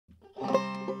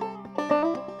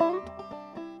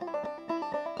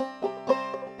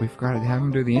We forgot to have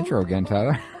him do the intro again,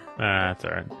 Tyler. That's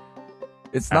all right.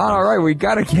 It's not all right. We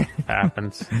gotta get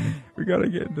happens. We gotta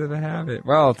get into the habit.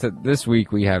 Well, this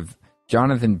week we have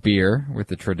Jonathan Beer with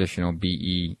the traditional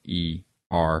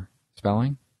B-E-E-R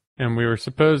spelling, and we were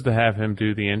supposed to have him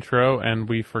do the intro, and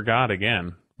we forgot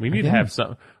again. We need to have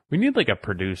some. We need like a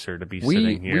producer to be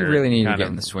sitting here. We really need to get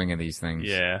in the swing of these things.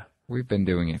 Yeah, we've been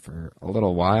doing it for a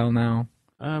little while now.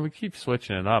 We keep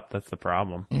switching it up. That's the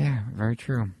problem. Yeah, very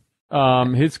true.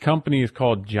 His company is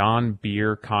called Jon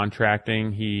Beer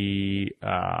Contracting. He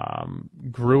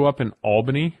grew up in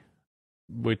Albany,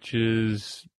 which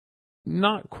is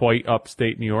not quite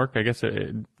upstate New York. I guess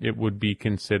it would be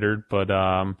considered, but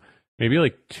maybe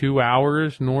like 2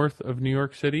 hours north of New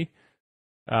York City.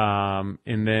 And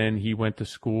then he went to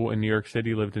school in New York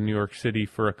City, lived in New York City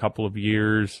for a couple of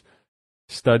years,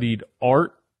 studied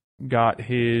art, got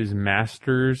his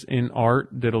master's in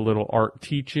art, did a little art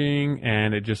teaching,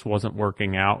 and it just wasn't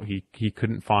working out. He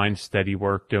couldn't find steady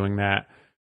work doing that.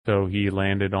 So he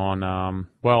landed on,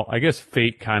 well, I guess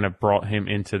fate kind of brought him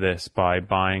into this by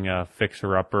buying a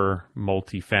fixer-upper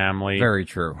multifamily. Very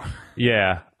true.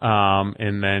 Yeah.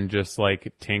 And then just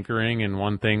like tinkering, and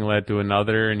one thing led to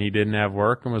another, and he didn't have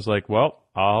work and was like, well,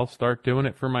 I'll start doing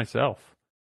it for myself.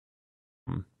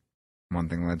 One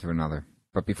thing led to another.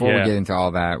 But before we get into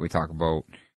all that, we talk about,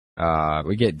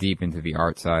 we get deep into the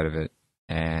art side of it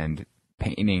and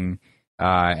painting.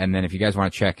 And then if you guys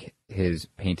want to check his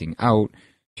painting out,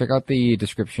 check out the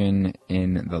description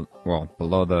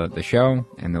below the show,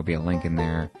 and there'll be a link in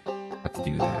there to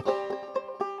do that.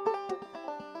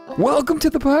 Welcome to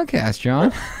the podcast,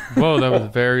 John. Whoa, that was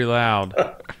very loud.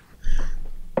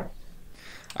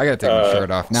 I gotta take my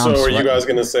shirt off now. So, are you guys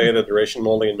gonna say the duration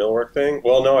molding and millwork thing?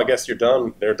 Well, no, I guess you're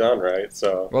done. They're done, right?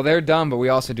 So. Well, they're done, but we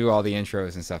also do all the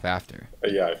intros and stuff after.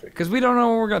 Yeah, I think. Because we don't know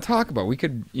what we're gonna talk about. We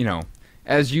could,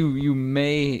 as you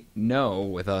may know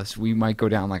with us, we might go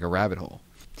down like a rabbit hole.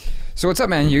 So what's up,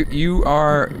 man? You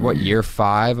are what, year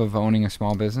 5 of owning a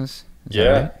small business? Is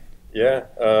that right? Yeah.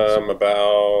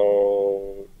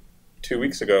 About 2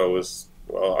 weeks ago was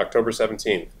October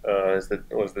 17th.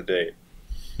 Was the date.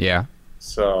 Yeah.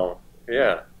 So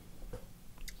yeah.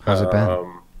 How's it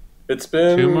been? It's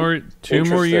been two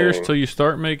more years till you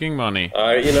start making money.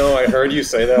 I heard you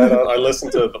say that. I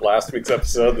listened to last week's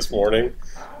episode this morning,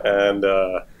 and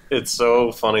it's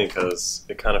so funny because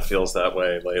it kind of feels that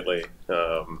way lately.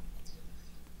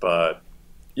 But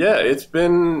yeah, it's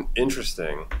been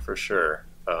interesting for sure.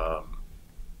 I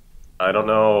don't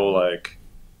know,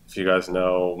 if you guys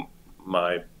know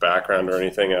my background or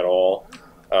anything at all.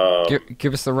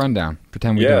 Give us the rundown.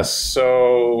 Pretend we do. Yes,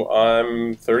 so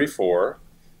I'm 34.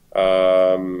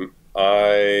 I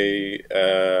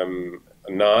am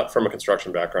not from a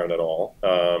construction background at all.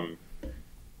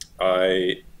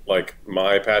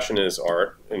 My passion is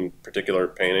art, in particular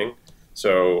painting.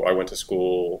 So I went to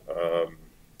school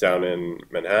down in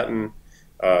Manhattan.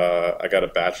 I got a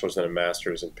bachelor's and a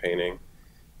master's in painting.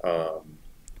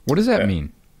 What does that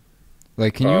mean?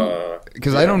 Can you?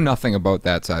 Because I know nothing about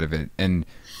that side of it, and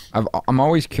I'm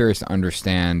always curious to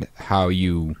understand how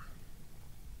you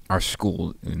are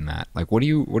schooled in that. What are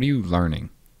you learning?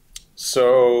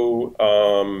 So,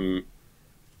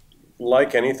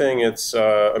 like anything, it's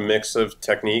a mix of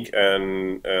technique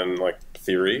and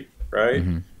theory, right?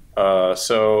 Mm-hmm.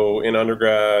 So in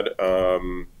undergrad,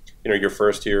 your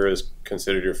first year is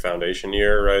considered your foundation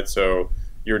year, right? So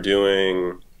you're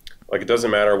doing, it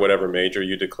doesn't matter whatever major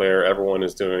you declare, everyone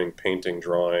is doing painting,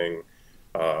 drawing,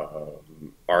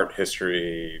 art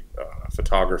history,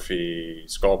 photography,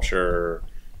 sculpture,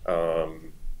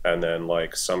 and then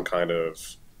some kind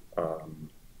of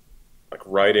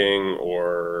writing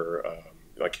or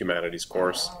humanities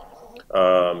course.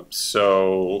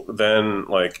 So then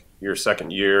your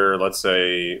second year, let's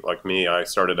say me, I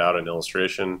started out in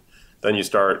illustration. Then you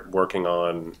start working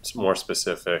on more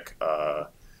specific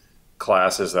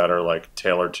classes that are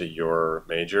tailored to your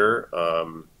major.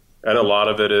 And a lot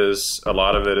of it is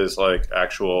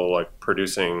actual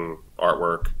producing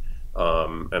artwork,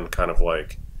 and kind of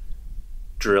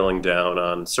drilling down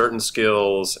on certain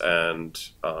skills and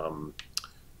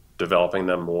developing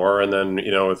them more. And then,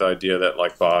 with the idea that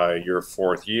by your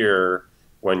 4th year,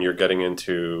 when you're getting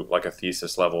into a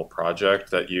thesis level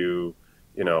project, that you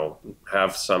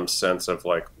have some sense of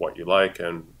what you like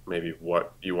and maybe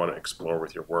what you want to explore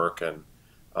with your work. And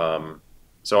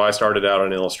so I started out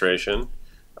in illustration.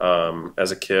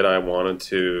 As a kid, I wanted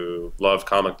to love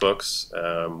comic books,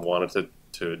 wanted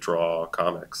to draw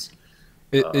comics.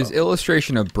 Is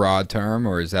illustration a broad term,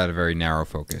 or is that a very narrow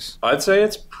focus? I'd say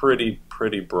it's pretty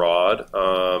broad.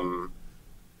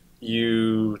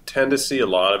 You tend to see a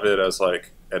lot of it as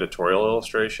editorial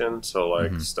illustration. So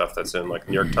like stuff that's in like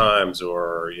New York Times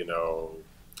or,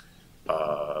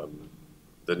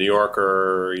 the New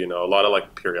Yorker, a lot of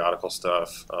like periodical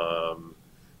stuff.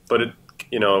 But it,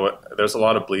 there's a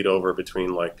lot of bleed over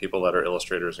between like people that are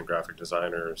illustrators and graphic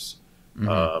designers.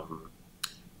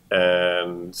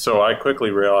 And so I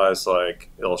quickly realized like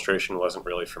illustration wasn't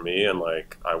really for me. And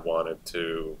like, I wanted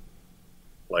to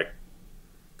like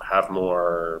have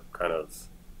more kind of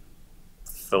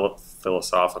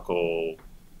philosophical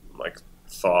like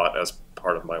thought as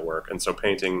part of my work. And so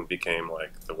painting became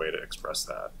like the way to express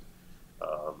that.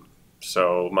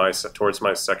 So towards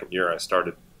my second year, I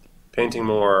started painting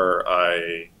more.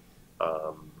 I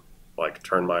like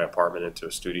turned my apartment into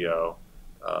a studio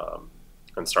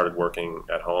and started working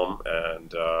at home.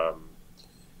 And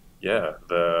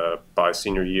by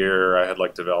senior year, I had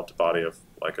like developed a body of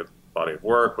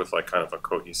work with like kind of a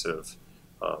cohesive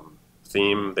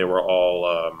theme. They were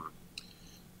all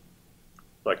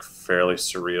like fairly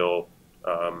surreal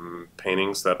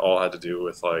paintings that all had to do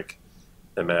with like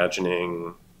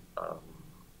imagining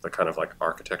the kind of like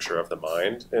architecture of the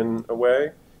mind in a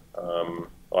way.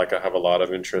 Like I have a lot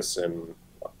of interest in,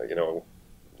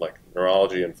 like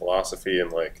neurology and philosophy,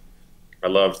 and like I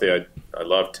love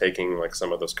taking like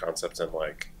some of those concepts and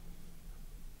like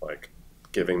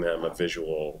giving them a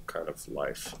visual kind of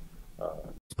life.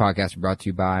 This podcast is brought to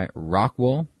you by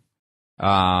Rockwool.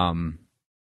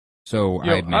 So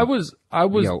I was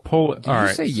pulling. Did you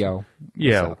say yo?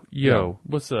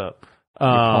 What's up?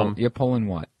 You're pulling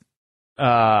what?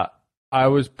 I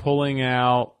was putting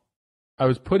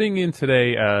in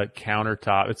today a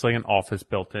countertop. It's like an office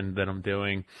built-in that I'm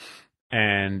doing,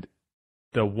 and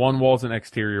the one wall's an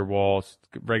exterior wall,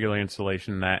 regular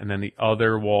insulation, and then the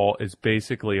other wall is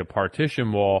basically a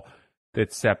partition wall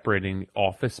that's separating the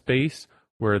office space,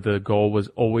 where the goal was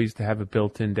always to have a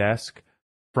built-in desk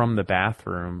from the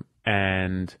bathroom,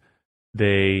 and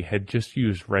they had just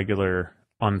used regular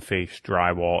unfaced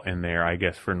drywall in there, I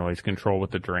guess, for noise control with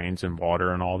the drains and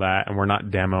water and all that. And we're not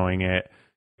demoing it.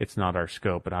 It's not our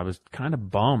scope. But I was kind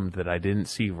of bummed that I didn't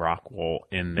see Rockwool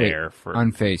in there. For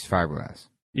unfaced fiberglass.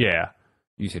 Yeah.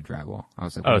 You said drywall. I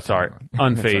was like, oh, sorry.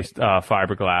 Unfaced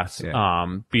fiberglass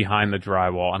behind the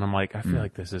drywall. And I'm like, I feel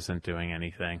like this isn't doing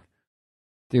anything.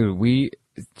 Dude,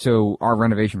 so our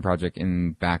renovation project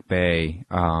in Back Bay,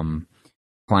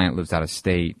 client lives out of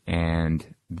state, and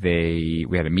we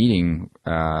had a meeting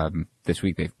this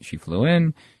week. She flew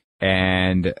in,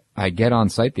 and I get on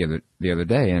site the other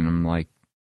day, and I'm like,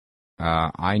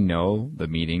 I know the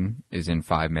meeting is in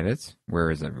 5 minutes. Where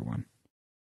is everyone?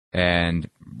 And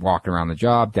walking around the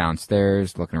job,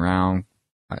 downstairs, looking around.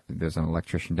 There's an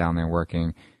electrician down there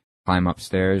working. Climb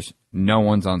upstairs. No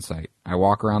one's on site. I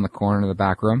walk around the corner of the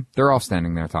back room. They're all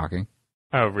standing there talking.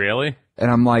 Oh, really? And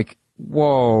I'm like,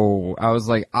 whoa. I was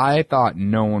like, I thought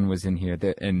no one was in here.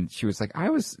 And she was like, I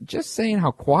was just saying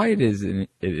how quiet it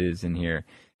is in here.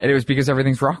 And it was because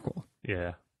everything's Rockwool.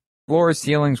 Yeah. Floors,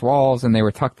 ceilings, walls, and they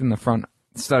were tucked in the front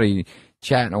study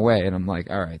chatting away. And I'm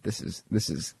like, all right, this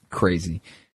is crazy.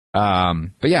 But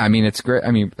yeah, I mean, it's great.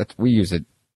 I mean, we use it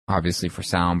obviously for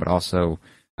sound, but also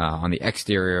on the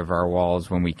exterior of our walls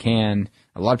when we can.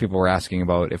 A lot of people were asking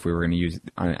about if we were going to use it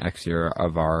on the exterior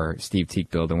of our Steve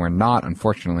Teak build, and we're not,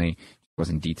 unfortunately. It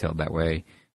wasn't detailed that way.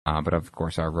 But of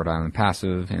course, our Rhode Island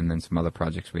Passive and then some other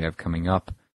projects we have coming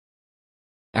up.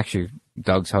 Actually,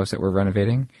 Doug's house that we're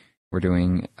renovating, we're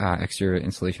doing exterior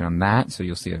installation on that, so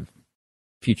you'll see a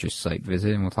future site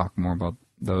visit, and we'll talk more about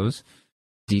those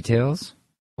details.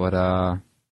 But if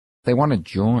they want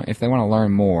to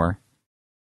learn more,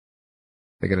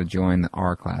 they got to join the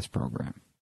R class program.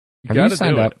 Have you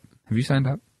signed up? Have you signed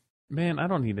up? Man, I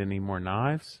don't need any more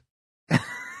knives.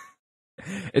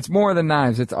 It's more than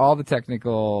knives. It's all the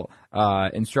technical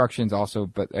instructions also,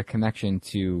 but a connection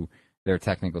to their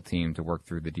technical team to work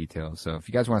through the details. So if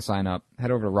you guys want to sign up, head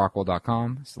over to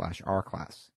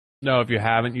rockwool.com/rclass. No, if you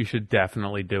haven't, you should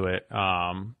definitely do it.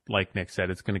 Like Nick said,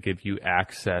 it's going to give you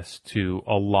access to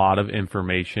a lot of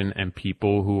information and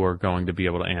people who are going to be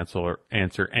able to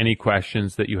answer any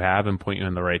questions that you have and point you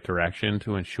in the right direction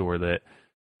to ensure that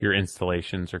your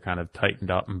installations are kind of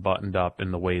tightened up and buttoned up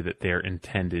in the way that they're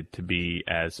intended to be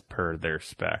as per their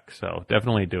spec. So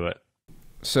definitely do it.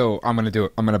 So I'm going to do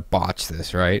it. I'm going to botch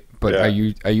this, right? But are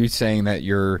you saying that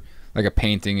you're like a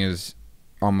painting is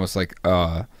almost like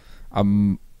a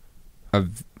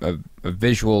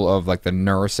visual of like the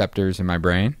neuroreceptors in my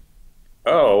brain?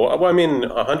 Oh, well, I mean,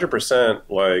 100%.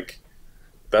 Like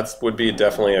that would be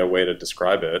definitely a way to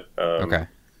describe it. Okay.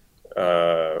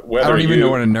 Whether I don't even know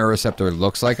what a neuroreceptor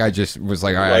looks like. I just was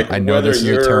like, I know this is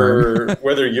a term.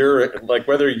 whether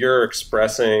you're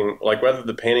expressing, like whether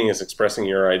the painting is expressing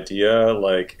your idea,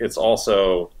 like it's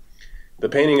also, the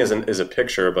painting is a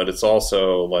picture, but it's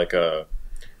also like a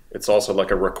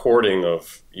recording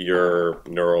of your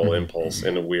neural impulse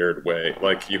in a weird way.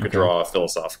 Like you could draw a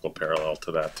philosophical parallel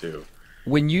to that too.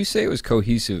 When you say it was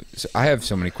cohesive, so I have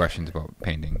so many questions about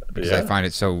painting because I find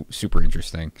it so super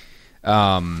interesting.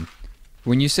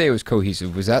 When you say it was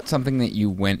cohesive, was that something that you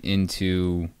went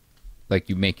into, like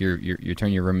you make you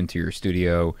turn your room into your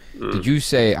studio? Did you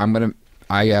say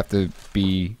I have to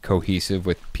be cohesive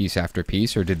with piece after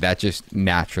piece, or did that just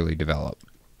naturally develop?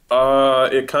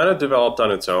 It kind of developed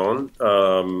on its own.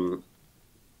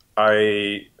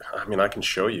 I mean, I can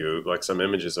show you like some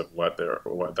images of what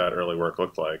that early work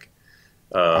looked like.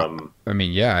 I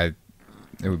mean, yeah,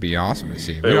 it would be awesome to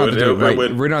see. We don't have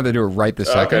to do it right this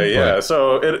second. Okay, yeah.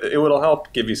 So it will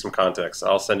help give you some context.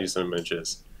 I'll send you some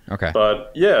images. Okay.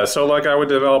 But yeah, so like I would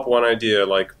develop one idea,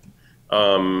 like,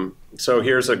 so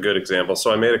here's a good example.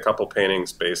 So I made a couple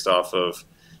paintings based off of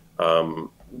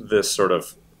this sort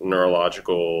of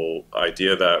neurological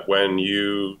idea that when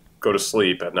you go to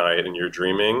sleep at night and you're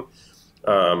dreaming,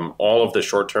 all of the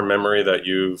short-term memory that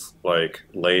you've like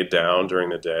laid down during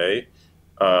the day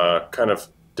kind of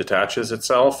detaches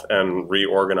itself and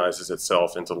reorganizes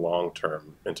itself into longer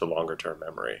term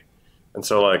memory. And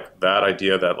so like that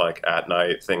idea that like at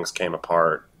night things came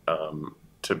apart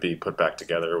to be put back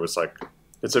together was like,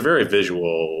 it's a very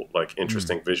visual, like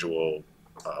interesting visual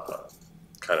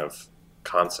kind of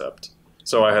concept.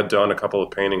 So I had done a couple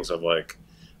of paintings of like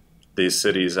these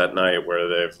cities at night where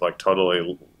they've like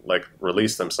totally like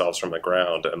released themselves from the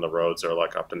ground and the roads are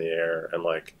like up in the air and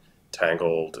like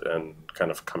tangled and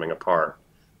kind of coming apart.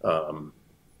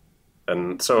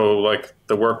 And so like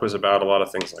the work was about a lot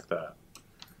of things like that.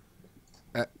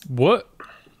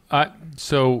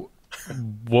 So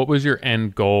what was your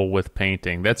end goal with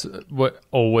painting? That's what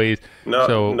always.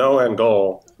 No end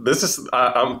goal. This is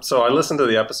so I listened to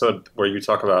the episode where you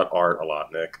talk about art a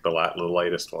lot, Nick, the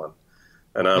latest one,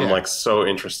 and I'm like so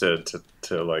interested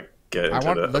to like get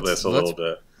into this a little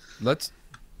bit. Let's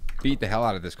beat the hell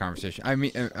out of this conversation. I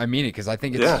mean it because I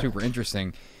think it's super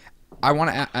interesting. I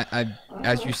want to,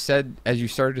 as you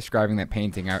started describing that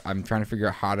painting, I'm trying to figure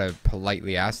out how to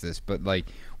politely ask this, but like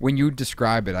when you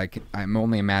describe it, I'm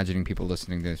only imagining people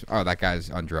listening to this. Oh, that guy's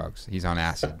on drugs. He's on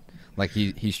acid. Like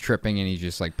he's tripping and he's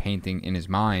just like painting in his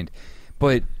mind.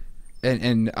 But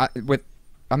I'm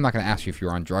not going to ask you if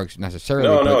you're on drugs necessarily.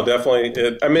 No,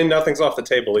 definitely. I mean, nothing's off the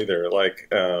table either.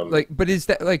 But is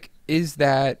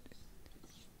that?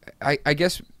 I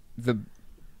guess the.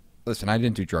 Listen, I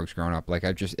didn't do drugs growing up. Like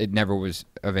it never was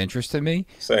of interest to me.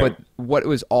 Same. But what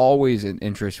was always an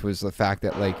interest was the fact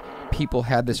that like people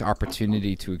had this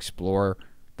opportunity to explore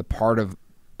the part of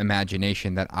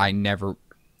imagination that I never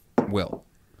will.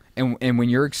 And when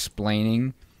you're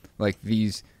explaining like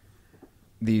these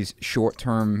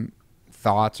short-term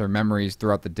thoughts or memories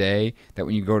throughout the day, that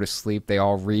when you go to sleep they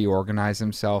all reorganize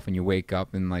themselves and you wake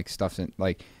up and like stuff's in,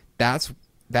 like that's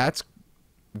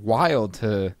wild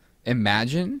to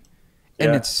imagine.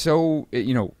 And it's so,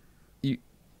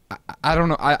 I don't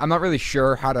know. I'm not really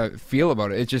sure how to feel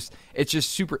about it. It's just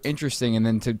super interesting. And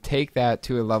then to take that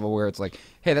to a level where it's like,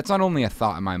 hey, that's not only a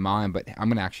thought in my mind, but I'm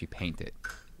going to actually paint it.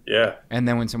 Yeah. And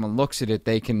then when someone looks at it,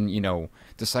 they can,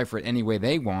 decipher it any way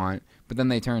they want. But then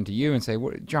they turn to you and say,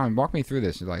 John, walk me through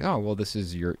this. You're like, oh, well,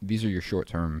 these are your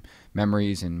short-term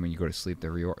memories. And when you go to sleep,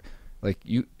 they're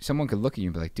someone could look at you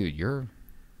and be like, dude, you're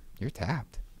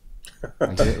tapped.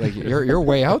 like you're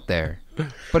way out there,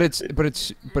 but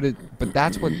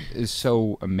that's what is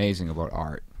so amazing about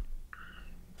art.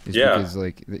 Because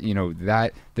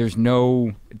that there's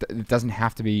no, it doesn't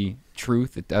have to be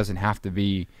truth. It doesn't have to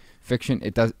be fiction.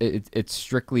 It's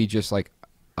strictly just like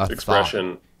a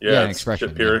expression. Thought. Yeah, an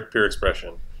expression. Pure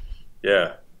expression.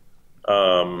 Yeah.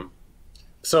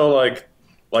 So like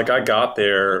I got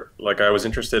there, like I was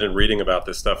interested in reading about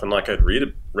this stuff, and like I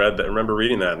remember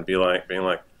reading that and being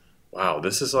like, wow,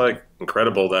 this is like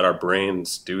incredible that our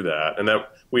brains do that, and that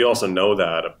we also know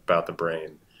that about the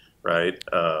brain, right?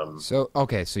 So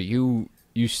you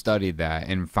studied that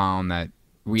and found that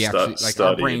we actually like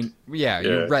our brain. Yeah,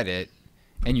 you read it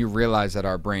and you realize that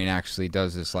our brain actually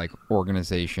does this like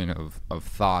organization of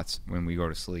thoughts when we go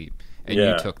to sleep, and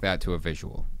you took that to a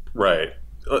visual, right?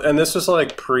 And this was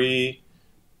like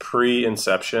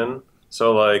pre-inception,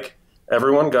 so like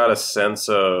everyone got a sense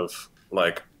of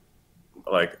like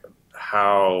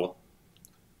how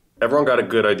everyone got a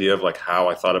good idea of like how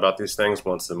I thought about these things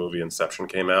once the movie Inception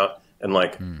came out, and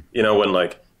like when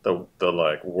like the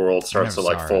like world starts to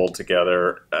like saw it. fold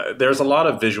together. There's a lot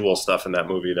of visual stuff in that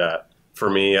movie that for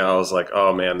me, I was like,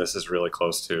 oh man, this is really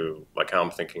close to like how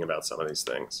I'm thinking about some of these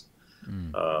things.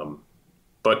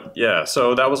 But yeah,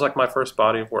 so that was like my first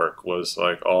body of work, was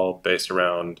like all based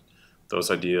around those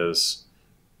ideas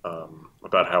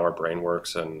about how our brain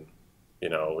works, and you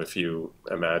know, if you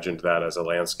imagined that as a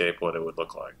landscape, what it would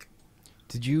look like.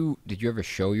 Did you ever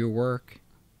show your work?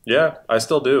 Yeah, I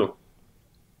still do.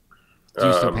 Do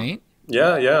you still paint?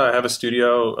 Yeah, I have a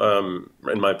studio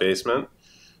in my basement,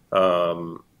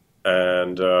 and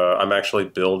I'm actually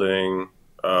building.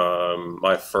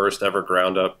 My first ever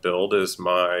ground up build is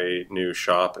my new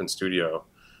shop and studio,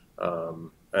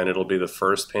 and it'll be the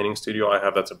first painting studio I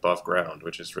have that's above ground,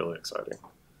 which is really exciting.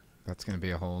 That's going to be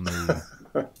a whole new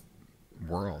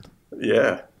world.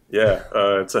 Yeah.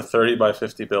 It's a 30 by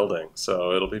 50 building,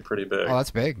 so it'll be pretty big. Oh,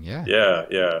 that's big. Yeah.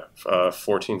 Yeah.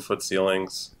 14-foot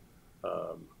ceilings.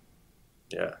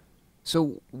 Yeah.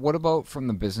 So what about from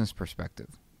the business perspective?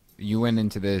 You went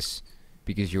into this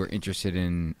because you were interested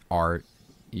in art.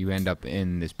 You end up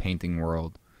in this painting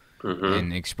world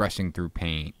and expressing through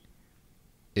paint.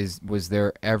 Was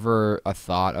there ever a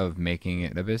thought of making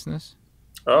it a business?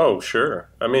 Oh, sure.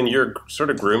 I mean, you're sort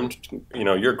of groomed,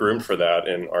 you're groomed for that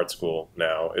in art school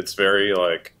now. It's very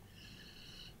like,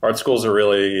 art schools are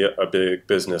really a big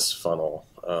business funnel.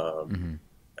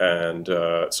 And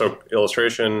so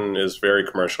illustration is very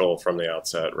commercial from the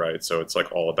outset, right? So it's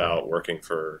like all about working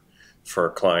for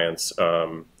clients.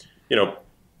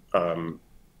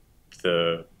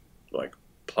 The like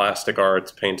plastic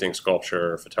arts, painting,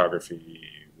 sculpture, photography,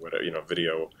 whatever,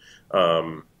 video.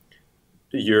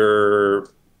 Your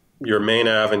main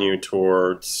avenue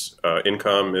towards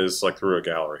income is like through a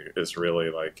gallery, is really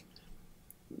like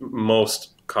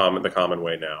the common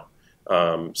way now.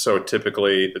 So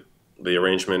typically the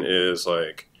arrangement is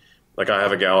like I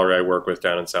have a gallery I work with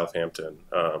down in Southampton.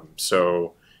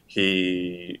 So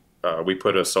we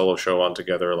put a solo show on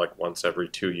together like once every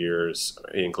 2 years.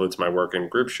 He includes my work in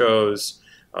group shows.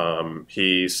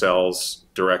 He sells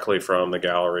directly from the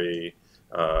gallery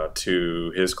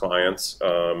to his clients,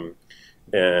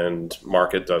 and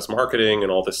does marketing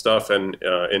and all this stuff. And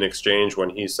in exchange, when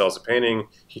he sells a painting,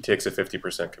 he takes a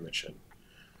 50% commission.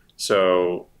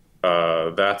 So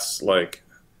that's like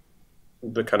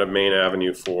the kind of main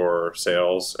avenue for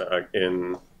sales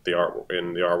in the art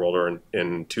world, or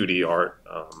in 2D art.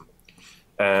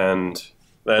 And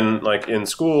then like in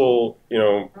school,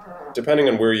 depending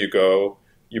on where you go,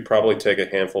 you probably take a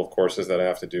handful of courses that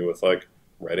have to do with like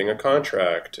writing a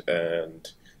contract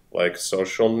and like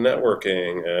social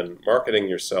networking and marketing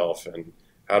yourself and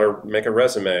how to make a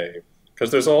resume.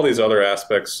 Because there's all these other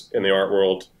aspects in the art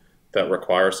world that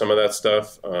require some of that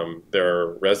stuff. There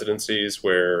are residencies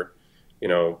where,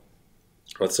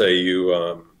 let's say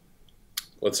you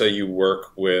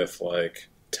work with like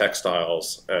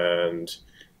textiles, and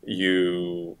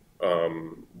you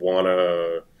want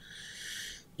to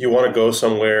go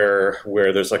somewhere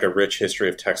where there's like a rich history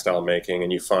of textile making,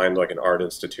 and you find like an art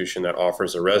institution that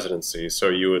offers a residency. So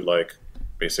you would like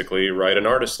basically write an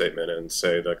artist statement and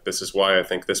say like, this is why I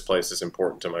think this place is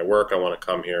important to my work. I want to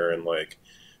come here and like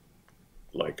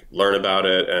learn about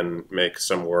it and make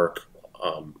some work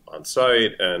on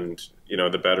site. And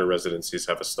the better residencies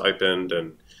have a stipend,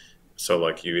 and so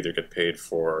like you either get paid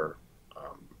for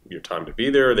your time to be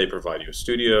there, they provide you a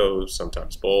studio,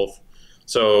 sometimes both.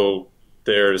 So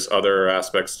there's other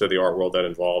aspects to the art world that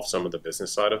involve some of the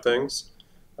business side of things.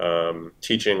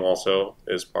 Teaching also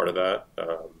is part of that.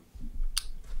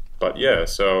 But yeah,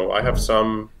 so I have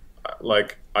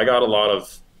I got a lot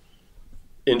of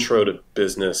intro to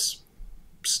business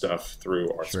stuff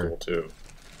through art school too.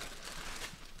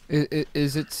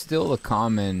 Is it still a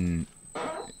common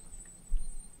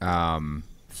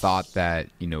thought that,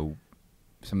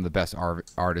 some of the best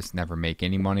artists never make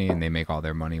any money and they make all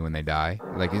their money when they die?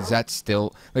 Like, is that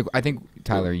still, like, I think,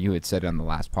 Tyler, you had said on the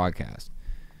last podcast,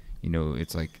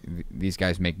 it's like these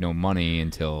guys make no money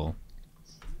until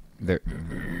they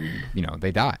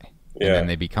die. Yeah. And then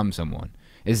they become someone.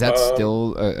 Is that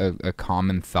still a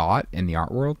common thought in the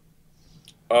art world?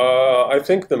 I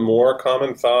think the more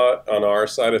common thought on our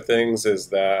side of things is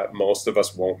that most of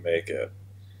us won't make it.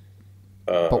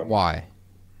 But why?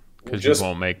 Because you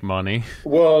won't make money.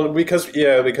 Well, because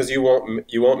you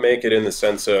won't make it in the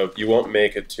sense of you won't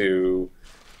make it to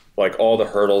like all the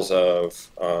hurdles of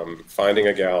finding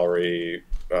a gallery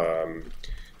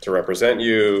to represent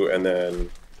you, and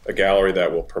then a gallery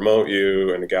that will promote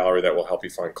you, and a gallery that will help you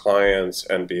find clients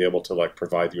and be able to like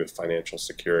provide you with financial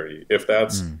security. If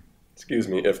that's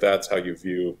if that's how you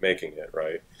view making it,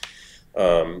 right?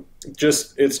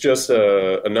 It's just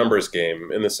a numbers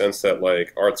game in the sense that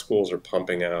like art schools are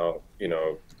pumping out,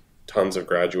 tons of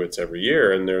graduates every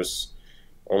year, and there's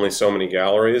only so many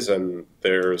galleries and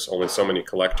there's only so many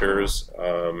collectors.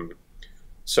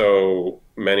 So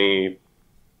many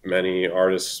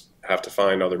artists have to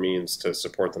find other means to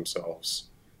support themselves.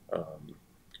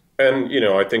 And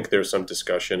I think there's some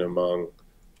discussion among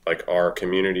like our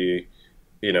community,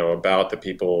 about the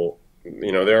people,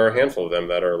 there are a handful of them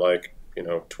that are like,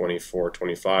 24,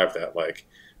 25 that like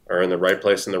are in the right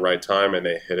place in the right time, and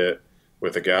they hit it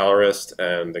with a gallerist,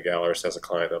 and the gallerist has a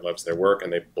client that loves their work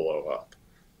and they blow up.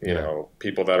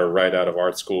 People that are right out of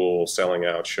art school selling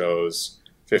out shows,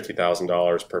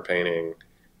 $50,000 per painting,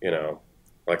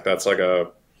 like that's like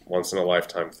a once in a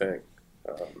lifetime thing.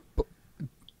 But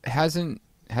hasn't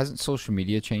social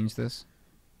media changed this?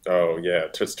 Oh yeah,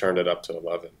 it's turned it up to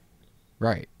 11.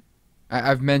 Right.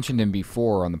 I've mentioned him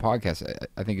before on the podcast.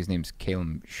 I think his name's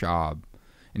Caleb Schaub,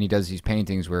 and he does these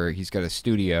paintings where he's got a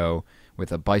studio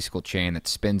with a bicycle chain that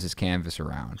spins his canvas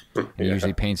around. And he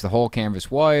usually paints the whole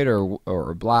canvas white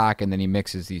or black, and then he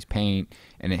mixes these paint,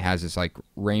 and it has this like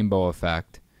rainbow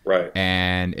effect. Right.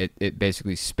 And it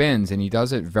basically spins, and he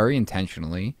does it very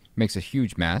intentionally, makes a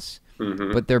huge mess,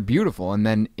 but they're beautiful. And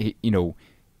then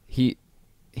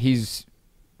he's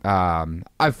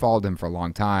I've followed him for a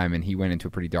long time, and he went into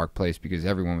a pretty dark place because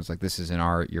everyone was like, "This isn't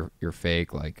art. You're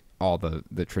fake." Like all the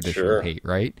traditional hate,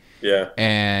 right? Yeah.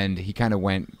 And he kind of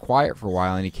went quiet for a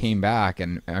while, and he came back.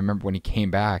 And I remember when he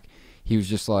came back, he was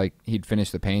just like, he'd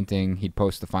finish the painting, he'd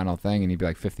post the final thing, and he'd be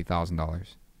like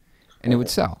 $50,000, and it would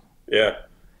sell. Yeah.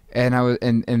 And I was,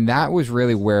 and that was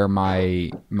really where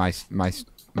my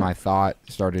thought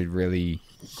started really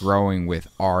growing with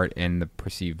art and the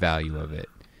perceived value of it.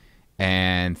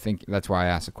 And that's why I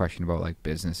asked a question about like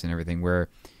business and everything, where,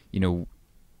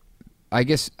 I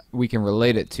guess we can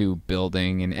relate it to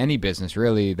building and any business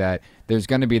really, that there's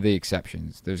going to be the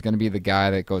exceptions. There's going to be the guy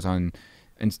that goes on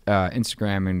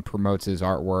Instagram and promotes his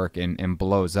artwork and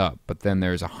blows up. But then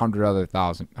there's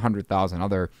 100,000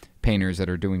 other painters that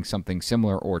are doing something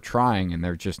similar or trying, and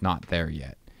they're just not there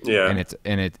yet. Yeah.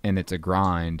 And it's a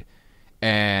grind.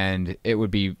 And it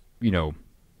would be,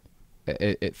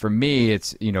 for me,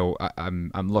 it's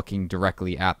I'm looking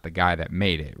directly at the guy that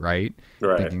made it, right?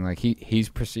 Thinking like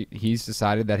he's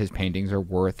decided that his paintings are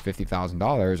worth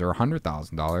 $50,000 or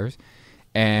 $100,000,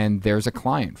 and there's a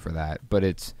client for that.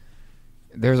 But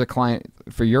there's a client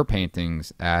for your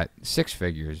paintings at six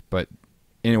figures, but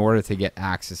in order to get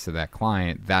access to that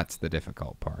client, that's the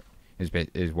difficult part.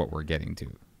 Is what we're getting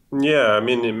to. Yeah, I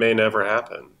mean, it may never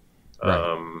happen,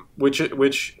 right.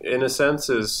 Which in a sense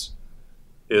is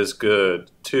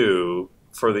good too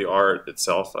for the art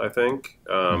itself, I think.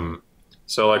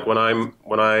 So like when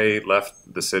I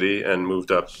left the city and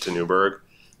moved up to Newburgh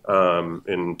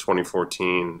in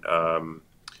 2014,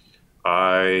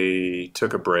 I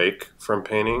took a break from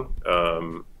painting.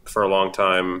 For a long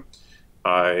time,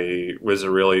 I was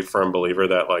a really firm believer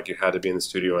that like you had to be in the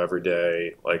studio every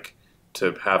day, like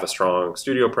to have a strong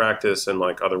studio practice, and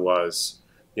like otherwise,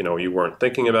 you weren't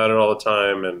thinking about it all the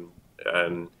time. And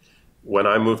when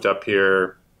I moved up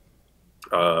here,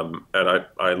 and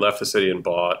I left the city and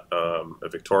bought a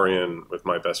Victorian with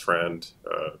my best friend,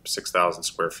 6,000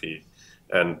 square feet.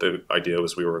 And the idea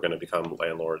was we were going to become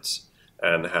landlords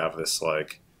and have this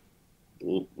like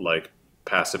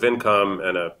passive income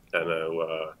and a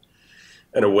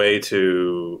way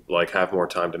to like have more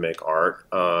time to make art.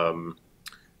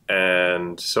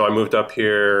 And so I moved up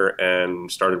here and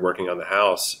started working on the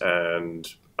house, and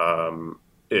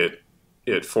it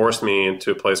forced me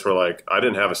into a place where like I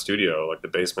didn't have a studio. Like the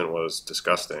basement was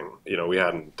disgusting. We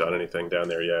hadn't done anything down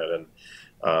there yet. And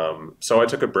so I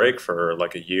took a break for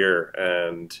like a year,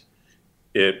 and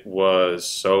it was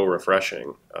so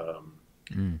refreshing.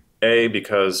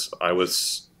 Because I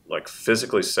was like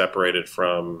physically separated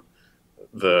from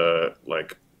the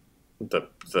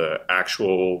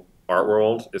actual art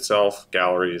world itself,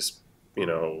 galleries,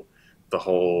 the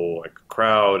whole like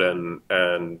crowd, and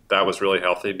that was really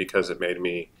healthy because it made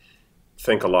me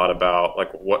think a lot about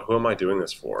like who am I doing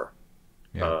this for?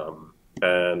 Yeah.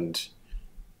 And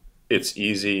it's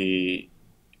easy,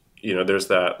 there's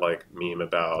that like meme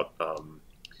about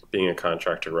being a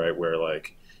contractor, right, where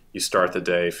like you start the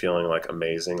day feeling like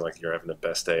amazing, like you're having the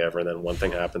best day ever, and then one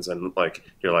thing happens and like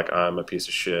you're like, I'm a piece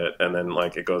of shit, and then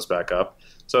like it goes back up.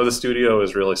 So the studio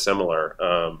is really similar.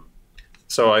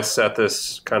 So I set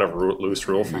this kind of loose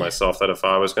rule for myself that if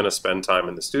I was going to spend time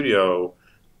in the studio,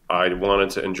 I wanted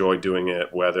to enjoy doing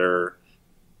it, whether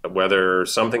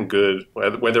something good,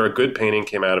 whether a good painting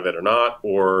came out of it or not,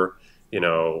 or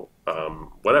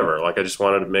whatever. Like I just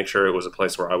wanted to make sure it was a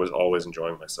place where I was always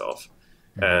enjoying myself.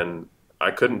 And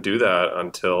I couldn't do that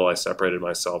until I separated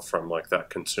myself from like that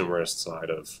consumerist side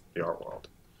of the art world.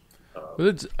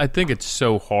 I think it's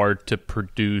so hard to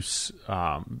produce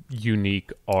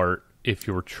unique art if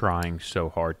you're trying so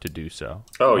hard to do so.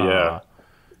 Oh yeah.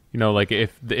 Like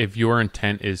if your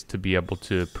intent is to be able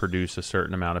to produce a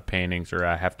certain amount of paintings, or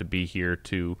I have to be here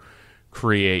to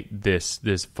create this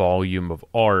volume of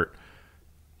art,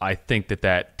 I think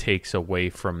that takes away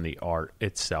from the art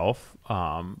itself.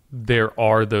 There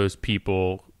are those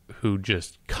people who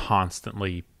just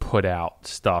constantly put out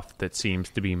stuff that seems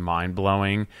to be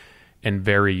mind-blowing and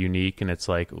very unique, and it's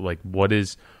like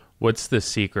what's the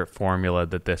secret formula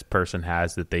that this person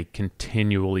has that they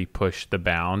continually push the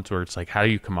bounds, where it's like, how do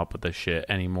you come up with this shit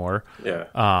anymore? Yeah.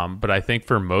 But I think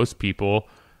for most people,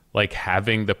 like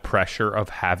having the pressure of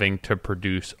having to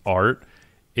produce art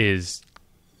is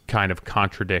kind of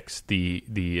contradicts the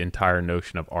entire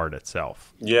notion of art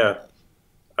itself. Yeah,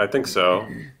 I think so.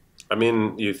 I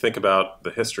mean, you think about the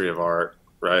history of art,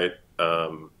 right?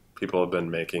 People have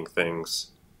been making things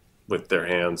with their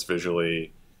hands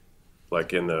visually,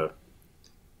 like in the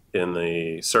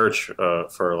search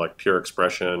for like pure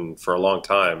expression for a long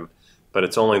time. But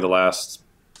it's only the last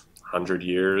 100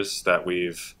 years that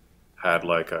we've had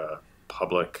like a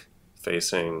public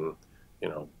facing,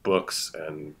 books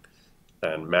and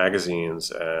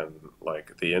magazines and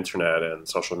like the internet and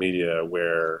social media,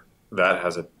 where that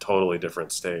has a totally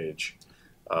different stage.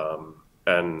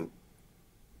 And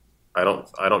I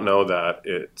don't know that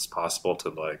it's possible to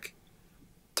like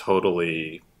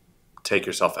totally take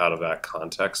yourself out of that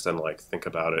context and like think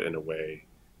about it in a way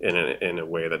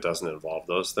that doesn't involve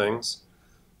those things.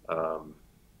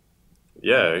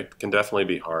 Yeah, it can definitely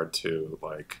be hard to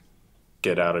like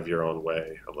get out of your own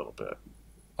way a little bit.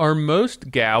 Are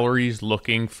most galleries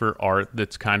looking for art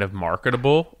that's kind of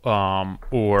marketable,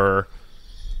 or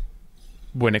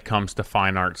when it comes to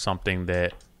fine art, something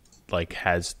that like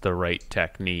has the right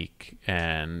technique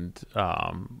and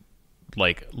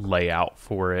like layout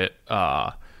for it?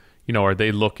 Are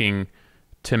they looking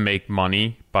to make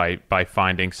money by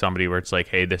finding somebody where it's like,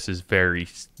 hey, this is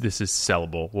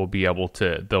sellable,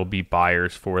 there'll be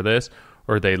buyers for this?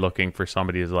 Or are they looking for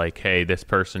somebody who's like, hey, this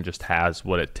person just has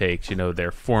what it takes,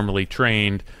 they're formally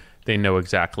trained, they know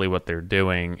exactly what they're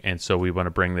doing, and so we want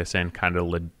to bring this in kind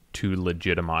of to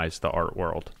legitimize the art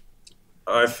world?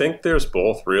 I think there's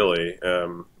both, really,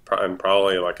 and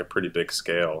probably like a pretty big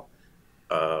scale.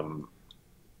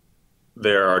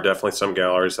 There are definitely some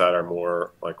galleries that are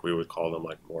more, like we would call them,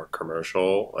 like more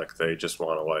commercial. Like they just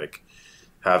want to like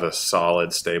have a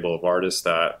solid stable of artists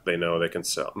that they know they can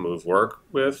move work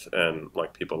with, and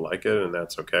like people like it, and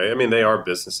that's okay. I mean, they are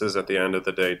businesses at the end of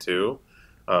the day too.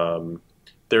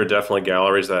 There are definitely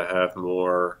galleries that have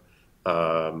more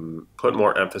put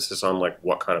more emphasis on like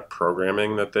what kind of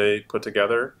programming that they put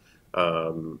together.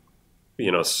 Some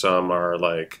are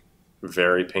like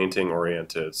very painting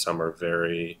oriented, some are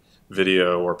very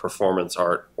video or performance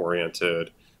art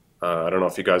oriented. I don't know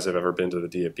if you guys have ever been to the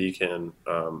Dia Beacon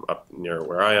up near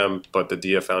where I am, but the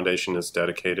Dia Foundation is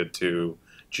dedicated to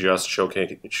just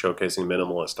showcasing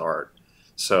minimalist art.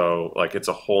 So like it's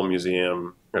a whole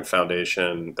museum and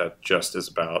foundation that just is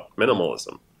about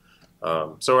minimalism.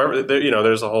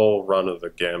 There's a whole run of the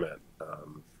gamut.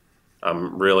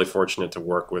 I'm really fortunate to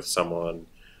work with someone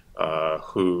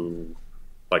who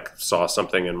like saw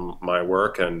something in my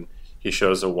work, and he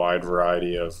shows a wide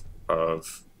variety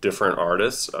of different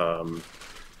artists.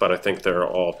 But I think they're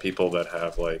all people that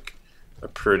have like a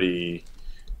pretty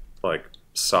like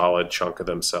solid chunk of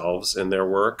themselves in their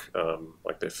work.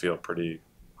 Like they feel pretty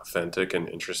authentic and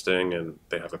interesting, and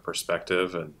they have a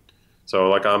perspective. And so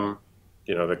like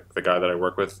the guy that I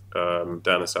work with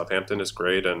down in Southampton is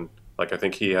great, and like I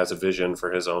think he has a vision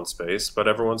for his own space, but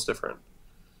everyone's different.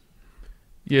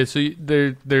 Yeah, so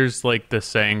there's like the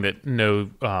saying that no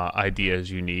idea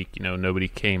is unique. Nobody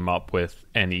came up with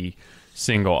any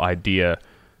single idea,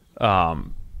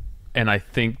 and I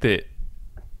think that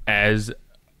as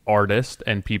artists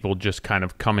and people just kind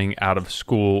of coming out of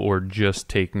school or just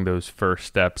taking those first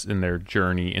steps in their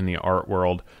journey in the art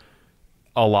world,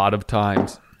 a lot of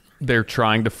times they're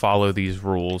trying to follow these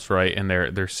rules, right? And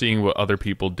they're seeing what other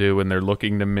people do, and they're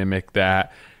looking to mimic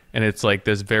that, and it's like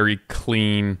this very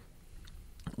clean,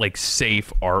 like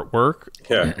safe artwork.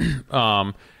 Yeah.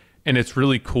 And it's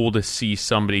really cool to see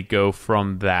somebody go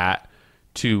from that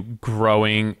to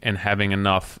growing and having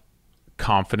enough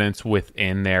confidence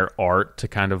within their art to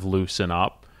kind of loosen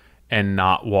up and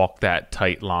not walk that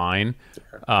tight line.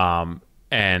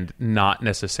 and not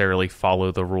necessarily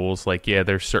follow the rules. Like, yeah,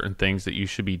 there's certain things that you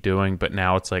should be doing, but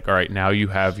now it's like, all right, now you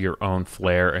have your own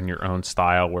flair and your own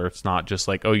style, where it's not just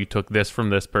like, oh, you took this from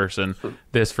this person,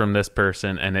 this from this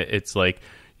person, and it's like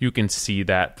you can see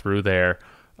that through there.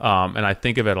 And I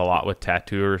think of it a lot with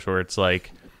tattooers, where it's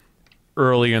like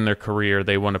early in their career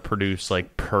they want to produce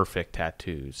like perfect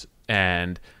tattoos,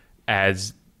 and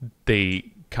as they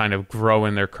kind of grow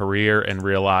in their career and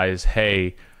realize,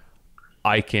 hey,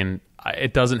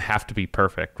 it doesn't have to be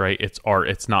perfect, right? It's art.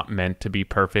 It's not meant to be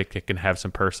perfect. It can have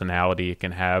some personality. It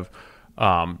can have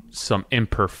some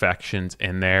imperfections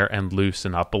in there and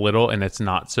loosen up a little, and it's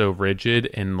not so rigid.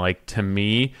 And like, to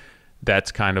me,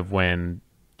 that's kind of when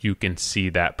you can see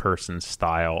that person's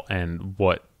style and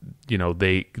what, you know,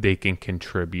 they can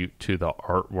contribute to the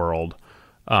art world,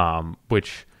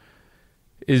 which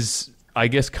is, I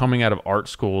guess, coming out of art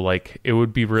school, like, it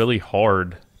would be really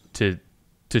hard to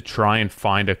try and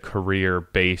find a career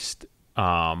based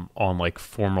on like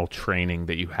formal training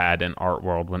that you had in art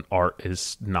world, when art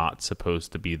is not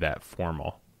supposed to be that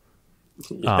formal.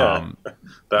 Yeah,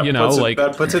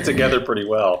 that puts it together pretty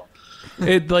well.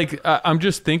 It like, I'm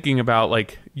just thinking about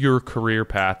like your career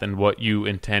path and what you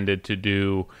intended to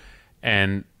do,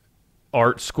 and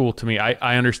art school to me,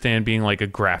 I understand being like a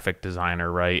graphic designer,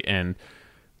 right? And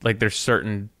like there's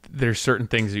certain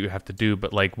things that you have to do,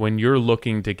 but like when you're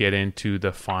looking to get into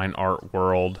the fine art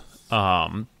world,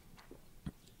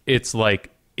 it's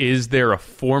like, is there a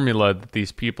formula that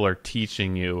these people are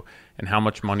teaching you, and how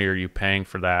much money are you paying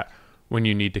for that, when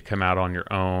you need to come out on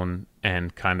your own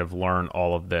and kind of learn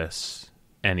all of this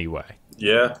anyway?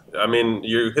 Yeah, I mean,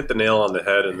 you hit the nail on the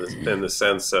head in the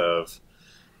sense of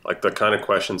like the kind of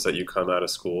questions that you come out of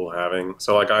school having.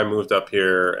 So like, I moved up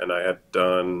here and I had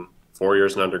done 4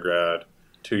 years in undergrad,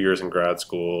 2 years in grad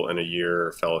school, and a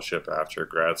year fellowship after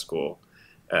grad school.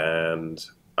 And,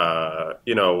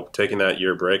 you know, taking that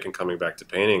year break and coming back to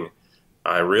painting,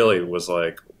 I really was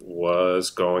like, was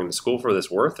going to school for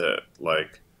this worth it?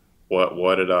 Like,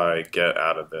 what did I get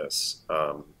out of this?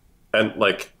 And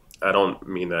like, I don't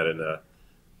mean that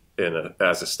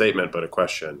as a statement, but a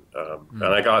question. And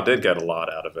I did get a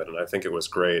lot out of it, and I think it was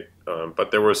great.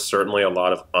 But there was certainly a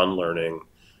lot of unlearning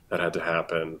that had to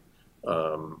happen.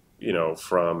 You know,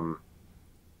 from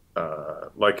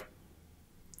like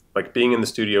being in the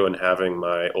studio and having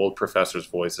my old professors'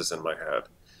 voices in my head.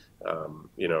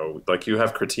 You know, like you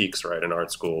have critiques, right, in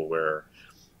art school where,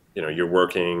 you know, you're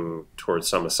working towards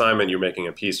some assignment, you're making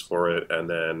a piece for it, and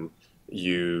then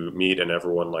you meet and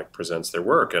everyone like presents their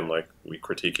work, and like we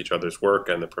critique each other's work,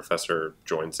 and the professor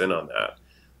joins in on that.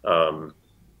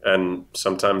 And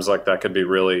sometimes like that could be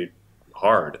really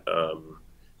hard,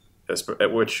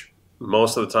 at which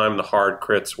most of the time the hard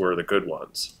crits were the good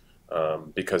ones,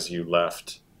 because you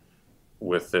left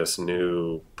with this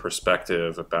new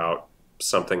perspective about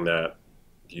something that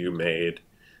you made,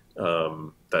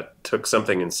 that took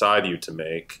something inside you to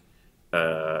make,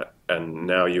 and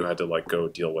now you had to like go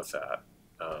deal with that.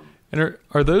 And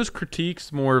are those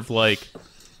critiques more of like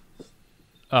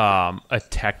a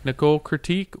technical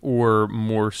critique, or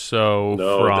more so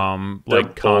from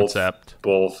like concept?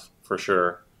 Both for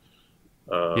sure.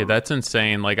 Yeah, that's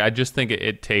insane. Like, I just think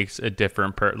it takes a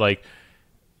different like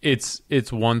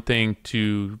it's one thing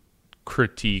to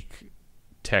critique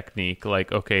technique,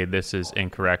 like, okay, this is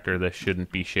incorrect, or this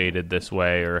shouldn't be shaded this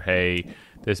way, or hey,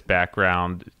 this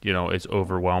background, you know, is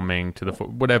overwhelming to the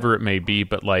whatever it may be.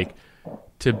 But like,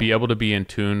 to be able to be in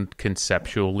tune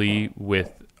conceptually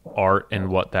with art and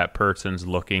what that person's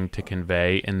looking to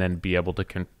convey, and then be able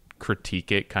to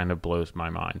critique it, kind of blows my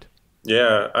mind.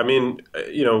 Yeah, I mean,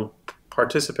 you know,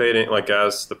 participating like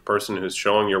as the person who's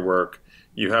showing your work,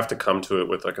 you have to come to it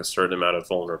with like a certain amount of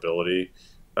vulnerability.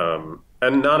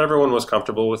 And not everyone was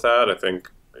comfortable with that. I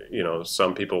think, you know,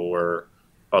 some people were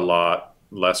a lot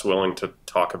less willing to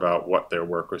talk about what their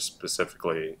work was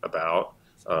specifically about,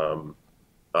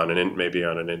 maybe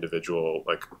on an individual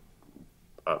like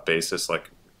basis, like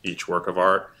each work of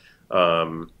art.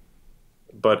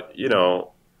 But, you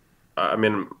know, I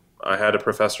mean, I had a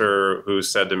professor who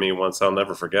said to me once, I'll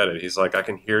never forget it. He's like, I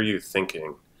can hear you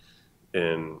thinking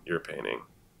in your painting.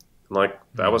 And like,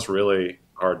 that was really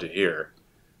hard to hear.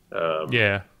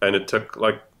 Yeah. And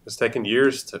it's taken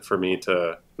years for me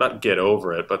to not get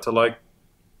over it, but to like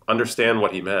understand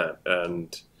what he meant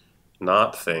and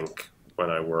not think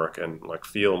when I work and like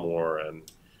feel more. And,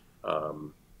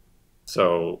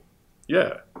 so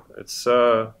yeah, it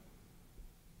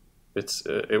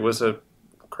was a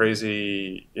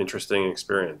crazy, interesting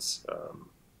experience.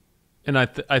 And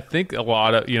I think a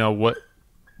lot of, you know,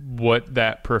 what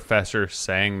that professor's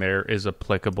saying there is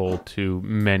applicable to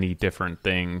many different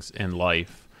things in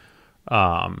life.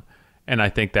 And I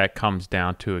think that comes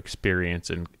down to experience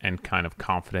and kind of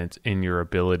confidence in your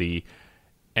ability,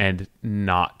 and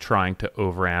not trying to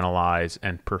overanalyze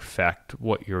and perfect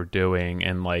what you're doing,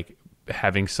 and like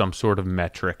having some sort of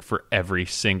metric for every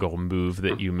single move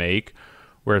that you make,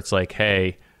 where it's like,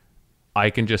 hey, I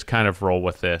can just kind of roll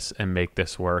with this and make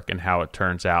this work, and how it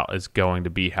turns out is going to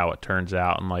be how it turns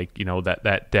out. And like, you know,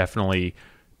 that definitely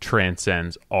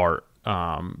transcends art,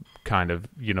 kind of,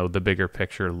 you know, the bigger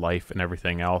picture, life and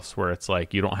everything else, where it's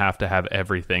like, you don't have to have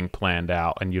everything planned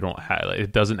out, and you don't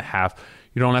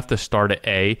have to start at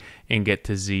A and get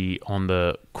to Z on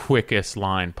the quickest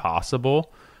line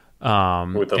possible.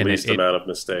 With the least amount of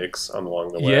mistakes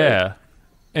along the way. Yeah.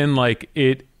 And like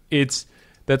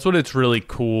that's what it's really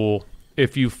cool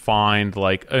if you find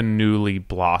like a newly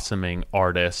blossoming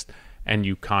artist and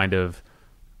you kind of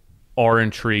are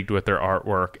intrigued with their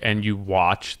artwork and you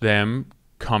watch them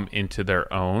come into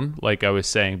their own, like I was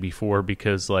saying before,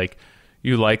 because like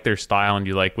you like their style and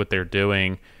you like what they're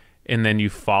doing, and then you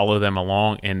follow them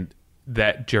along, and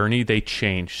that journey, they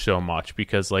change so much,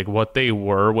 because like what they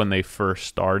were when they first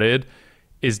started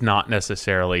is not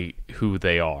necessarily who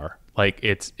they are. Like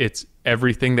it's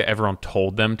everything that everyone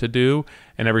told them to do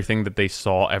and everything that they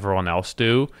saw everyone else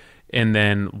do. And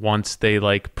then once they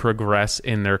like progress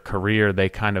in their career, they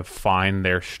kind of find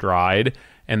their stride,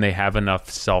 and they have enough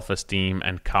self-esteem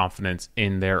and confidence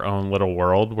in their own little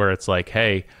world where it's like,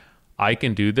 hey, I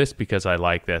can do this because I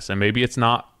like this. And maybe it's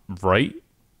not right,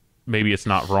 maybe it's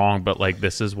not wrong, but like,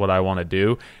 this is what I want to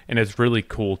do. And it's really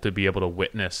cool to be able to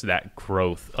witness that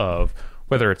growth of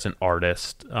whether it's an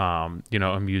artist, you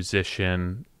know, a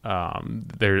musician.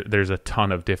 There's a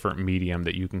ton of different medium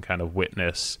that you can kind of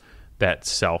witness that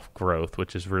self growth,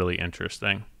 which is really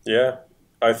interesting. Yeah,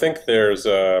 I think there's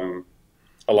a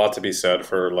lot to be said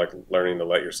for like learning to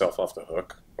let yourself off the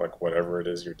hook, like whatever it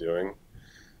is you're doing.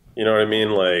 You know what I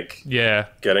mean? Like, yeah,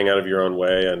 getting out of your own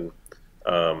way. And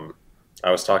I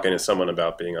was talking to someone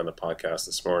about being on the podcast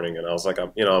this morning, and I was like,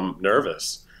 I'm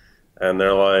nervous, and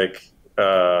they're like,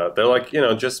 you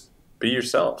know, just be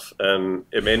yourself. And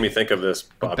it made me think of this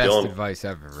Bob Dylan. Best advice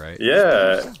ever, right?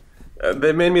 Yeah.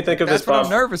 They made me think of That's this what Bob.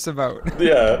 I'm nervous about.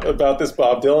 Yeah, about this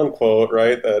Bob Dylan quote,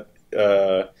 right?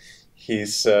 That he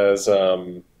says,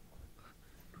 oh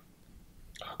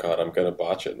God, I'm going to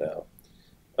botch it now.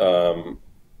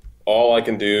 All I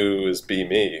can do is be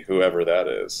me, whoever that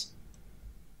is.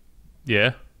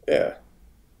 Yeah. Yeah.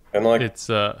 And like, it's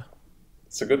a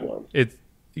good one.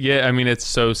 Yeah, I mean, it's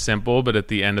so simple, but at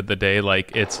the end of the day,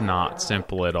 like, it's not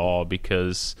simple at all,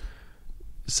 because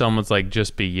someone's like,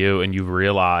 just be you, and you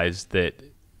realize that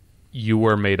you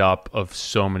were made up of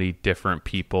so many different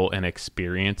people and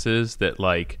experiences that,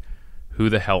 like, who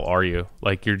the hell are you?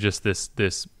 Like, you're just this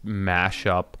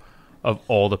mashup of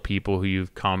all the people who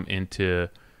you've come into,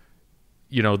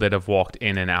 you know, that have walked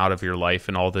in and out of your life,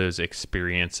 and all those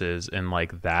experiences, and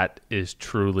like, that is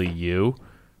truly you.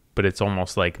 But it's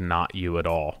almost like not you at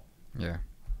all. Yeah.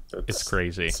 It's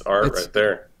crazy. It's art right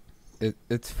there.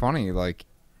 It's funny, like,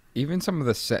 even some of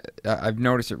the I've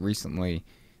noticed it recently,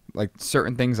 like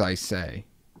certain things I say,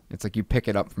 it's like you pick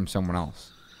it up from someone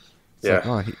else. It's yeah.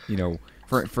 Like, oh, you know,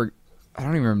 for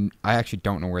I actually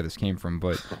don't know where this came from,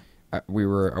 but we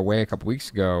were away a couple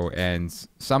weeks ago, and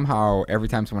somehow every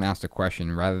time someone asked a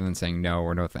question, rather than saying no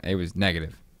or no, it was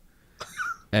negative.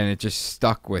 And it just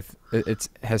stuck with, it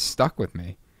has stuck with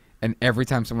me. And every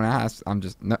time someone asks, I'm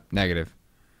just negative.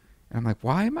 And I'm like,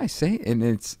 why am I saying? And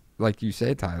it's like you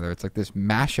say, Tyler, it's like this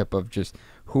mashup of just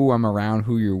who I'm around,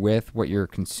 who you're with, what you're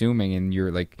consuming, and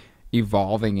you're like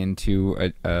evolving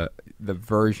into the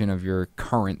version of your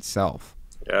current self.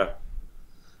 Yeah.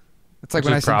 It's like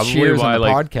when I said cheers on the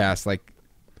podcast like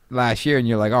last year, and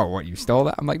you're like, oh, what, you stole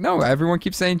that? I'm like, no, everyone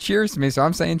keeps saying cheers to me, so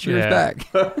I'm saying cheers back.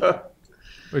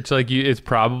 Which, like, it's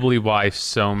probably why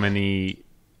so many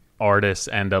artists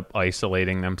end up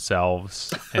isolating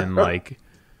themselves, and like,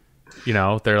 you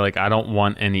know, they're like, I don't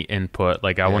want any input.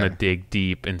 Like, I want to dig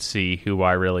deep and see who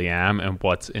I really am and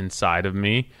what's inside of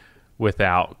me,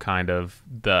 without kind of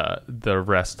the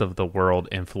rest of the world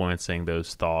influencing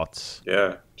those thoughts.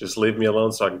 Yeah, just leave me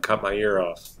alone so I can cut my ear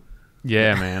off.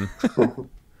 Yeah, man.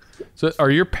 So,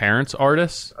 are your parents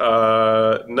artists?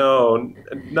 No,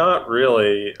 not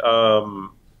really.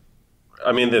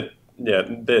 I mean,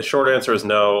 the short answer is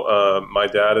no. My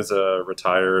dad is a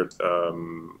retired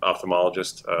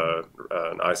ophthalmologist,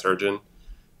 an eye surgeon,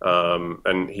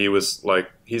 and he was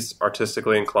like, he's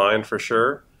artistically inclined for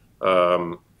sure.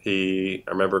 I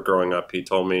remember growing up, he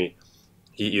told me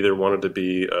he either wanted to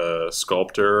be a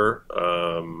sculptor,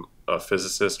 a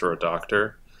physicist, or a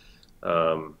doctor.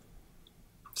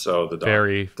 So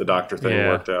the doctor thing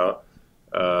worked out.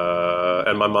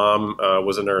 And my mom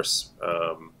was a nurse.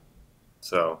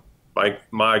 So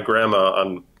my grandma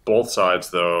on both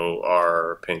sides, though,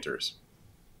 are painters.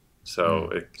 So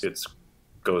it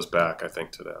goes back, I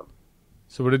think, to them.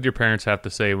 So what did your parents have to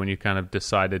say when you kind of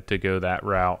decided to go that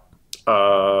route?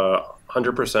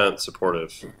 100%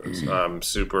 supportive. I'm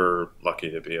super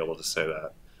lucky to be able to say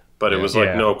that. But it was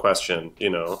like no question,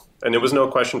 and it was no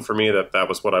question for me that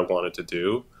was what I wanted to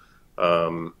do.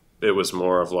 It was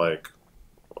more of like,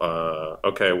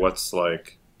 okay, what's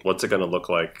it going to look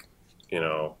like,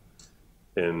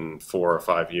 in 4 or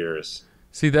 5 years?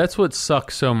 See, that's what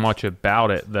sucks so much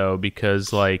about it, though,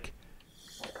 because like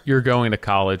you're going to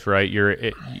college, right? You're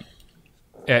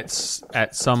at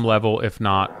some level, if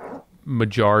not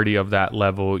majority of that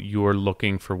level, you're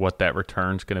looking for what that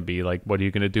return's going to be. Like, what are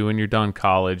you going to do when you're done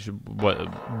college?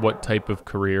 What type of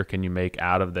career can you make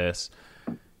out of this?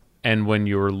 And when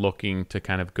you're looking to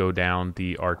kind of go down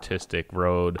the artistic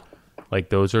road, like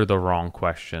those are the wrong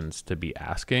questions to be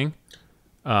asking.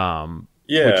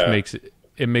 Which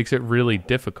makes it really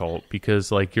difficult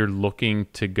because like you're looking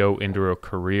to go into a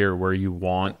career where you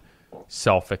want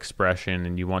self-expression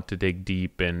and you want to dig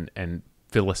deep and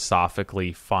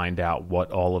philosophically find out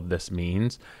what all of this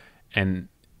means. And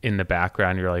in the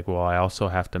background, you're like, well, I also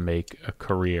have to make a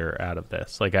career out of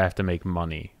this. Like I have to make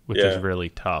money, which is really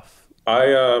tough.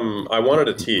 I wanted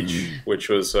to teach, which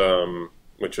was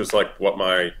like what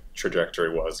my trajectory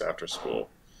was after school.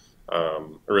 I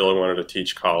really wanted to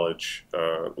teach college,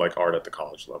 like art at the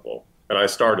college level. And I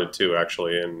started too,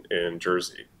 actually, in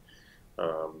Jersey.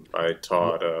 I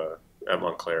taught at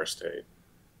Montclair State.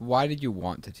 Why did you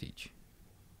want to teach?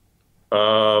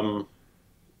 I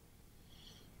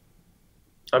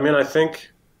mean, I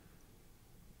think,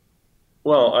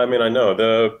 I know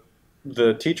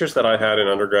the teachers that I had in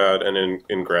undergrad and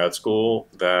in grad school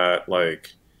that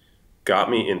like got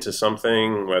me into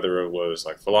something, whether it was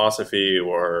like philosophy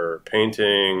or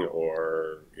painting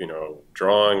or,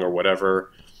 drawing or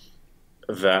whatever,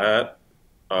 that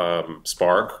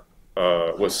spark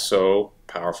was so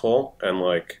powerful and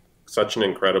like such an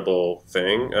incredible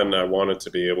thing. And I wanted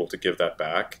to be able to give that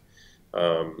back.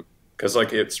 Because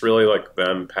like it's really like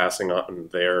them passing on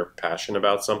their passion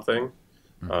about something.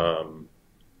 Mm-hmm.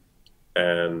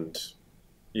 And,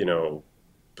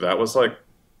 that was like,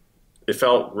 it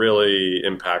felt really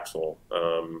impactful.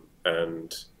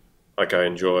 And like I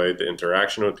enjoyed the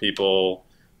interaction with people.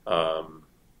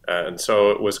 And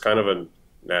so it was kind of a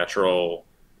natural,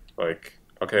 like,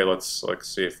 okay, let's like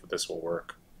see if this will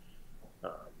work.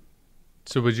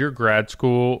 So was your grad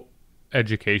school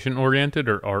education oriented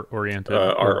or art oriented?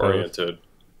 Art oriented.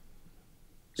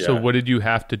 Yeah. So what did you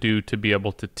have to do to be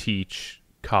able to teach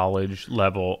college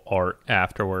level art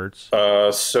afterwards?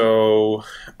 So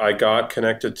I got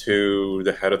connected to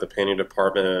the head of the painting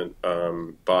department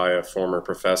by a former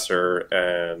professor,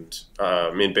 and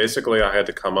basically I had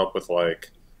to come up with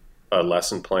like a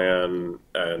lesson plan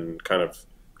and kind of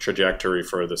trajectory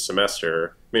for the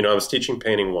semester. I was teaching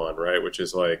painting 1, right, which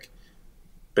is like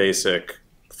basic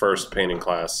first painting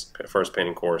course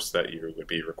that you would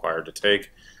be required to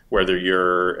take, whether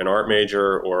you're an art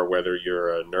major or whether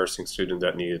you're a nursing student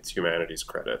that needs humanities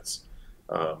credits.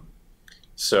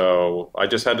 So I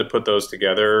just had to put those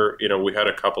together. We had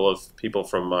a couple of people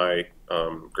from my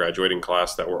graduating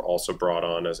class that were also brought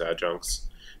on as adjuncts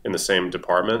in the same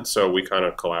department. So we kind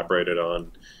of collaborated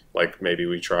on, like, maybe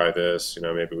we try this,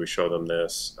 maybe we show them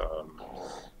this.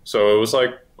 So it was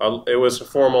like, it was a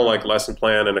formal like lesson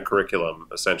plan and a curriculum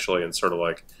essentially, and sort of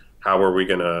like,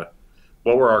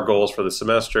 what were our goals for the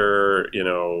semester?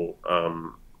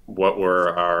 What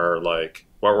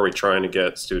were we trying to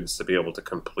get students to be able to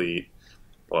complete,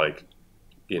 like,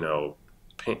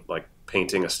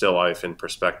 painting a still life in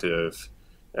perspective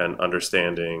and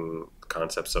understanding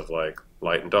concepts of like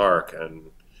light and dark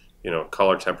and,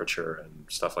 color temperature and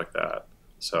stuff like that.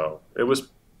 So it was,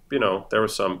 there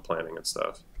was some planning and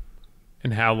stuff.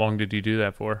 And how long did you do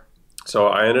that for? So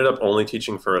I ended up only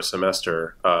teaching for a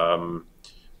semester. In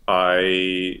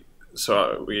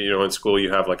school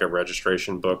you have like a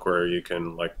registration book where you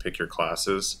can like pick your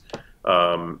classes.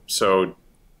 So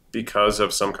because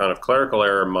of some kind of clerical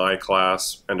error, my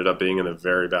class ended up being in the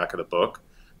very back of the book.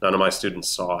 None of my students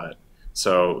saw it.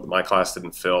 So my class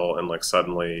didn't fill, and like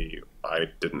suddenly I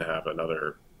didn't have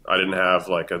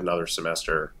like another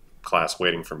semester class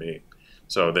waiting for me.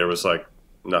 So there was like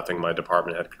nothing my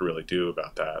department head could really do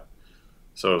about that.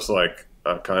 So it was like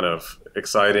a kind of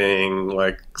exciting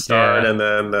like start, and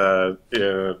then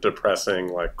depressing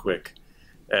like quick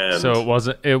And so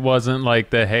it wasn't like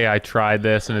the, hey, I tried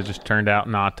this and it just turned out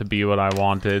not to be what I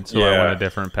wanted, so I went a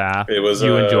different path. It was.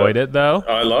 You enjoyed it though?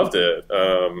 I loved it.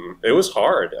 It was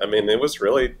hard. I mean, it was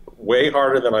really way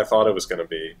harder than I thought it was going to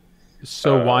be.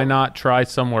 So why not try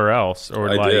somewhere else? Or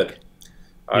I did.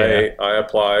 Yeah. I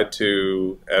applied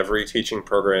to every teaching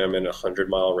program in a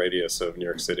 100-mile radius of New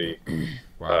York City.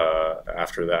 Wow.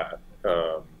 After that,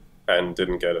 and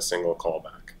didn't get a single call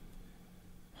back.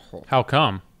 How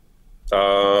come?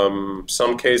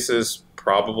 Some cases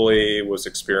probably was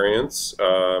experience.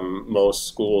 Most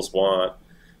schools want,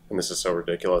 and this is so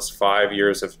ridiculous, 5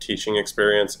 years of teaching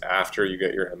experience after you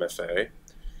get your MFA,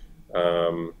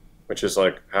 which is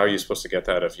like, how are you supposed to get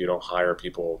that if you don't hire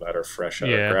people that are fresh out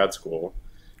of grad school?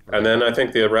 Right. And then I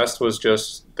think the rest was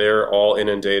just they're all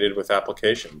inundated with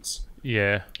applications.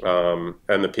 Yeah.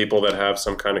 And the people that have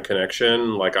some kind of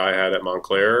connection, like I had at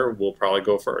Montclair, will probably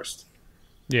go first.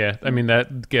 Yeah, I mean,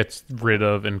 that gets rid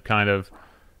of and kind of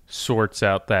sorts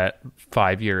out that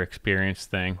 5-year experience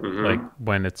thing. Mm-hmm. Like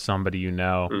when it's somebody you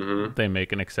know, Mm-hmm. they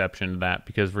make an exception to that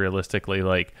because realistically,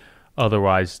 like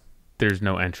otherwise there's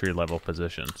no entry level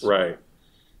positions. Right.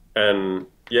 And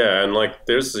yeah, and like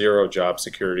there's zero job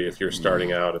security if you're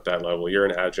starting out at that level. You're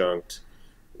an adjunct,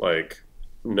 like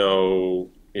no,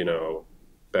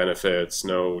 benefits,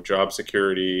 no job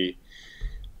security.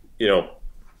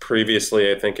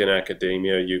 Previously, I think in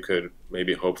academia, you could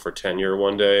maybe hope for tenure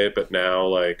one day, but now,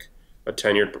 like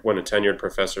when a tenured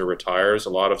professor retires, a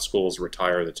lot of schools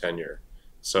retire the tenure.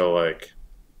 So, like,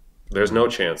 there's no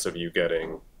chance of you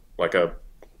getting like a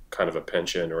kind of a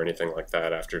pension or anything like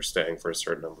that after staying for a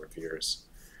certain number of years.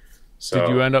 So, did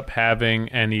you end up having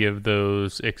any of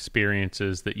those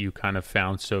experiences that you kind of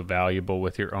found so valuable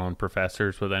with your own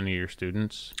professors, with any of your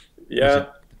students? Yeah.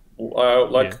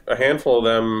 A handful of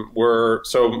them were,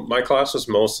 so my class was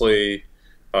mostly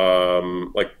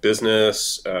like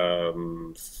business,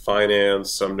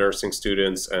 finance, some nursing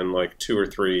students, and like 2 or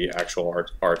 3 actual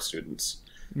art students.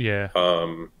 Yeah.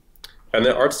 And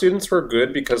the art students were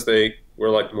good because they were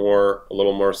like a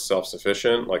little more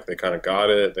self-sufficient. Like they kind of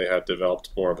got it. They had developed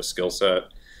more of a skill set.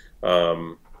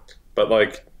 But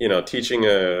like, teaching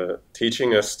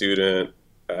a student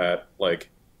at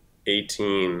like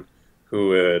 18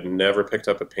 who had never picked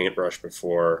up a paintbrush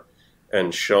before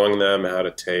and showing them how to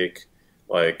take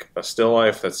like a still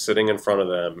life that's sitting in front of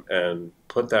them and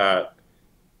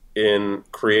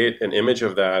create an image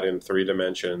of that in 3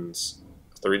 dimensions,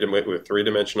 with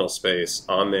 3-dimensional space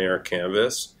on their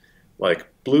canvas, like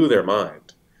blew their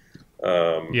mind.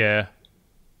 Yeah.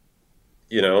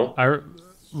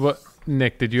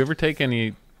 Nick, did you ever take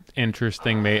any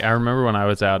interesting, I remember when I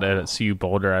was out at CU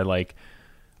Boulder,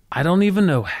 I don't even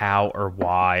know how or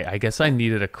why. I guess I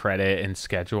needed a credit and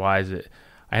schedule-wise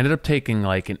I ended up taking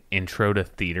like an intro to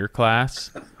theater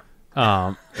class.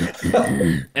 And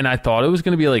I thought it was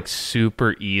going to be like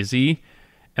super easy.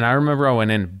 And I remember I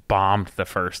went in and bombed the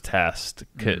first test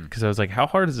because I was like, how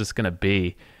hard is this going to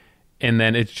be? And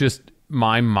then it's just,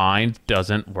 my mind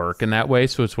doesn't work in that way.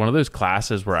 So it's one of those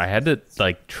classes where I had to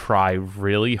like try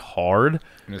really hard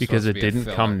because it didn't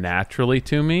come naturally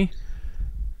to me.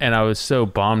 And I was so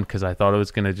bummed because I thought it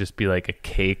was going to just be like a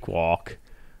cakewalk.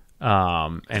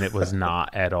 And it was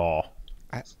not at all.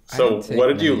 So what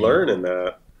did you learn in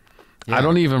that? Yeah. I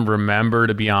don't even remember,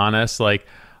 to be honest. Like,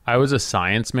 I was a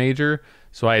science major,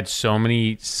 so I had so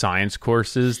many science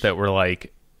courses that were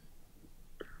like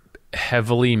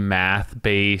heavily math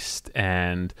based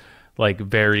and like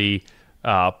very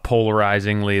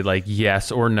polarizingly like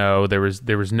yes or no. There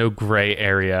was no gray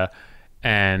area.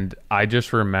 And I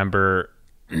just remember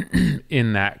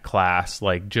in that class,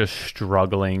 like just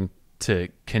struggling to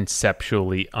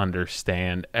conceptually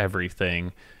understand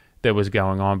everything that was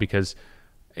going on, because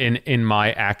in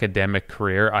my academic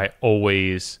career, I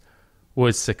always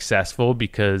was successful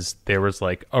because there was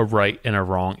like a right and a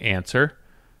wrong answer.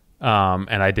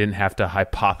 And I didn't have to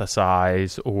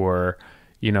hypothesize or,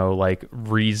 like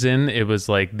reason. It was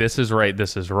like, this is right,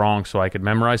 this is wrong. So I could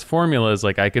memorize formulas.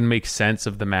 Like I can make sense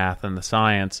of the math and the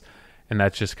science. And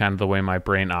that's just kind of the way my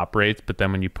brain operates. But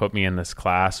then when you put me in this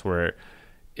class where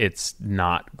it's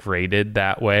not graded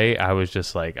that way, I was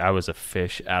just like, I was a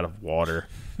fish out of water.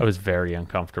 I was very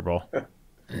uncomfortable.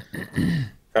 How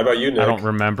about you, Nick? I don't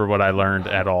remember what I learned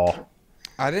at all.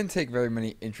 I didn't take very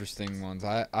many interesting ones.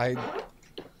 I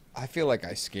feel like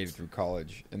I skated through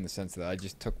college in the sense that I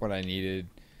just took what I needed.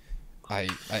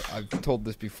 I've told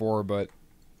this before, but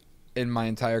in my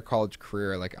entire college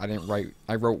career, like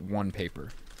I wrote one paper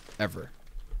ever.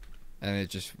 And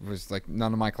it just was like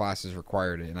none of my classes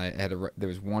required it. And there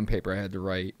was one paper I had to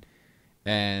write,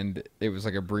 and it was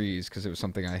like a breeze because it was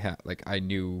something I had, like I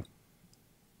knew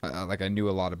like I knew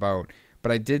a lot about.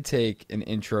 But I did take an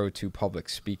intro to public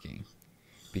speaking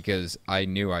because I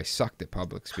knew I sucked at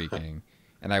public speaking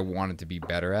and I wanted to be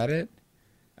better at it.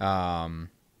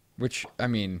 Which, I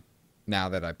mean, now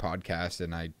that I podcast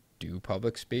and I do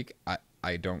public speak,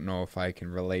 I don't know if I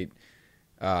can relate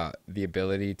the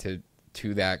ability to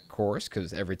that course,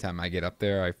 because every time I get up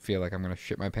there, I feel like I'm going to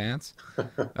shit my pants.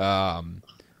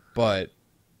 But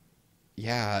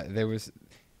yeah, there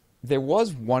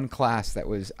was one class that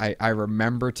was, I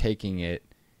remember taking it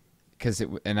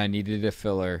and I needed a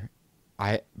filler.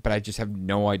 But I just have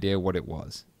no idea what it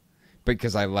was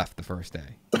because I left the first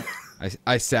day.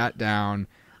 I sat down,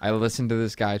 I listened to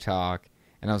this guy talk,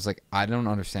 and I was like, I don't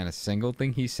understand a single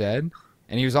thing he said.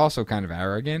 And he was also kind of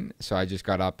arrogant, so I just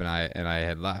got up and I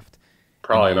had left.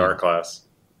 Probably an art class.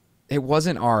 It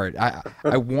wasn't art.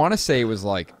 I want to say it was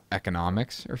like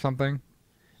economics or something,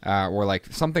 or like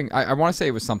something. I want to say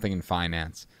it was something in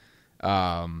finance.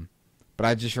 But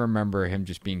I just remember him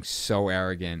just being so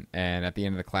arrogant. And at the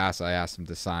end of the class, I asked him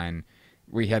to sign.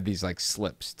 We had these like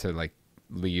slips to like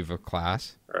leave a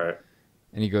class. Right.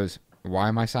 And he goes, "Why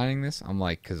am I signing this?" I'm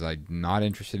like, "Because I'm not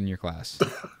interested in your class."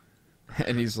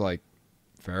 And he's like,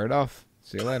 "Fair enough.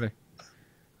 See you later."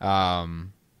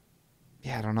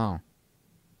 Yeah, I don't know.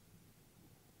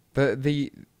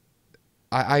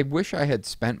 I wish I had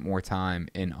spent more time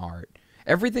in art.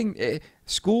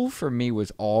 School for me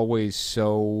was always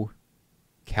so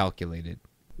calculated.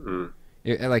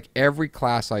 Like every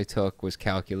class I took was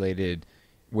calculated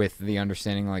with the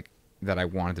understanding like that I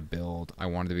wanted to build. I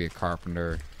wanted to be a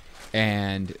carpenter.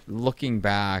 And looking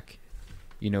back,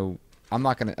 I'm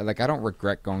not going to, like, I don't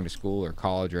regret going to school or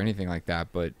college or anything like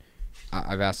that, but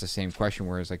I've asked the same question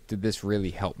where it's like, did this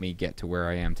really help me get to where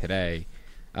I am today?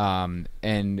 And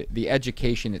the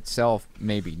education itself,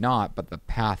 maybe not, but the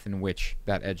path in which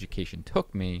that education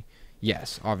took me,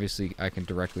 yes, obviously I can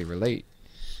directly relate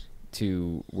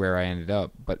to where I ended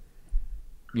up. But,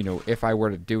 if I were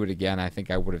to do it again, I think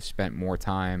I would have spent more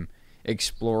time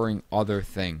exploring other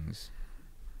things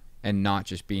and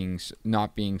not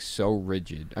being so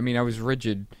rigid. I mean, I was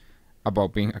rigid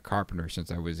about being a carpenter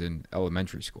since I was in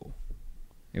elementary school.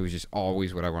 It was just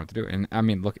always what I wanted to do. And I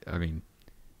mean,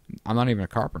 I'm not even a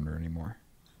carpenter anymore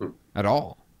at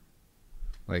all.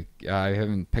 Like, I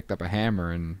haven't picked up a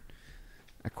hammer in,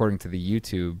 according to the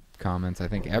YouTube comments, I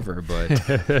think ever,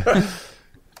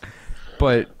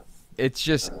 but it's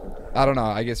just, I don't know.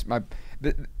 I guess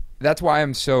that's why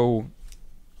I'm so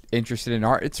interested in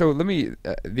art. So let me,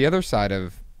 the other side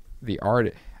of the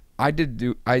art, I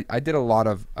did a lot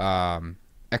of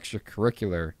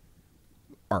extracurricular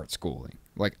art schooling,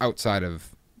 like outside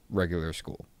of regular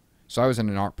school. So I was in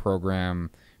an art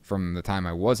program from the time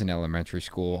I was in elementary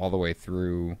school all the way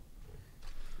through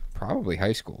probably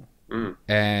high school.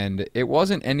 And it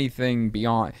wasn't anything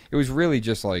beyond, it was really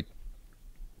just like,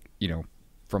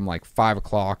 from like 5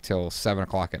 o'clock till 7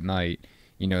 o'clock at night,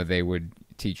 they would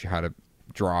teach you how to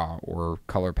draw or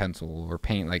color pencil or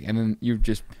paint, like, and then you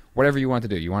just, whatever you want to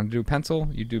do. You want to do pencil,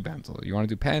 you do pencil. You want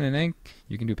to do pen and ink,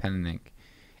 you can do pen and ink.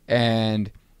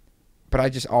 But I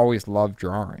just always loved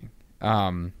drawing.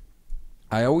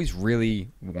 I always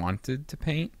really wanted to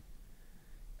paint.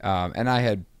 And I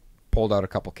had pulled out a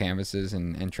couple canvases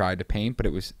and tried to paint, but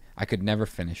I could never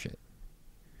finish it.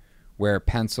 Where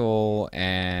pencil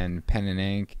and pen and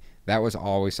ink, that was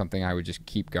always something I would just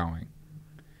keep going.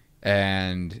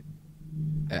 And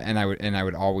I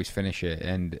would always finish it.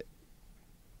 And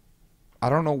I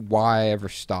don't know why I ever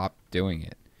stopped doing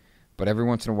it. But every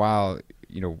once in a while,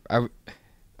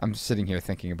 I'm sitting here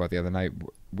thinking about the other night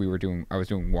I was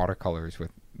doing watercolors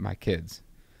with my kids,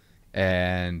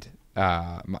 and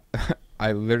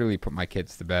I literally put my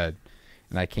kids to bed,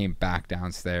 and I came back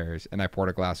downstairs and I poured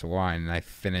a glass of wine and I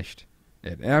finished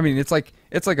it. And I mean, it's like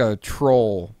a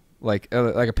troll, like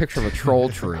a picture of a troll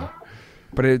tree,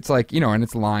 but it's like, and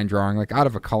it's line drawing like out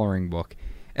of a coloring book.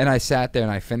 And I sat there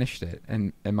and I finished it,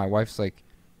 and my wife's like,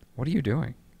 "What are you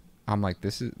doing?" I'm like,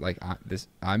 "This is like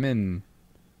I'm in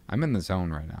the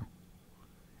zone right now."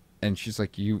 And she's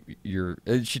like, you're.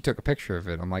 She took a picture of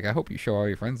it. I'm like, I hope you show all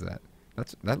your friends that.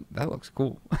 That looks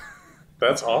cool.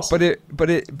 That's awesome.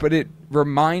 But it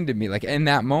reminded me, like, in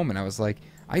that moment, I was like,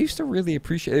 I used to really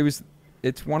appreciate it.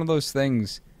 It's one of those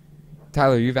things.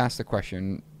 Tyler, you've asked the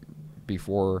question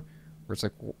before, where it's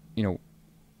like,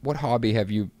 what hobby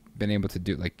have you been able to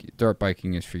do? Like, dirt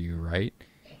biking is for you, right?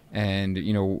 And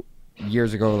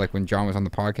years ago, like when Jon was on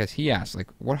the podcast, he asked, like,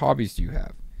 what hobbies do you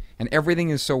have? And everything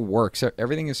is so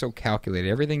everything is so calculated.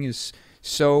 Everything is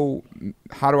so,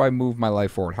 how do I move my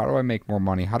life forward? How do I make more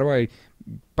money? How do I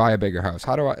buy a bigger house?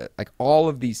 How do I, like, all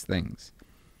of these things.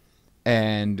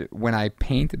 And when I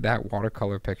painted that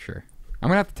watercolor picture, I'm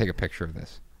gonna have to take a picture of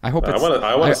this. I hope it's.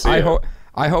 I want to see it.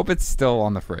 I hope it's still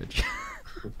on the fridge.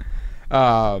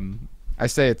 I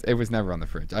say it was never on the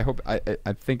fridge.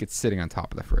 I think it's sitting on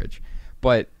top of the fridge.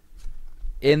 But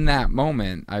in that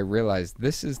moment, I realized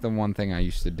this is the one thing I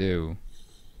used to do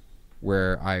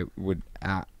where I would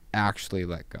actually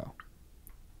let go.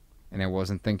 And I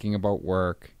wasn't thinking about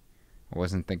work. I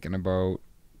wasn't thinking about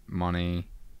money,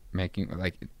 making,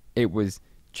 like, it was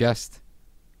just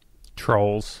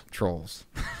trolls.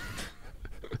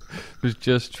 It was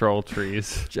just troll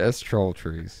trees. Just troll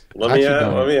trees. Let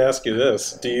me ask you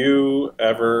this. Do you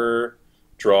ever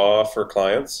draw for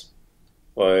clients?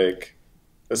 Like,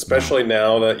 especially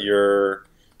now that you're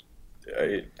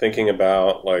thinking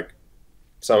about, like,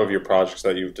 some of your projects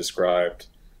that you've described,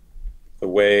 the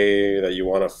way that you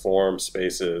want to form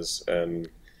spaces and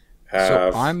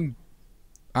have... So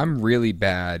I'm really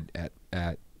bad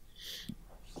at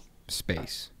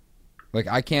space. Like,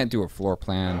 I can't do a floor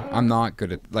plan. I'm not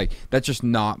good at, like, that's just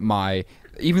not my,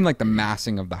 even like the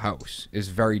massing of the house is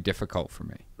very difficult for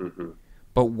me. Mm-hmm.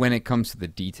 But when it comes to the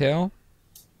detail,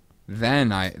 then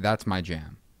that's my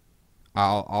jam.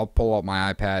 I'll pull out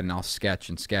my iPad and I'll sketch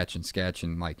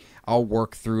and like I'll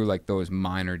work through like those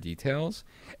minor details.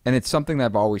 And it's something that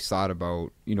I've always thought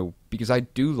about, you know, because I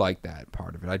do like that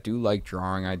part of it. I do like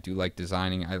drawing. I do like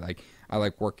designing. I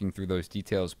like working through those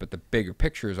details. But the bigger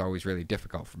picture is always really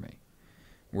difficult for me.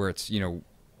 Where it's, you know,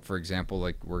 for example,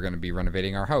 like we're going to be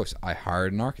renovating our house. I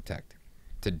hired an architect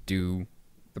to do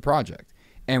the project.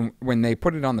 And when they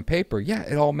put it on the paper, yeah,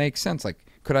 it all makes sense. Like,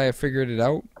 could I have figured it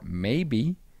out?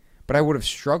 Maybe. But I would have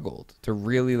struggled to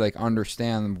really, like,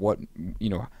 understand what, you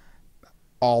know,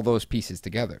 all those pieces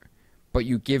together. But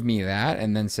you give me that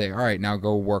and then say, all right, now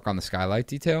go work on the skylight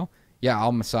detail. Yeah,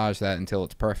 I'll massage that until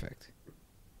it's perfect.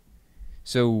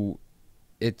 So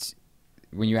it's,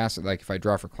 when you ask, like, if I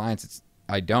draw for clients, it's,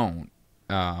 I don't.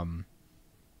 I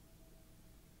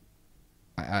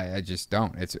just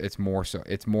don't. It's more so.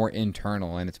 It's more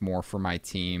internal and it's more for my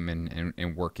team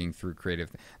and working through creative.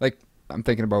 Like, I'm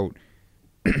thinking about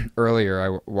earlier.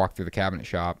 I walked through the cabinet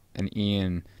shop and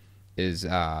Ian is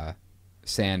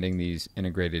sanding these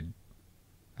integrated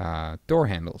door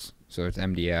handles. So it's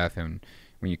MDF, and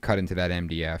when you cut into that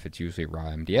MDF, it's usually raw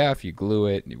MDF. You glue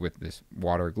it with this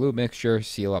water glue mixture,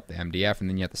 seal up the MDF, and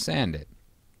then you have to sand it.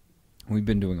 We've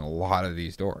been doing a lot of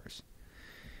these doors.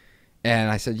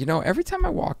 And I said, you know, every time I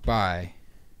walk by,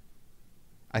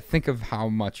 I think of how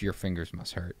much your fingers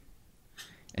must hurt.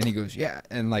 And he goes, yeah.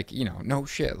 And, like, you know, no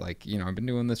shit. Like, you know, I've been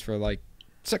doing this for, like,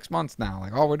 6 months now.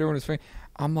 Like, all we're doing is...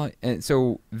 I'm like... And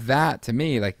so that, to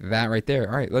me, like, that right there,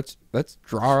 all right, let's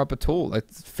draw up a tool.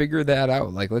 Let's figure that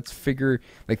out. Like, let's figure...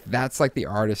 Like, that's, like, the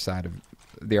artist side of...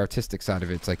 The artistic side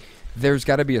of it. It's like, there's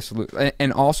got to be a solution.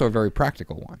 And also a very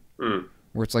practical one. Mm.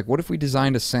 Where it's like, what if we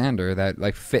designed a sander that,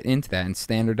 like, fit into that and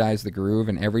standardized the groove,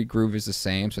 and every groove is the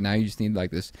same, so now you just need,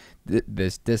 like, this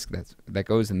disc that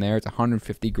goes in there. It's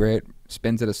 150 grit,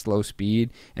 spins at a slow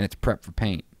speed, and it's prepped for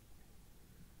paint.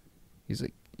 He's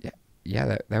like,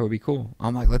 yeah, that would be cool.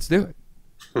 I'm like, let's do it.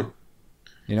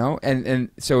 You know?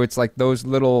 And so it's like those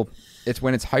little, it's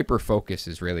when it's hyper-focus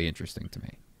is really interesting to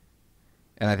me.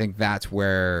 And I think that's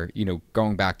where, you know,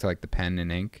 going back to, like, the pen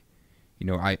and ink, you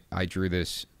know, I drew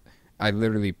this... I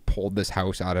literally pulled this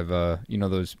house out of you know,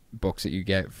 those books that you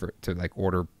get to like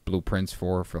order blueprints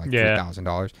for like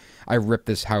 $3,000. I ripped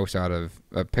this house out of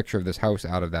a picture of this house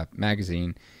out of that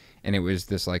magazine, and it was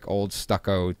this like old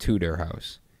stucco Tudor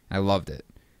house. I loved it.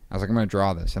 I was like, I'm gonna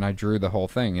draw this, and I drew the whole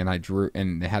thing, and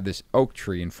it had this oak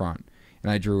tree in front,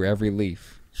 and I drew every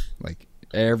leaf, like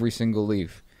every single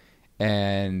leaf,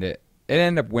 and it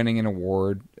ended up winning an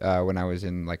award when I was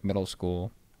in like middle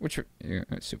school, which is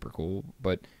super cool,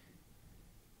 but.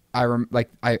 I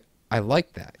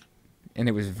liked that, and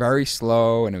it was very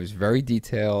slow and it was very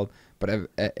detailed. But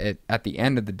at the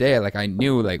end of the day, like I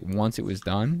knew, like once it was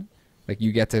done, like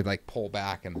you get to like pull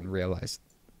back and realize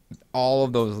all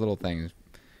of those little things,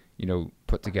 you know,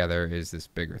 put together is this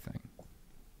bigger thing.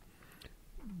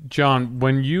 John,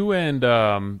 when you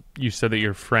and you said that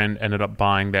your friend ended up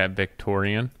buying that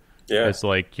Victorian, as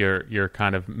like your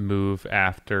kind of move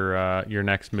after your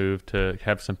next move to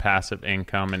have some passive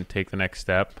income and take the next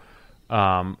step.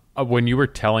 When you were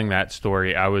telling that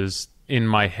story, I was in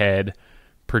my head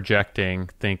projecting,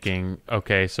 thinking,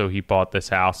 okay, so he bought this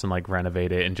house and like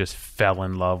renovated it and just fell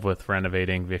in love with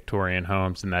renovating Victorian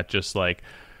homes, and that just like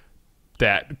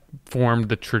that formed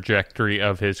the trajectory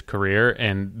of his career,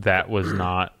 and that was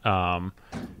not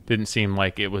didn't seem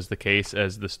like it was the case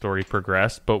as the story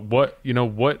progressed. But what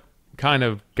kind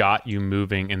of got you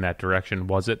moving in that direction?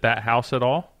 Was it that house at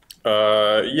all?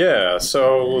 Yeah,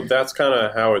 so that's kind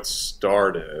of how it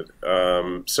started.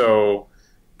 So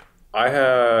I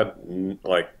had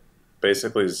like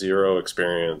basically zero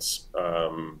experience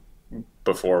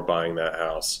before buying that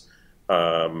house.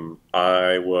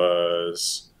 I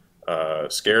was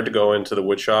scared to go into the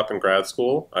wood shop in grad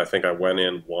school. I think I went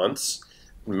in once,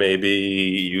 maybe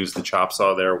used the chop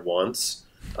saw there once.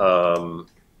 Um,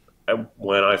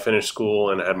 when I finished school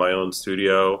and had my own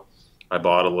studio, I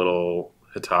bought a little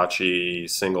Hitachi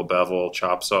single bevel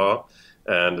chop saw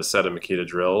and a set of Makita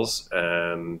drills,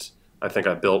 and I think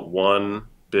I built one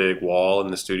big wall in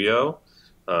the studio.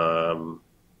 Um,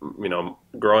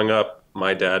 Growing up,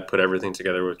 my dad put everything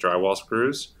together with drywall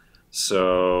screws.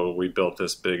 So we built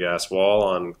this big ass wall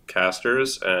on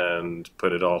casters and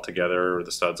put it all together,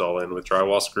 the studs all in with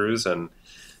drywall screws, and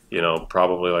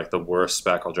probably like the worst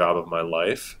spackle job of my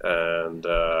life. And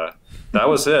that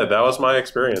was it. That was my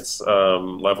experience,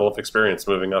 level of experience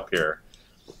moving up here.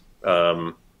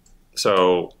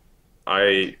 So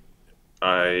I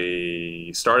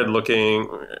started looking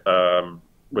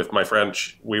with my friend.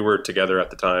 We were together at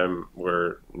the time.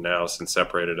 We're now since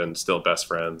separated and still best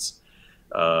friends.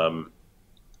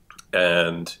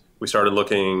 And we started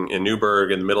looking in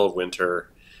Newburgh in the middle of winter.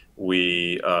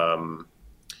 We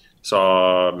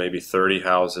saw maybe 30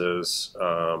 houses,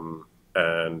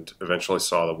 and eventually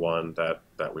saw the one that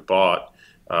we bought.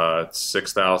 It's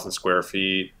 6,000 square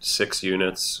feet, 6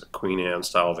 units, Queen Anne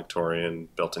style Victorian,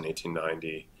 built in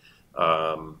 1890.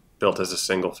 Built as a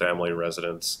single family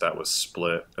residence that was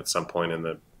split at some point in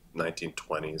the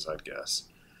 1920s, I'd guess.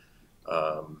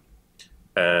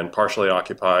 And partially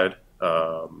occupied.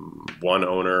 One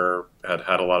owner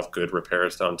had a lot of good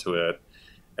repairs done to it.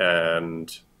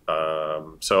 And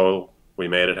so we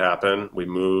made it happen. We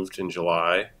moved in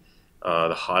July.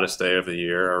 The hottest day of the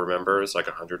year, I remember, is like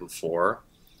 104.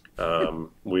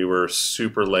 We were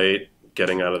super late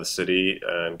getting out of the city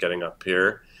and getting up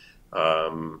here.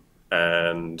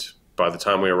 And by the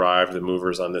time we arrived, the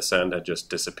movers on this end had just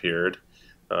disappeared.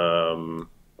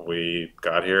 We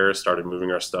got here, started moving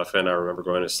our stuff in. I remember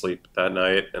going to sleep that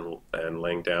night and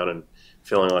laying down and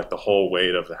feeling like the whole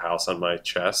weight of the house on my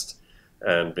chest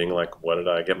and being like, what did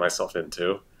I get myself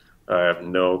into? I have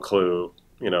no clue,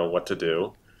 what to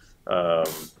do.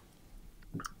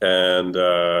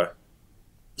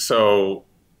 So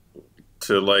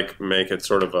to like make it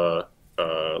sort of a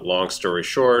long story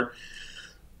short,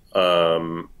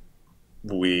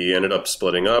 we ended up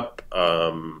splitting up,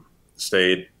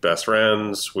 stayed best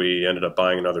friends. We ended up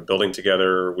buying another building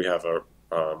together. We have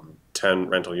 10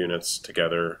 rental units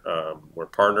together. We're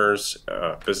partners,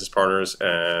 business partners,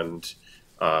 and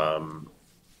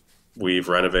we've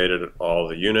renovated all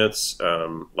the units,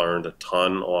 learned a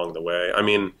ton along the way. I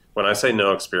mean, when I say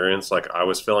no experience, like I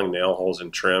was filling nail holes in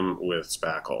trim with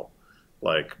spackle,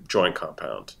 like joint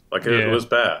compound. Like it was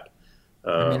bad.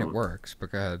 I mean, it works,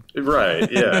 but go ahead.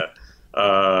 Right, yeah.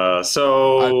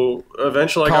 So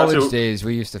eventually college days,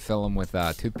 we used to fill them with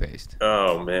toothpaste.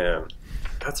 Oh, man.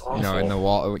 That's awful. In the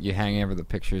wall, you hang over the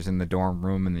pictures in the dorm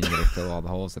room, and then you got to fill all the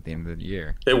holes at the end of the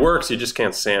year. It works. You just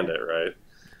can't sand it, right?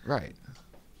 Right.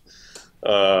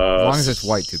 As long as it's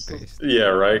white toothpaste. Yeah,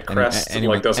 right. Crest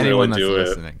doesn't really do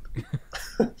listening.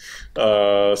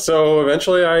 it. So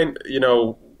eventually, I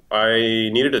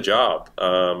needed a job.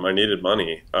 I needed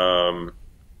money.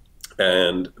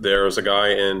 And there was a guy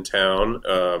in town.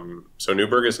 So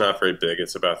Newburgh is not very big.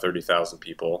 It's about 30,000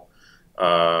 people.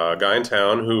 A guy in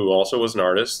town who also was an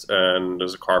artist and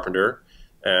was a carpenter.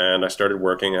 And I started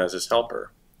working as his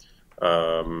helper.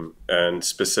 And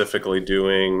specifically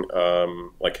doing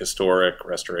like historic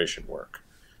restoration work.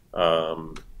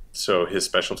 So his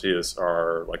specialties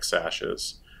are like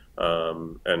sashes.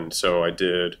 And so I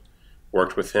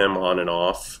worked with him on and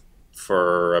off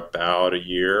for about a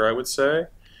year, I would say.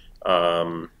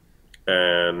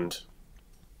 And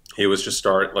he was just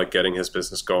getting his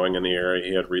business going in the area.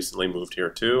 He had recently moved here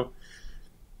too.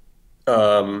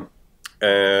 And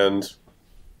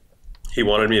he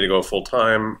wanted me to go full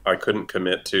time. I couldn't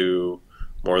commit to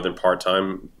more than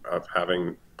part-time, of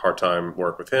having part-time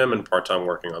work with him and part-time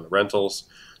working on the rentals.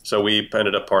 So we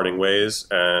ended up parting ways,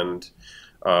 and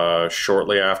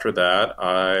shortly after that,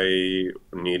 I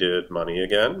needed money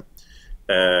again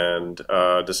and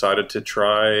decided to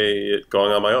try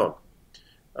going on my own.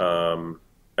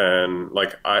 And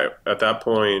at that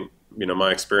point,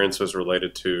 my experience was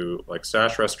related to like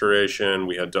sash restoration.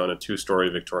 We had done a 2-story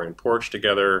Victorian porch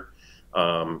together.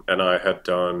 And I had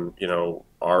done,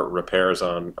 art repairs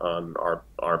on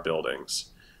our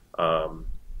buildings.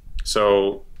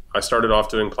 So I started off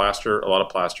doing a lot of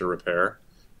plaster repair,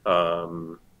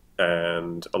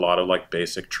 and a lot of like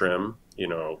basic trim,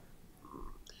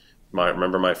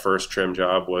 remember my first trim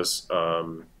job was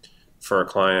for a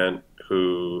client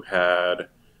who had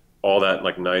all that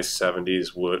like nice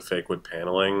 70s fake wood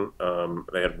paneling.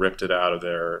 They had ripped it out of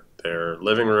their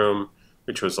living room,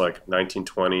 which was like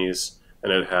 1920s,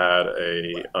 and it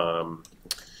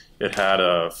had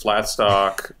a flat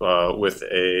stock with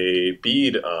a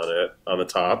bead on it on the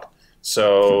top.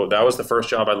 So that was the first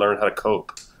job I learned how to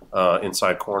cope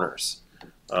inside corners.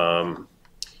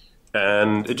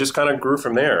 And it just kind of grew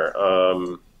from there.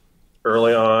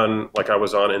 Early on, like I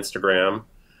was on Instagram,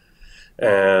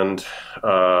 and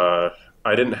I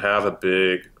didn't have a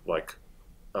big like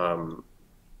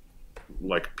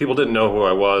people didn't know who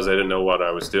I was. They didn't know what I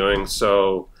was doing.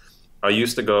 So I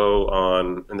used to go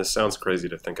on, and this sounds crazy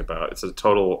to think about. It's a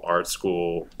total art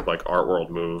school, like art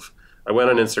world move. I went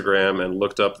on Instagram and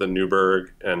looked up the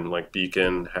Newburgh and like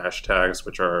Beacon hashtags,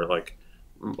 which are like,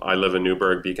 I live in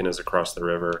Newburgh, Beacon is across the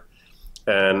river.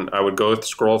 And I would go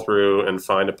scroll through and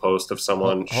find a post of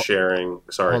someone sharing.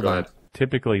 Sorry, go ahead.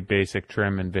 Typically, basic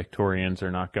trim and Victorians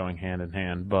are not going hand in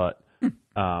hand, but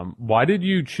why did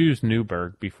you choose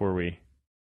Newburgh before we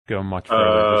go much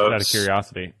further, just out of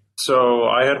curiosity? So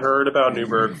I had heard about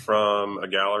Newburgh from a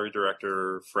gallery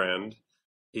director friend.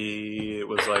 He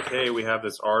was like, hey, we have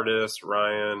this artist,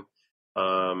 Ryan.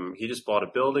 He just bought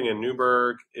a building in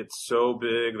Newburgh. It's so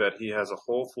big that he has a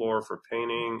whole floor for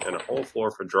painting and a whole floor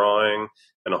for drawing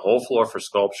and a whole floor for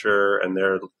sculpture. And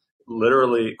they're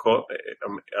literally,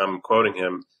 I'm quoting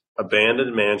him,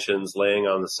 abandoned mansions laying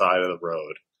on the side of the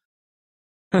road.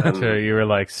 And so you were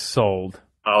like, sold.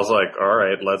 I was like, all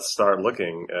right, let's start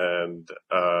looking. And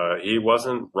he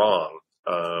wasn't wrong.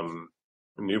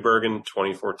 Newburgh in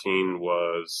 2014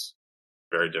 was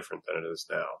very different than it is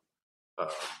now.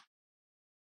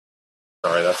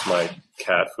 Sorry, that's my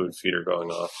cat food feeder going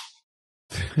off.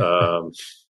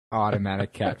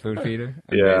 Automatic cat food feeder?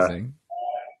 Yeah. Amazing.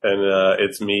 And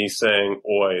it's me saying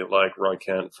oi like Roy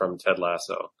Kent from Ted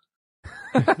Lasso.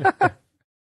 It's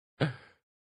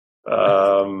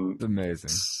amazing.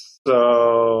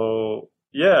 So,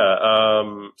 yeah.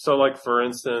 So, like, for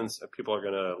instance, people are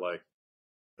going to, like,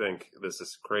 think this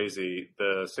is crazy.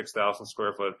 The 6,000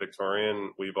 square foot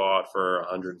Victorian we bought for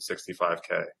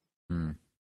 $165K.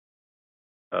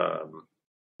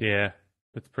 Yeah,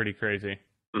 that's pretty crazy.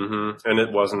 Mm-hmm. And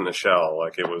it wasn't a shell.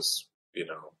 Like, it was,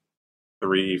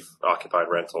 3 occupied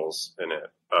rentals in it.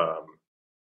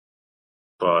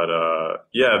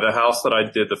 Yeah, the house that I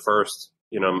did the first,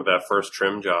 that first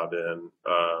trim job in,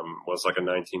 was like a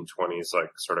 1920s,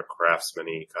 like sort of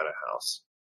craftsman-y kind of house.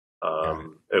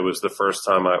 It was the first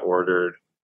time I ordered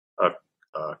a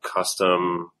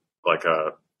custom, like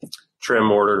a trim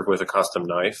ordered with a custom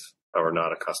knife, or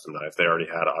not a custom knife. They already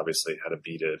obviously had a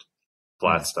beaded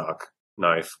flat stock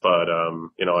knife, but,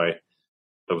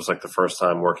 it was like the first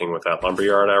time working with that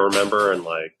lumberyard, I remember, and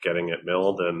like getting it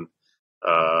milled, and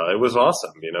it was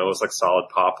awesome. It was like solid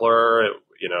poplar,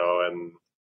 and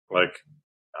like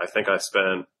I think I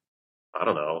spent, I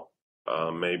don't know,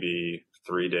 maybe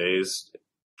 3 days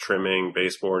trimming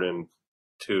baseboard in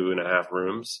 2.5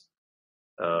 rooms.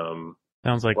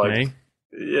 Sounds like me.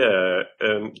 Yeah,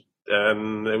 and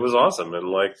it was awesome. And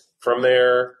like from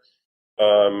there,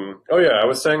 I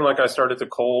was saying like I started to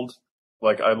cold.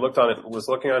 Like I was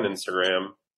looking on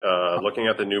Instagram, looking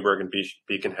at the Newburgh and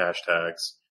Beacon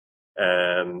hashtags,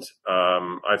 and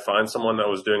I'd find someone that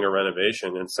was doing a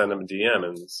renovation and send them a DM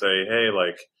and say, hey,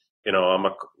 like, I'm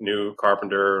a new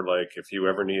carpenter. Like, if you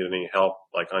ever need any help,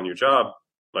 like on your job,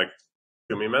 like,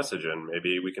 shoot me a message and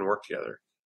maybe we can work together.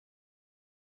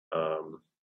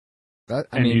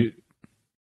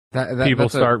 People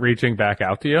start reaching back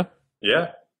out to you.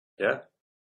 Yeah.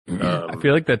 I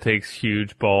feel like that takes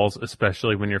huge balls,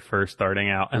 especially when you're first starting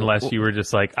out, unless you were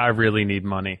just like, I really need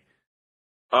money.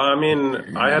 I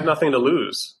mean, I had nothing to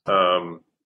lose.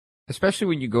 Especially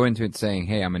when you go into it saying,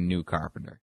 hey, I'm a new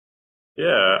carpenter.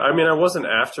 Yeah. I mean, I wasn't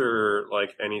after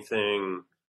like anything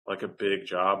like a big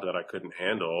job that I couldn't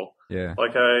handle. Yeah.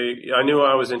 Like I knew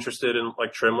I was interested in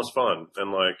like trim was fun.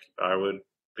 And like, I would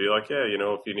be like, yeah,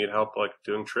 if you need help, like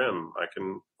doing trim, I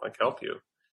can like help you.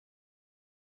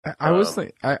 I was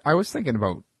thinking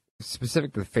about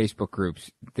specific to the Facebook groups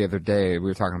the other day. We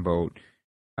were talking about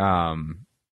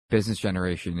business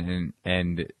generation,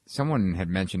 and someone had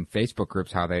mentioned Facebook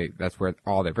groups, how that's where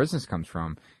all their business comes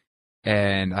from.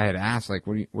 And I had asked, like,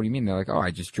 what do you mean? They're like, oh, I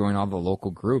just join all the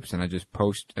local groups and I just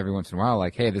post every once in a while,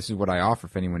 like, hey, this is what I offer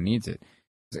if anyone needs it.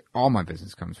 It's like, all my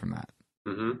business comes from that.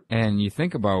 Mm-hmm. And you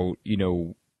think about,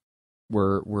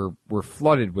 we're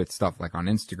flooded with stuff like on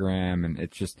Instagram, and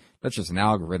that's just an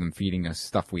algorithm feeding us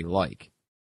stuff we like.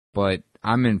 But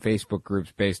I'm in Facebook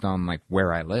groups based on like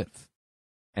where I live.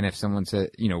 And if someone said,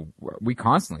 we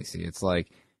constantly see it's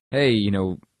like, hey,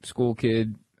 school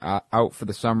kid out for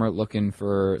the summer looking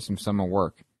for some summer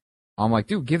work. I'm like,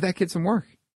 dude, give that kid some work.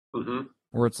 Mm-hmm.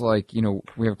 Or it's like,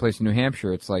 we have a place in New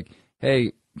Hampshire. It's like,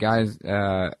 hey, guys,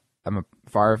 I'm a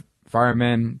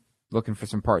fireman looking for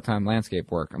some part-time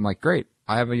landscape work. I'm like, great.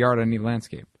 I have a yard. I need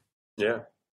landscape. Yeah.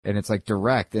 And it's like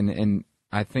direct. And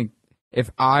I think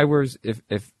if I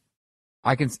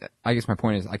guess my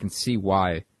point is I can see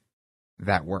why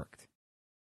that worked.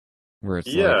 Where it's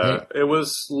like, hey, it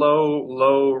was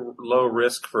low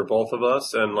risk for both of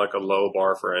us and like a low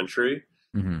bar for entry.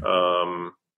 mm-hmm.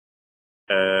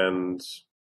 And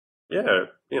yeah,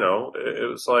 it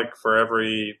was like for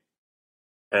every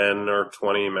 10 or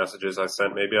 20 messages I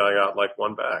sent, maybe I got like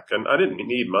one back, and I didn't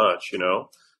need much,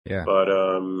 Yeah. but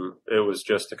it was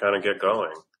just to kind of get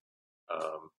going.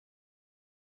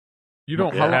 You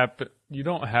don't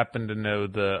happen to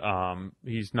know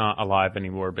he's not alive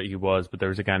anymore, but he was. But there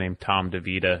was a guy named Tom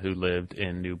DeVita who lived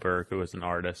in Newburgh who was an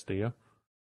artist. Do you?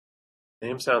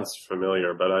 Name sounds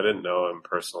familiar, but I didn't know him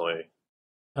personally.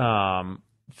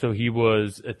 So he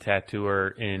was a tattooer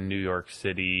in New York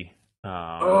City.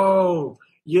 Oh,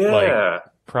 yeah. Like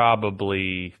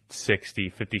probably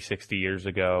 50, 60 years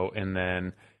ago. And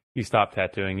then he stopped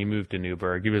tattooing. He moved to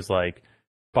Newburgh. He was like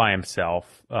by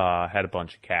himself, had a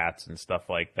bunch of cats and stuff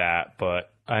like that.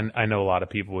 But I know a lot of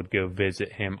people would go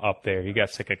visit him up there. He got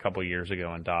sick a couple years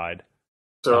ago and died.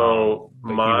 So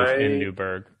he was in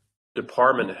Newburgh.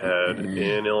 Department head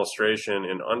in illustration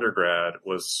in undergrad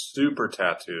was super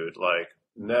tattooed, like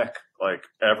neck, like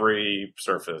every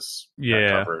surface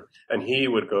covered. And he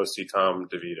would go see Tom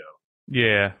DeVito.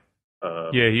 Yeah.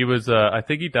 He was, I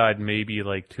think he died maybe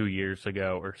like 2 years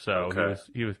ago or so. Okay.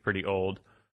 He was pretty old.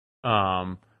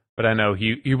 But I know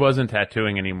he wasn't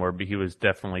tattooing anymore, but he was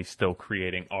definitely still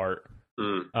creating art.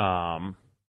 While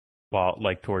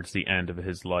like towards the end of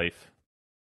his life.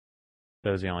 That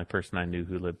was the only person I knew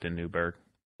who lived in Newburgh.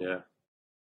 Yeah.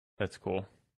 That's cool.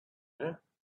 Yeah.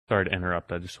 Sorry to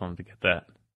interrupt. I just wanted to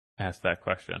ask that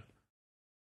question.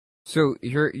 So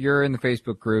you're in the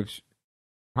Facebook groups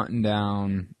hunting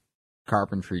down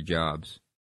carpentry jobs,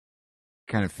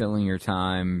 kind of filling your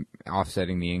time,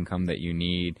 offsetting the income that you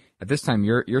need. At this time,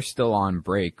 you're still on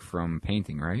break from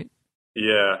painting, right?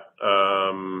 Yeah.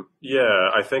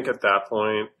 I think at that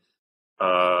point,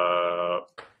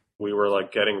 we were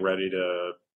like getting ready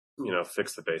to,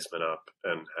 fix the basement up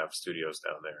and have studios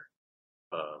down there.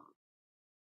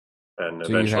 And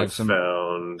So eventually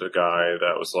found a guy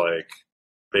that was like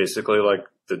basically like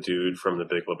the dude from The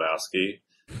Big Lebowski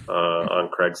on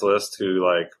Craigslist, who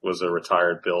like was a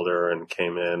retired builder and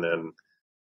came in and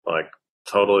like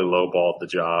totally lowballed the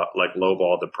job, like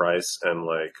lowballed the price, and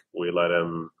like we let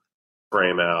him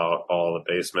frame out all the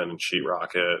basement and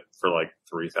sheetrock it for like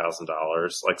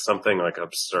 $3,000, like something like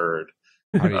absurd.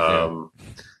 How do you do?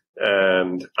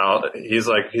 And he's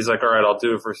like, all right, I'll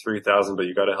do it for $3,000, but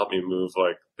you got to help me move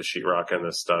like the sheetrock and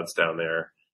the studs down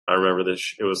there. I remember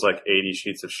this; it was like 80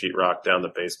 sheets of sheetrock down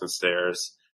the basement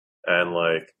stairs, and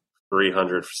like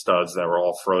 300 studs that were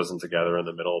all frozen together in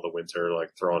the middle of the winter, like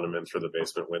throwing them in through the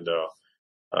basement window.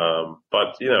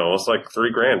 But it was like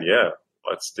 $3,000. Yeah,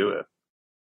 let's do it.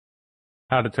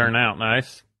 How'd it turn out?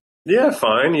 Nice. Yeah,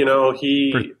 fine. It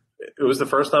was the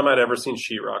first time I'd ever seen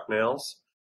sheetrock nails.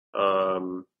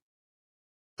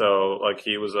 So like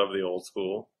he was of the old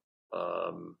school.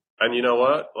 And you know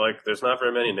what? Like there's not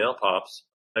very many nail pops.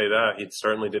 I'll tell you that. He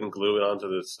certainly didn't glue it onto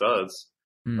the studs.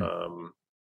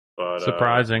 But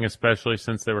surprising, especially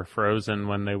since they were frozen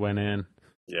when they went in.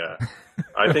 Yeah.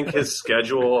 I think his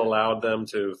schedule allowed them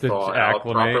to thaw out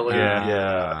properly.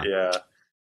 Yeah.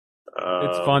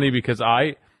 It's funny because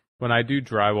when I do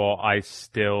drywall, I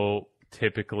still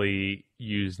typically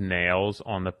use nails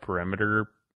on the perimeter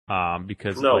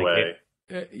because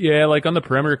like on the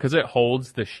perimeter, because it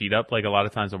holds the sheet up. Like a lot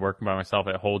of times I'm working by myself,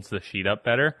 it holds the sheet up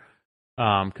better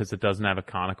because it doesn't have a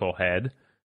conical head.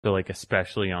 So like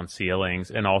especially on ceilings,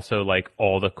 and also like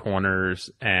all the corners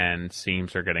and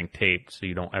seams are getting taped, so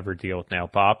you don't ever deal with nail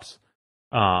pops.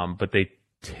 But they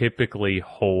typically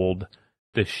hold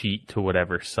the sheet to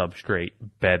whatever substrate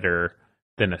better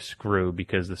than a screw,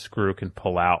 because the screw can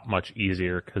pull out much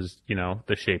easier because,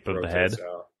 the shape of the head.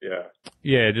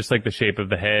 Yeah, just like the shape of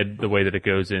the head, the way that it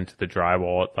goes into the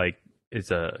drywall, it like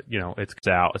it's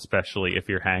out, especially if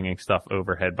you're hanging stuff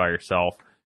overhead by yourself.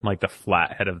 Like the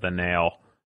flat head of the nail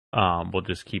will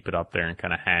just keep it up there and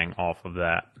kind of hang off of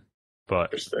that.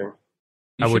 But interesting.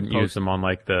 I wouldn't use them on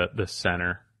like the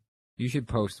center. You should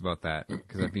post about that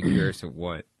because I'd be curious of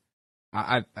what.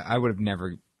 I would have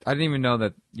never. I didn't even know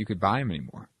that you could buy them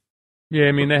anymore. Yeah,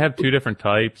 I mean they have two different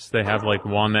types. They have like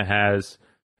one that has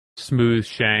smooth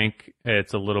shank.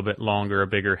 It's a little bit longer, a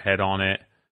bigger head on it.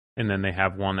 And then they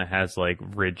have one that has like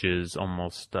ridges,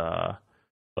 almost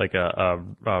like a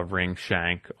ring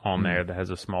shank on there that has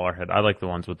a smaller head. I like the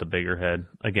ones with the bigger head,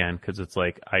 again, because it's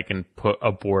like I can put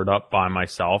a board up by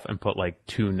myself and put like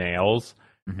 2 nails,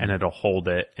 and it'll hold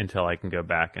it until I can go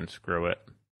back and screw it.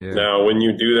 Yeah. Now, when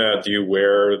you do that, do you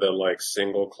wear the like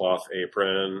single cloth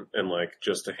apron and like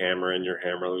just a hammer in your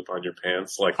hammer loop on your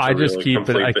pants? Like I just really keep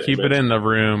it. I complete the keep it image? in the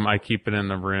room. I keep it in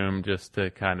the room just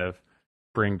to kind of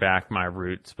bring back my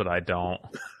roots, but I don't.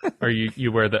 Or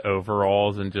you wear the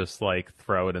overalls and just like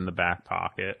throw it in the back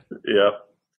pocket. Yep.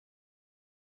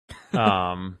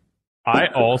 I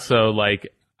also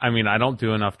like. I mean, I don't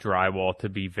do enough drywall to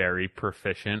be very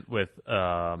proficient with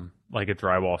like a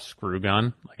drywall screw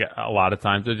gun. Like a lot of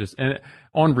times it just, and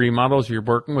on remodels, you're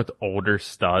working with older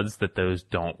studs that those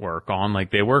don't work on. Like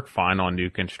they work fine on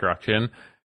new construction,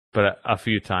 but a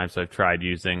few times I've tried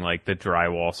using like the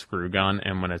drywall screw gun,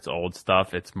 and when it's old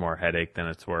stuff, it's more headache than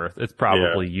it's worth. It's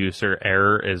probably user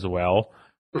error as well,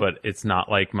 but it's not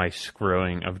like my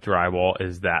screwing of drywall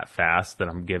is that fast that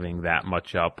I'm giving that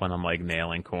much up when I'm like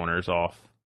nailing corners off.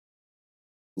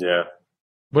 Yeah.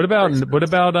 What about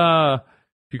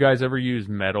you guys ever use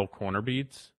metal corner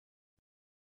beads?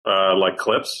 Like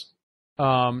clips?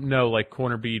 No, like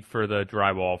corner bead for the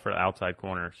drywall for the outside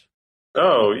corners.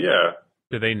 Oh, yeah.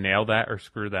 Do they nail that or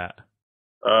screw that?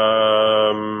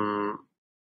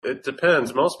 It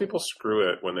depends. Most people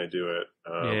screw it when they do it.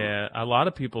 Yeah, a lot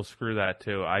of people screw that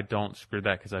too. I don't screw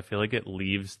that because I feel like it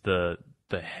leaves the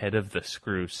head of the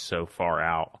screw so far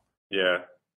out. Yeah.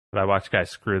 But I watch guys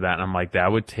screw that, and I'm like,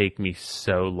 that would take me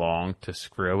so long to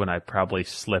screw, and I'd probably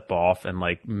slip off and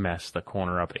like mess the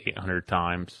corner up 800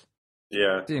 times.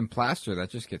 Yeah. See, in plaster, that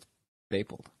just gets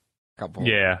stapled.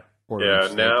 Yeah.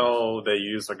 Now they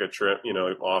use like a trim,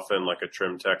 often like a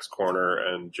trim text corner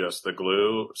and just the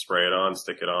glue, spray it on,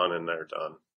 stick it on, and they're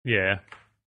done. Yeah.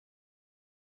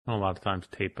 A lot of times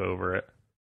tape over it.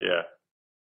 Yeah.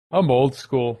 I'm old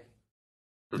school.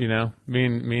 Me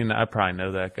and I probably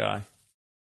know that guy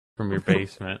from your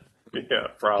basement. Yeah,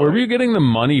 probably. Where were you getting the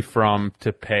money from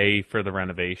to pay for the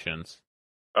renovations?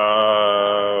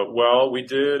 Well, we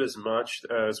did as much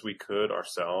as we could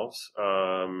ourselves.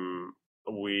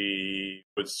 We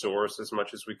would source as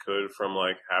much as we could from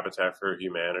like Habitat for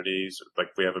Humanities.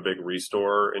 Like we have a big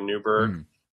restore in Newburgh,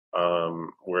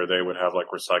 where they would have like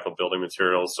recycled building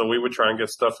materials. So we would try and get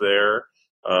stuff there.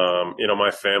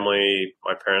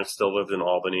 My parents still lived in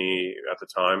Albany at the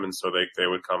time, and so they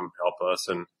would come help us.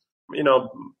 And,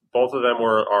 both of them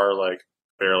are like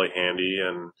fairly handy,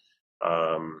 and,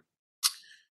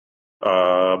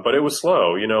 but it was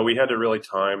slow. We had to really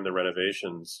time the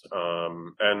renovations.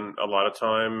 And a lot of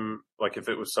time, like if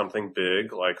it was something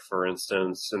big, like for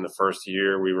instance, in the first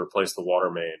year, we replaced the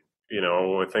water main.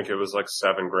 I think it was like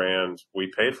 $7,000. We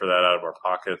paid for that out of our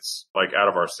pockets, like out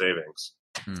of our savings.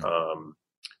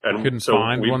 And couldn't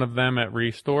find one of them at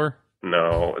Restore?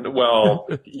 No. Well,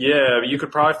 yeah, you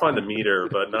could probably find the meter,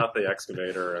 but not the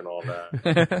excavator and all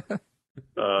that.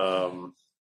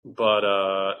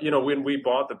 When we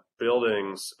bought the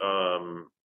buildings,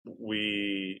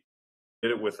 we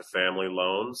did it with a family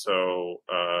loan. So,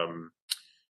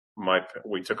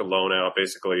 we took a loan out,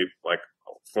 basically like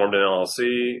formed an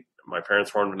LLC. My parents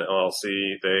formed an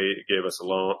LLC. They gave us a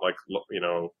loan,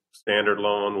 standard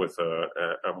loan with a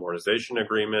amortization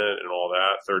agreement and all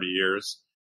that, 30 years.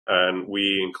 And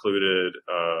we included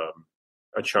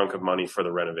a chunk of money for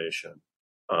the renovation.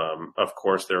 Of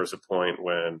course, there was a point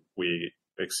when we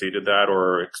exceeded that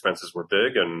or expenses were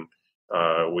big, and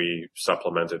we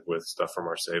supplemented with stuff from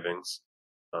our savings.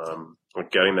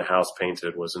 Getting the house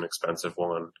painted was an expensive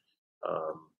one.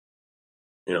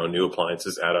 New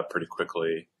appliances add up pretty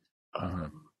quickly.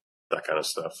 That kind of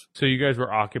stuff. So you guys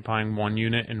were occupying 1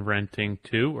 unit and renting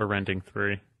 2 or renting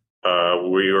 3?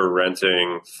 We were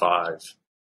renting 5.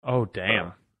 Oh,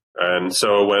 damn. And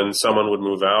so when someone would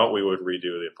move out, we would redo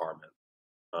the apartment.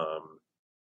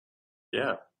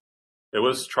 Yeah. It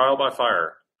was trial by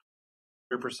fire.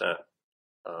 100%.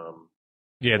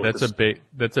 Yeah,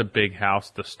 that's a big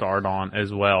house to start on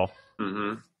as well.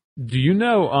 Mm-hmm. Do you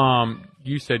know,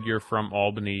 you said you're from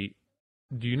Albany.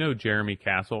 Do you know Jeremy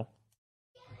Castle?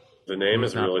 The name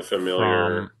is really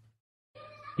familiar.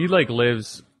 He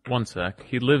lives, one sec.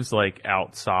 He lives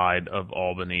outside of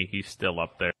Albany. He's still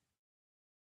up there.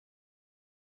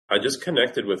 I just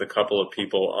connected with a couple of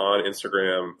people on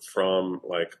Instagram from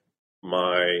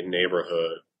my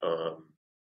neighborhood,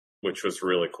 which was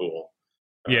really cool.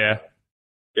 Yeah.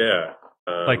 Yeah.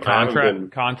 Contractors?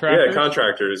 Yeah,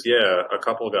 contractors. Yeah. A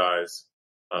couple guys.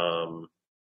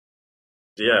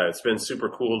 yeah, it's been super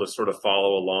cool to sort of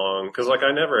follow along because like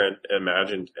I never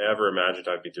imagined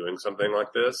I'd be doing something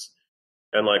like this.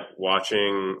 And like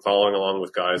following along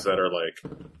with guys that are like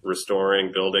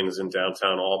restoring buildings in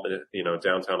downtown Albany,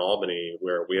 downtown Albany,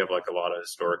 where we have like a lot of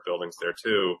historic buildings there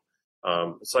too.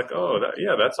 It's like, oh,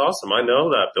 that's awesome. I know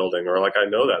that building, or like I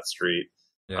know that street.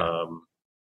 Yeah.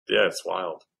 Yeah, it's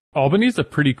wild. Albany's a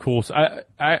pretty cool. I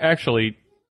actually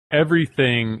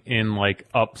everything in like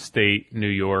upstate New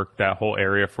York, that whole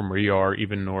area from where you are,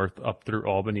 even north up through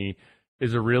Albany,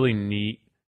 is a really neat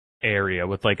area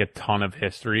with like a ton of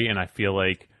history, and I feel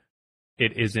like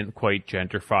it isn't quite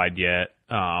gentrified yet,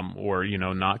 or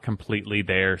not completely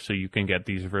there, so you can get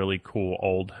these really cool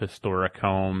old historic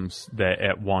homes that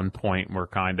at one point were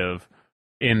kind of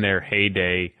in their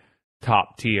heyday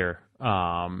top tier.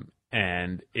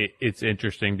 And it's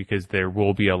interesting because there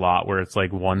will be a lot where it's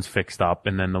like one's fixed up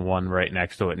and then the one right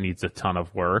next to it needs a ton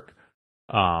of work.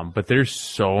 But there's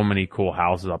so many cool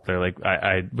houses up there. Like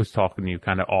I was talking to you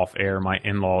kind of off air. My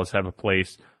in-laws have a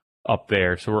place up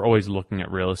there, so we're always looking at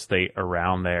real estate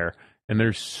around there. And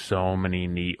there's so many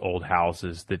neat old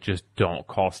houses that just don't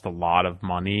cost a lot of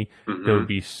money. Mm-hmm. That would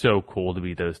be so cool to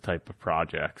be those type of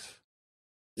projects.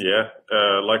 Yeah,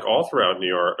 like all throughout New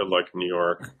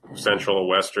York, Central,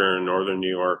 Western, Northern New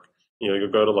York. You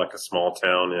go to like a small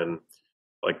town in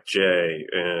like Jay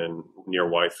and near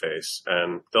Whiteface,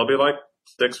 and there'll be like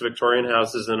 6 Victorian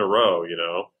houses in a row.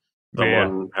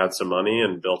 Someone had some money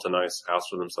and built a nice house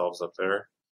for themselves up there,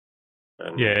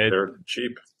 and they're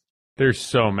cheap. There's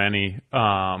so many.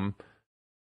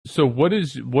 So what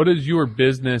is your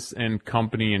business and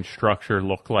company and structure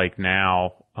look like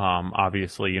now?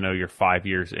 Obviously, you're 5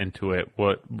 years into it.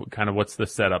 What's the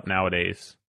setup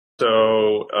nowadays?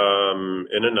 So,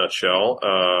 in a nutshell,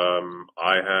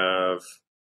 I have,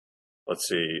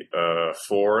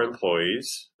 4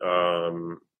 employees.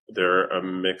 They're a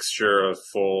mixture of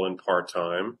full and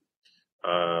part-time.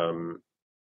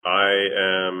 I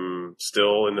am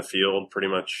still in the field pretty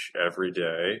much every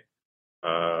day.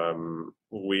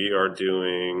 We are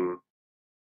doing,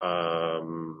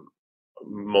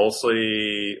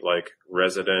 mostly like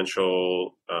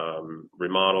residential,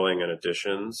 remodeling and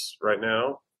additions right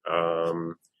now,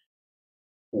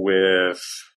 with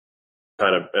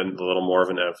kind of a little more of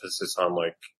an emphasis on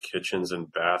like kitchens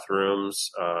and bathrooms,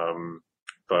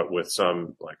 but with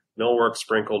some like millwork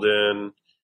sprinkled in.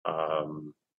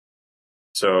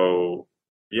 So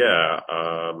yeah,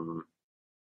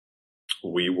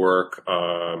 we work,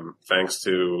 thanks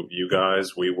to you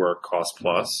guys, we work cost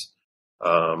plus,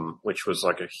 which was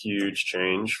like a huge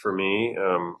change for me.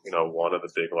 One of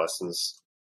the big lessons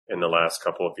in the last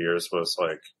couple of years was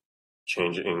like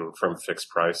changing from fixed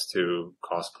price to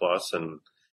cost plus. And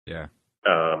yeah,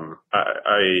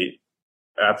 I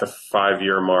at the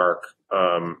 5-year mark,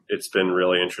 it's been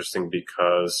really interesting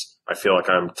because I feel like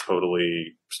I'm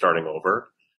totally starting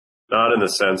over. Not in the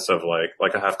sense of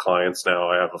like I have clients now,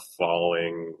 I have a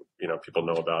following, people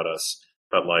know about us,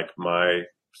 but like my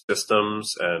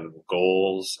systems and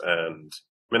goals, and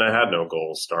I mean, I had no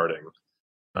goals starting.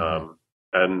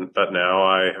 But now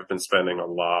I have been spending a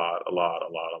lot of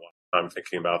time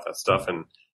thinking about that stuff and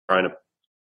trying to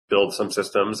build some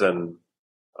systems and,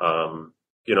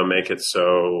 make it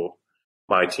so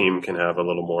my team can have a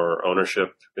little more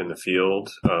ownership in the field,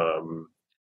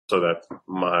 so that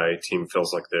my team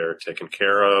feels like they're taken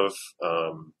care of,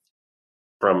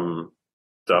 from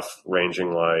stuff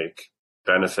ranging like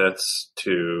benefits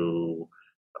to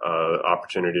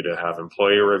opportunity to have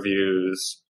employee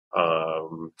reviews,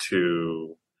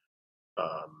 to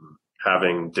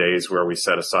having days where we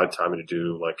set aside time to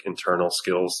do like internal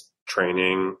skills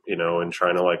training, and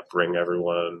trying to like bring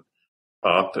everyone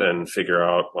up and figure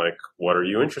out like, what are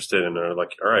you interested in? Or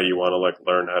like, all right, you want to like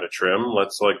learn how to trim?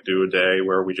 Let's like do a day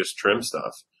where we just trim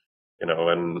stuff,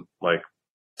 and like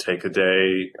take a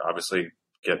day, obviously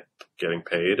getting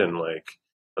paid, and like,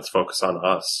 let's focus on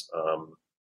us.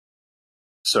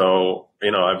 So,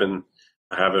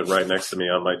 I have it right next to me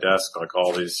on my desk, like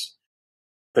all these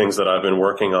things that I've been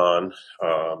working on,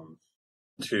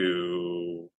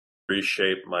 to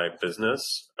reshape my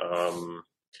business.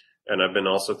 And I've been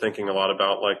also thinking a lot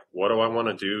about like, what do I want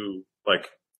to do? Like,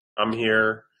 I'm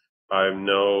here. I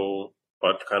know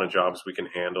what kind of jobs we can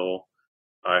handle.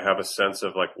 I have a sense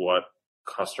of like what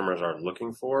customers are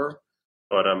looking for,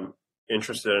 but I'm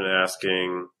interested in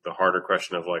asking the harder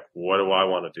question of like, what do I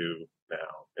want to do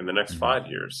now in the next 5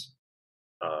 years?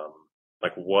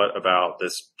 Like, what about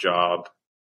this job,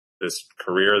 this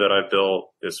career that I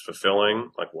built is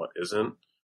fulfilling? Like, what isn't?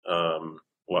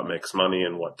 What makes money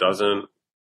and what doesn't?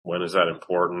 When is that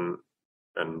important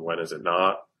and when is it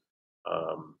not?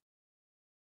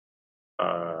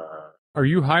 Are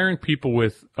you hiring people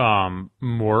with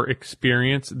more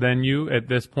experience than you at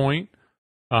this point?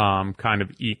 Kind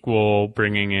of equal,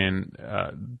 bringing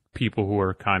in people who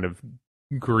are kind of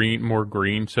more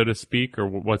green, so to speak, or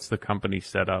what's the company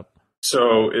set up?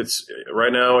 So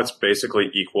right now it's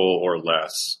basically equal or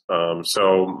less.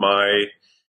 So my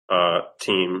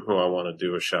team, who I want to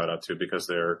do a shout out to because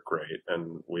they're great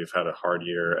and we've had a hard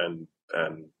year, and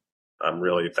I'm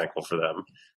really thankful for them.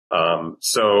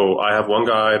 So I have one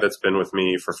guy that's been with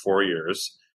me for 4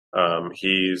 years.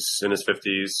 He's in his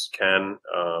 50s, Ken,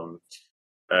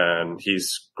 and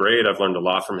he's great. I've learned a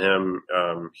lot from him.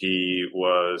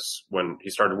 When he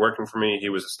started working for me, he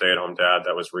was a stay-at-home dad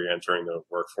that was re-entering the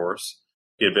workforce.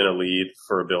 He had been a lead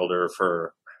for a builder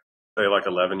for, say, like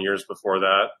 11 years before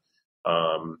that.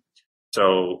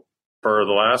 So for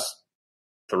the last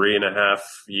 3.5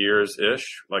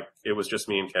 years-ish, like, it was just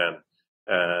me and Ken,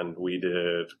 and we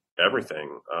did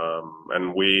everything.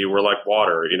 And we were like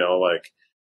water, like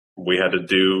we had to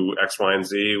do X, Y, and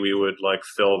Z. We would like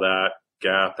fill that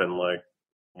gap and like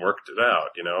worked it out,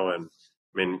 and I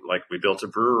mean, like, we built a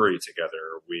brewery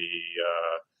together. We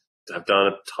have done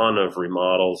a ton of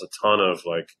remodels, a ton of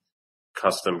like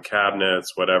custom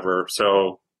cabinets, whatever.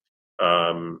 So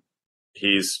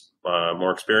he's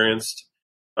more experienced.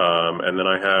 And then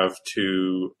I have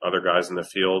 2 other guys in the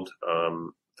field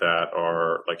that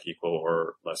are like equal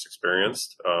or less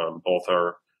experienced. Both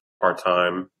are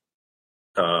part-time.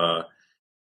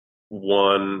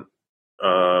 One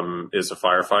is a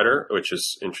firefighter, which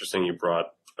is interesting. You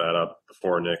brought that up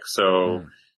before, Nick. So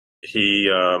he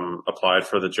applied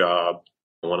for the job,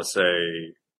 I want to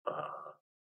say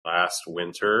last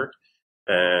winter,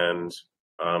 and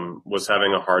was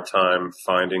having a hard time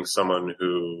finding someone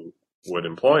who would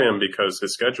employ him because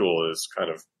his schedule is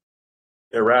kind of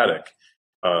erratic.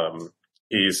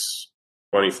 He's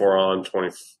 24 on,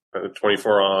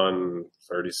 24 on,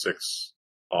 36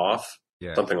 off,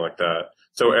 something like that.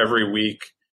 So every week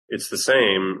it's the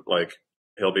same. Like,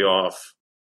 he'll be off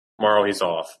tomorrow. He's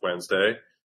off Wednesday.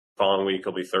 Following week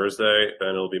will be Thursday. Then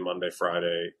it'll be Monday,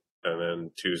 Friday, and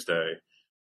then Tuesday.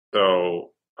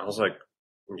 So I was like,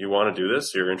 you want to do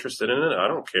this? You're interested in it? I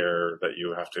don't care that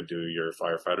you have to do your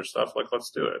firefighter stuff. Like,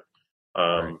 let's do it.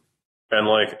 Right. And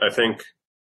like, I think,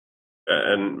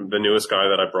 and the newest guy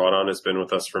that I brought on has been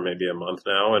with us for maybe a month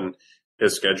now, and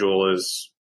his schedule is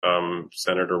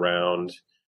centered around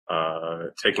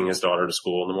taking his daughter to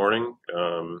school in the morning.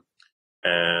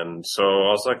 And so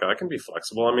I was like, I can be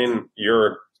flexible. I mean,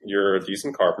 you're a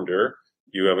decent carpenter.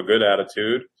 You have a good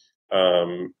attitude.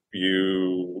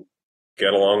 You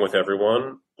get along with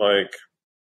everyone. Like,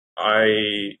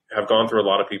 I have gone through a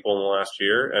lot of people in the last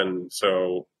year, and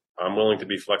so I'm willing to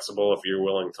be flexible if you're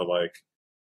willing to like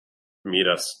meet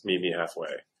me halfway.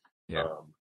 Yeah.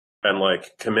 And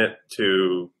like commit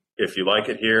to, if you like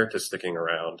it here, to sticking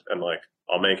around, and like,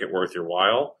 I'll make it worth your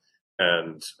while.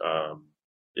 And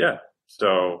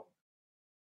so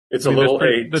it's a little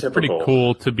atypical. That's pretty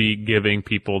cool to be giving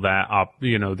people that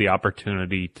the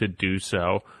opportunity to do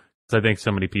so. Because I think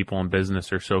so many people in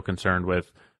business are so concerned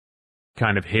with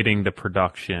kind of hitting the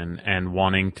production and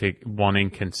wanting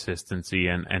consistency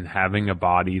and having a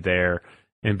body there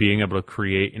and being able to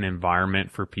create an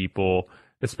environment for people,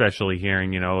 especially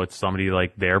hearing, it's somebody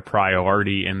like their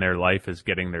priority in their life is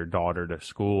getting their daughter to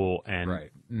school, and,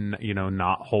 right.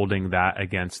 Not holding that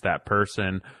against that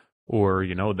person, or,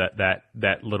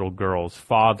 that little girl's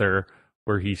father,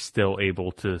 where he's still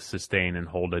able to sustain and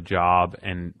hold a job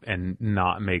and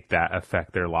not make that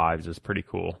affect their lives, is pretty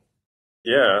cool.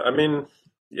 Yeah. I mean,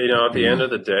 at the end of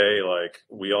the day, like,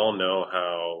 we all know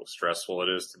how stressful it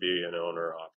is to be an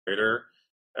owner operator.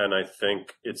 And I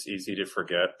think it's easy to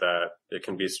forget that it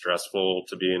can be stressful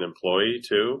to be an employee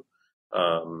too.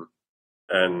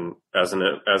 And as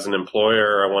an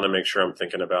employer, I want to make sure I'm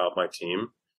thinking about my team.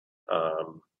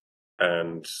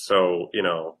 And so,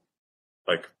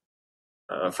 like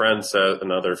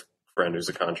another friend who's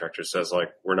a contractor says, like,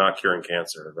 we're not curing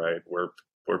cancer, right?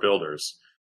 We're builders.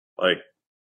 Like,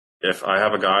 if I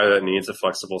have a guy that needs a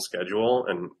flexible schedule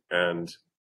and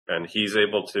he's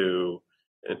able to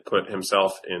put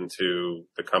himself into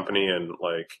the company and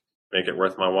like make it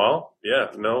worth my while,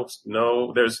 there's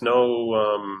no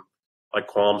like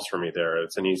qualms for me there.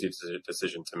 It's an easy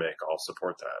decision to make. I'll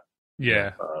support that.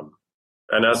 Yeah.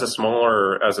 And as a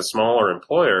smaller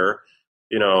employer,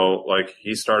 like,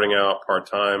 he's starting out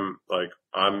part-time. Like,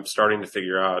 I'm starting to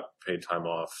figure out paid time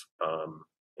off.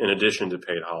 In addition to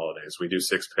paid holidays, we do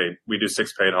 6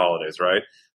 paid holidays, right?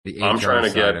 The HR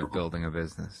side of building a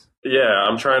business. Yeah,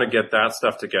 I'm trying to get that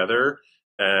stuff together.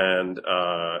 And,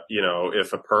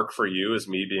 if a perk for you is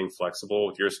me being flexible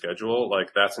with your schedule,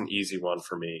 like that's an easy one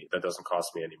for me. That doesn't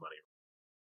cost me any money.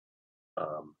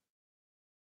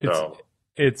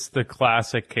 It's the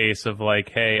classic case of like,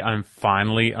 hey, I'm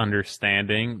finally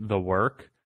understanding the work.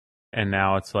 And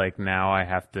now it's like, now I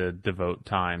have to devote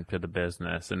time to the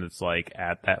business. And it's like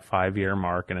at that 5-year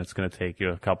mark, and it's going to take you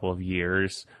a couple of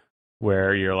years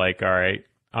where you're like, all right,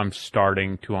 I'm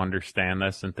starting to understand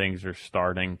this and things are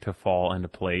starting to fall into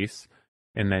place.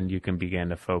 And then you can begin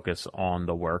to focus on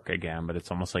the work again. But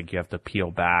it's almost like you have to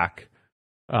peel back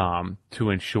to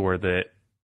ensure that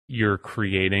you're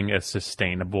creating a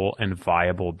sustainable and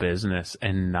viable business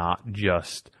and not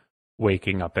just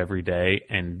waking up every day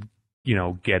and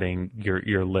getting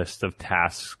your list of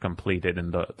tasks completed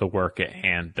and the work at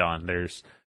hand done.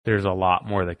 There's a lot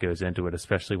more that goes into it,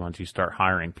 especially once you start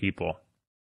hiring people.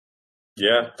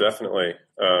 Yeah, definitely.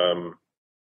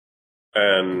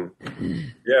 And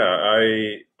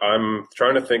yeah, I'm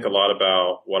trying to think a lot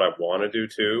about what I want to do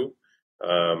too.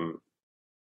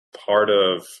 Part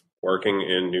of working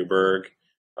in Newburgh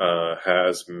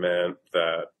has meant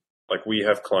that like we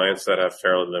have clients that have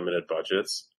fairly limited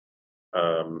budgets.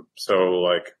 So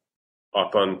like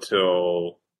up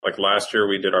until like last year,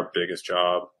 we did our biggest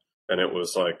job and it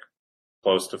was like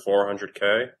close to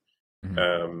 400K.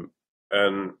 Mm-hmm.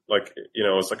 And like,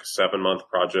 it was like a 7-month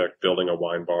project building a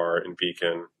wine bar in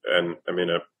Beacon. And I mean,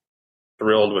 I'm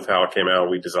thrilled with how it came out.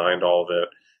 We designed all of it,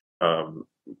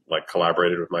 like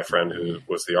collaborated with my friend who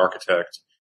was the architect.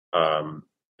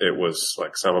 It was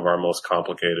like some of our most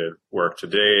complicated work to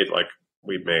date. Like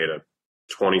we made a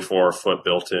 24-foot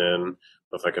built-in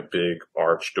with like a big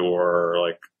arch door,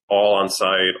 like all on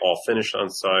site, all finished on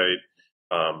site.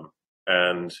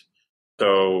 And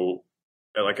so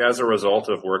like as a result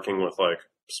of working with like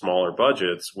smaller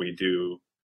budgets,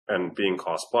 and being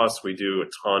cost plus, we do a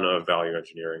ton of value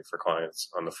engineering for clients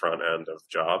on the front end of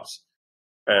jobs.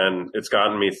 And it's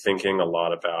gotten me thinking a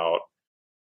lot about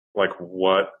like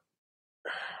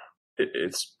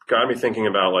it's got me thinking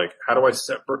about like, how do I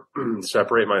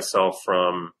separate myself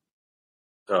from,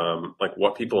 like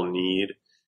what people need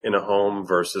in a home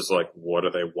versus like, what do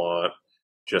they want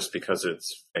just because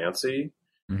it's fancy?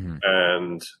 Mm-hmm.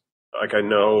 And like, I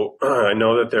know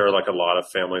that there are like a lot of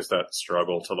families that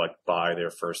struggle to like buy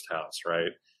their first house,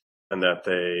 right? And that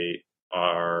they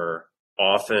are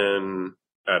often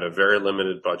at a very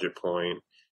limited budget point.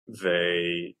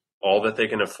 All that they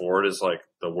can afford is like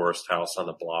the worst house on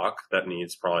the block that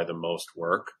needs probably the most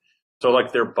work. So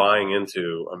like they're buying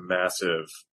into a massive,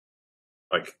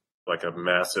 like a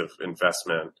massive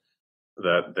investment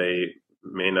that they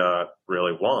may not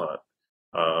really want.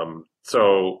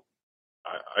 So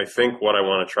I think what I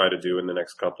want to try to do in the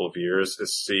next couple of years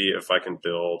is see if I can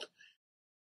build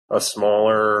a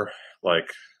smaller,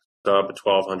 like sub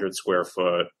 1,200 square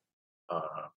foot,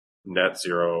 net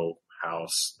zero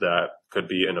house that could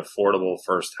be an affordable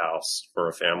first house for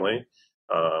a family,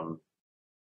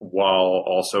 while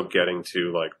also getting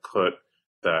to like put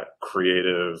that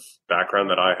creative background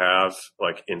that I have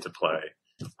like into play,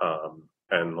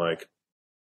 and like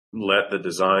let the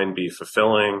design be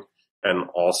fulfilling and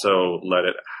also let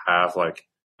it have like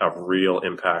a real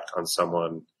impact on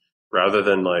someone rather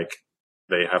than like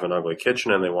they have an ugly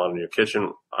kitchen and they want a new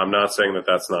kitchen. I'm not saying that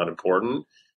that's not important.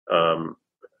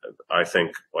 I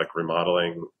think like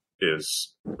remodeling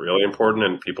is really important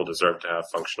and people deserve to have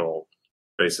functional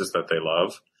spaces that they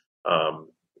love.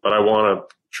 But I want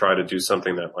to try to do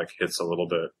something that like hits a little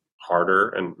bit harder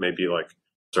and maybe like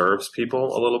serves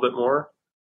people a little bit more,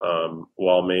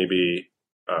 while maybe,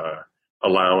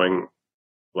 allowing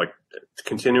like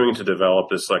continuing to develop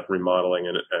this like remodeling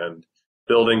and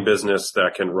building business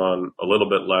that can run a little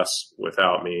bit less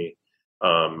without me,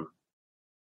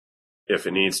 if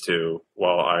it needs to,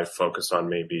 while I focus on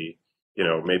maybe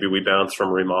we bounce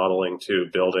from remodeling to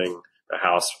building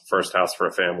a first house for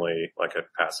a family, like a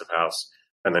passive house,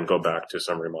 and then go back to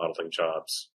some remodeling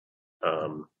jobs.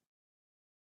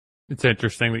 It's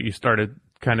interesting that you started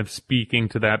kind of speaking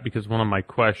to that, because one of my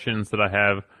questions that I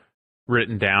have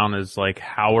written down is like,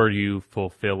 how are you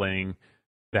fulfilling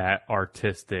that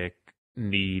artistic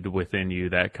need within you,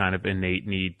 that kind of innate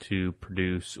need to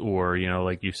produce? Or,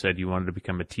 like you said, you wanted to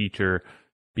become a teacher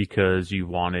because you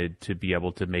wanted to be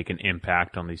able to make an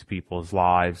impact on these people's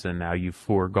lives, and now you've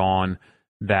foregone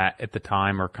that at the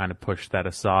time, or kind of pushed that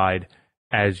aside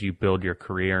as you build your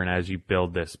career and as you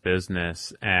build this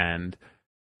business. And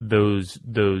those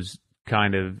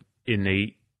kind of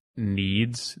innate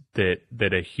needs that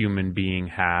a human being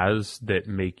has that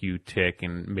make you tick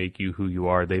and make you who you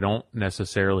are, they don't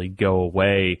necessarily go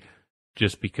away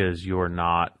just because you're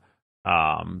not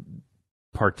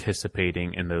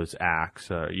participating in those acts.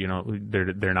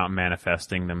 They're not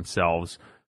manifesting themselves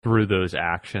through those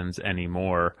actions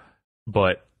anymore,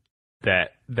 but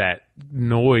that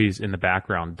noise in the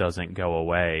background doesn't go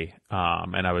away.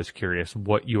 And I was curious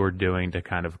what you're doing to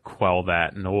kind of quell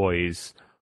that noise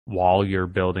while you're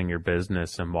building your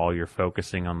business and while you're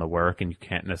focusing on the work, and you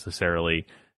can't necessarily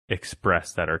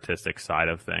express that artistic side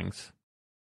of things.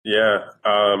 Yeah.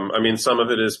 I mean, some of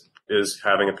it is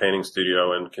having a painting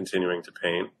studio and continuing to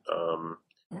paint,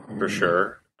 for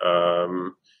sure.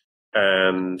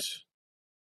 And,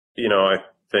 I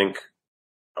think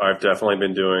I've definitely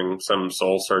been doing some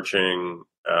soul searching,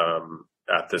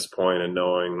 at this point, and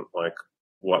knowing like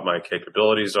what my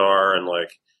capabilities are and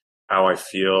like how I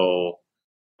feel,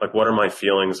 like what are my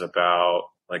feelings about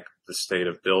like the state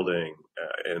of building,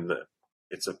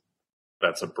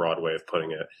 that's a broad way of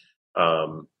putting it.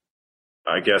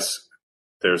 I guess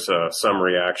there's some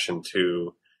reaction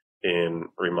to in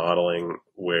remodeling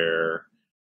where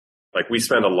like we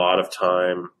spend a lot of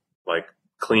time like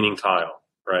cleaning tile,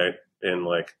 right? In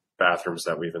like bathrooms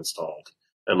that we've installed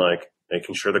and like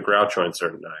making sure the grout joints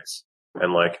are nice.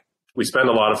 And like we spend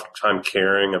a lot of time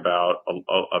caring about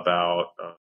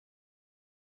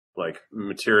like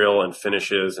material and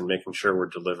finishes and making sure we're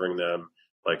delivering them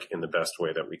like in the best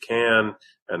way that we can.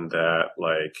 And that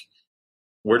like,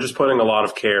 we're just putting a lot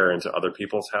of care into other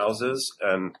people's houses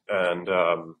and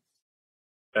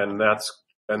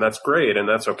that's great. And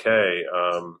that's okay.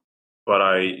 But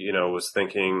I, was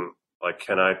thinking like,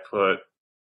 can I put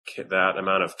that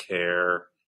amount of care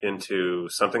into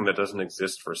something that doesn't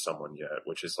exist for someone yet,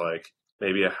 which is like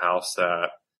maybe a house that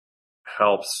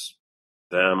helps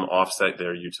them offset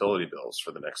their utility bills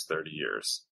for the next 30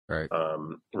 years. Right.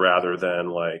 Rather than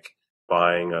like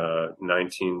buying a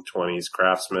 1920s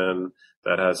Craftsman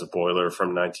that has a boiler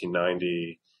from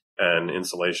 1990 and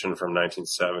insulation from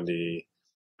 1970,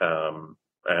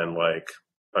 and like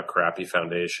a crappy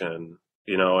foundation,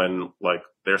 and like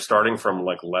they're starting from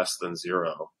like less than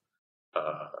zero,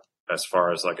 as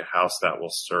far as like a house that will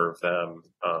serve them.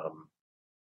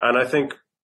 And I think,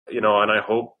 and I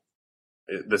hope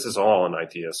this is all an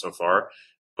idea so far,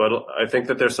 but I think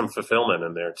that there's some fulfillment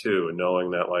in there too, and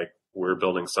knowing that like we're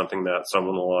building something that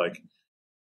someone will like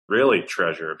really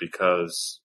treasure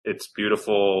because it's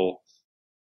beautiful.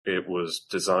 It was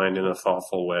designed in a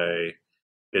thoughtful way.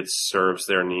 It serves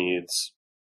their needs,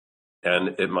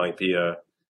 and it might be a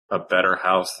better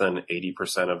house than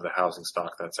 80% of the housing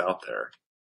stock that's out there.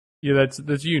 Yeah, that's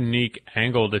a unique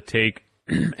angle to take.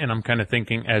 And I'm kind of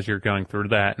thinking as you're going through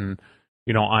that, and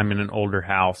I'm in an older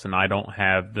house and I don't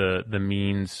have the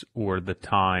means or the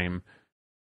time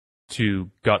to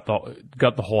gut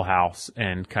the whole house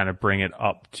and kind of bring it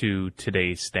up to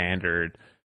today's standard.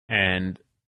 And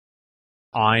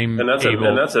that's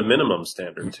a minimum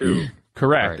standard too.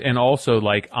 Correct. Right. And also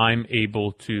like I'm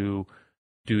able to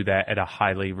do that at a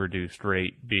highly reduced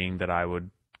rate, being that I would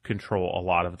control a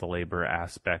lot of the labor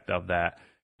aspect of that.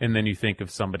 And then you think of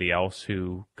somebody else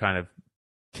who kind of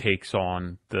takes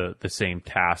on the same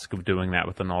task of doing that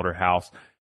with an older house.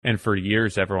 And for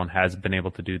years, everyone has been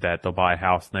able to do that. They'll buy a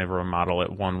house and they remodel it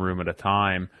one room at a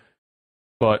time.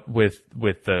 But with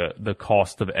the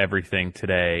cost of everything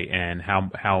today and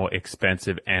how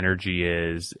expensive energy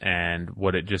is and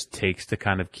what it just takes to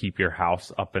kind of keep your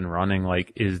house up and running,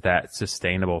 like, is that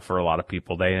sustainable for a lot of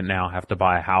people? They now have to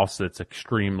buy a house that's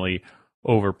extremely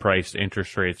overpriced.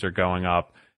 Interest rates are going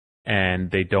up,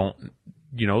 and they don't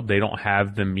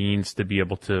have the means to be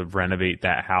able to renovate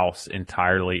that house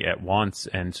entirely at once.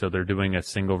 And so they're doing a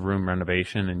single room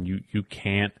renovation, and you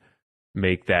can't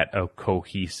make that a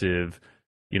cohesive,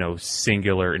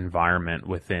 singular environment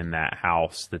within that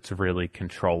house that's really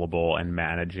controllable and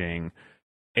managing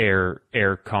air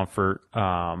comfort,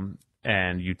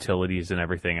 and utilities and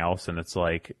everything else. And it's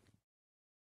like,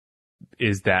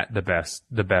 is that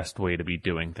the best way to be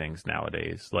doing things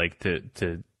nowadays? Like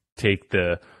to take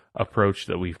the approach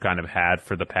that we've kind of had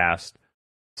for the past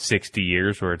 60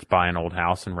 years where it's buy an old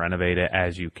house and renovate it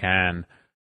as you can.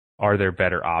 Are there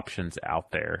better options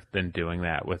out there than doing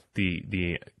that with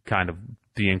the kind of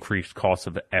the increased cost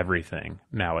of everything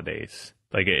nowadays?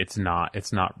 Like it's not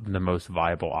the most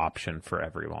viable option for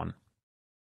everyone.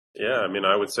 Yeah, I mean,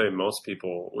 I would say most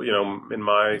people, in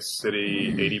my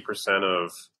city, 80%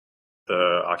 of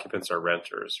the occupants are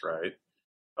renters, right?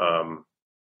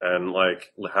 And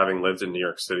like having lived in New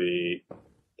York City,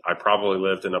 I probably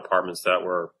lived in apartments that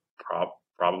were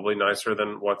probably nicer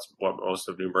than what most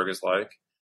of Newburgh is like.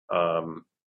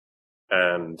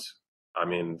 And I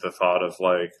mean, the thought of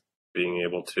like being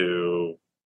able to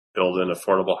build an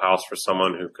affordable house for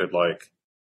someone who could like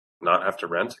not have to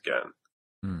rent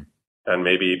again. and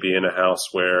maybe be in a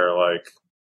house where like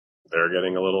they're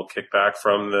getting a little kickback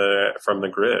from the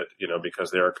grid,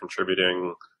 because they're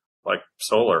contributing like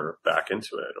solar back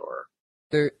into it, or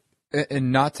there.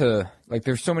 And not to, like,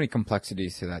 there's so many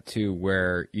complexities to that too,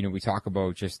 where, we talk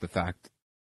about just the fact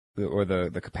or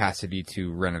the capacity to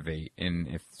renovate, and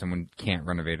if someone can't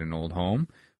renovate an old home,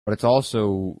 but it's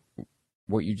also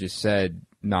what you just said,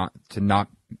 not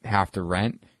have to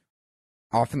rent.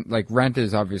 Often, like, rent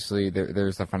is obviously,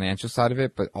 there's the financial side of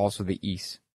it, but also the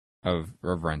ease of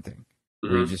renting.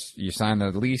 Mm-hmm. Where you sign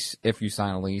a lease, if you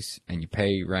sign a lease, and you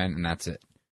pay rent, and that's it.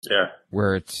 Yeah.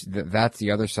 Where that's the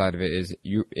other side of it, is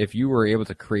if you were able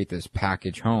to create this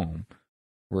package home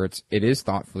where it is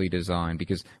thoughtfully designed,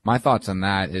 because my thoughts on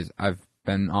that is I've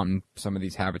been on some of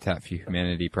these Habitat for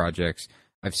Humanity projects.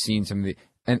 I've seen some of the,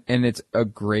 and it's a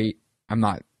great, I'm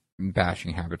not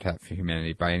bashing Habitat for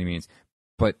Humanity by any means,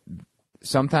 but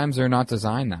sometimes they're not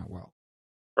designed that well.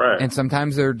 Right. And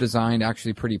sometimes they're designed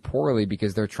actually pretty poorly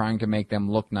because they're trying to make them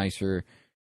look nicer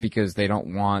because they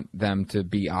don't want them to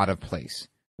be out of place.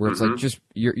 Where it's like, just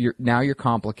you're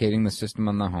complicating the system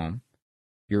on the home.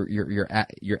 You're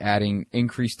adding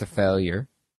increase to failure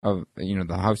of,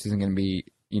 the house isn't going to be,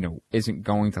 isn't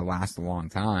going to last a long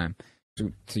time.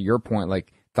 To your point,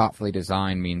 like, thoughtfully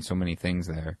designed means so many things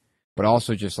there, but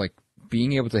also just like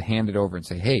being able to hand it over and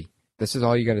say, hey, this is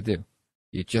all you got to do.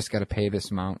 You just got to pay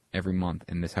this amount every month,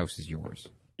 and this house is yours.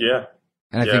 Yeah.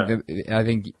 And I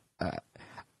think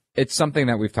it's something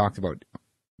that we've talked about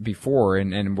before,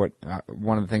 and what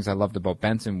one of the things I loved about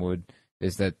Bensonwood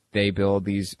is that they build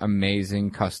these amazing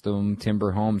custom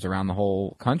timber homes around the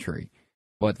whole country.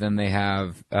 But then they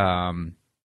have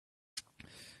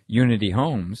Unity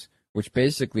Homes, which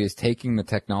basically is taking the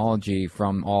technology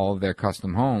from all of their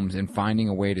custom homes and finding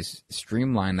a way to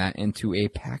streamline that into a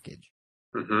package.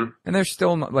 Mm-hmm. And they're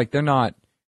still not, like, they're not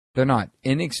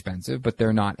inexpensive, but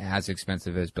they're not as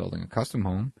expensive as building a custom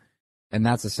home. And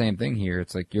that's the same thing here.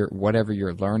 It's like whatever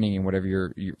you're learning and whatever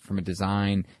you're from a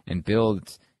design and build,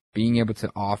 it's being able to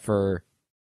offer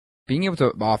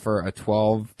a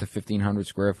 12 to 1,500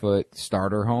 square foot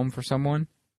starter home for someone,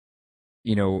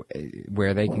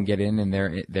 where they can get in and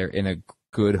they're in a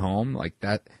good home like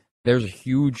that. There's a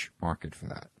huge market for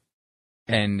that,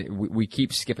 and we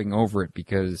keep skipping over it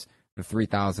because the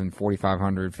 3,000,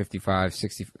 4,500, 55,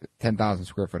 60, 10,000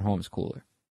 square foot home is cooler.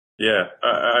 Yeah,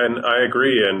 I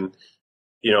agree, and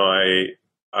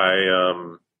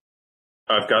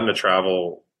I've gotten to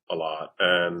travel a lot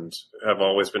and have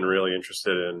always been really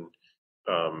interested in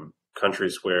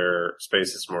countries where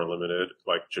space is more limited,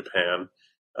 like Japan,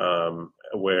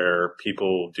 where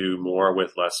people do more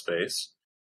with less space.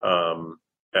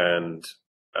 And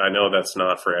I know that's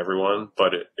not for everyone,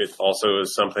 but it also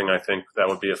is something I think that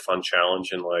would be a fun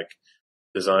challenge in like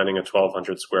designing a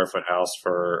 1,200 square foot house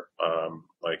for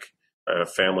like a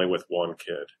family with one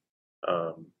kid.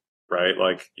 Right?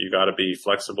 Like you got to be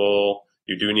flexible.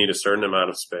 You do need a certain amount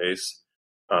of space.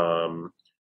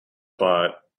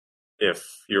 But if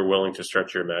you're willing to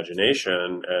stretch your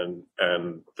imagination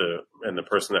and the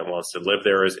person that wants to live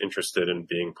there is interested in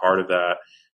being part of that,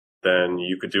 then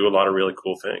you could do a lot of really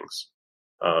cool things.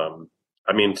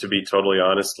 I mean, to be totally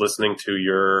honest, listening to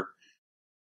your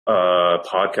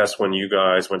podcast when you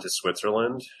guys went to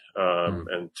Switzerland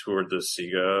and toured the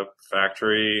Sega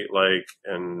factory, like,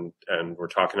 and we're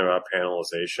talking about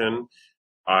panelization.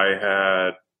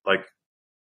 I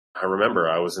remember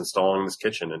I was installing this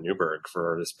kitchen in Newburgh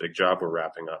for this big job we're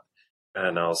wrapping up,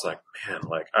 and I was like, man,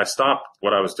 like I stopped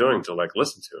what I was doing to like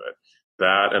listen to it,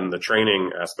 that and the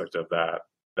training aspect of that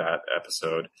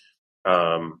episode,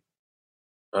 and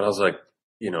I was like,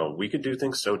 we could do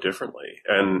things so differently,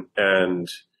 and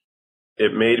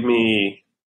it made me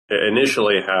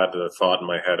initially had the thought in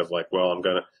my head of like, well,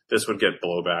 this would get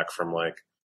blowback from like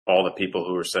all the people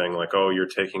who were saying like, oh, you're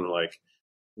taking like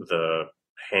the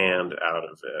hand out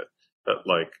of it, but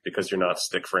like, because you're not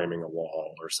stick framing a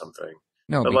wall or something.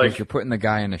 No, but because like, you're putting the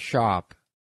guy in a shop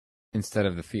instead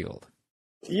of the field.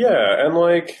 Yeah. And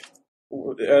like,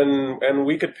 and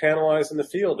we could panelize in the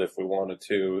field if we wanted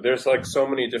to. There's like so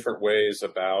many different ways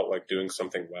about like doing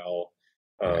something well,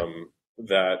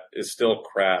 that is still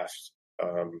craft.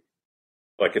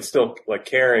 Like it's still like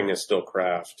caring is still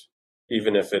craft,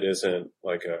 even if it isn't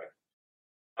like a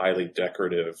highly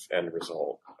decorative end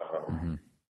result.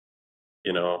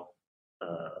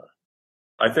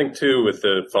 I think too, with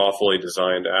the thoughtfully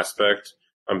designed aspect,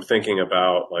 I'm thinking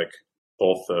about like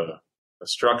both the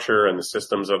structure and the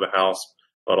systems of the house,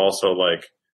 but also like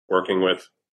working with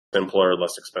simpler,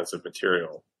 less expensive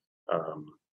material.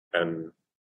 And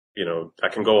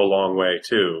that can go a long way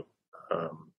too.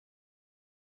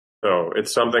 So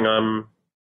it's something I'm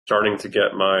starting to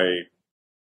get my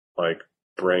like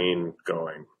brain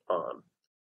going on.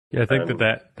 Yeah, I think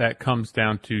that comes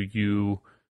down to you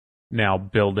now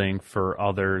building for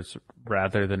others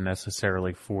rather than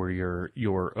necessarily for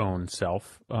your own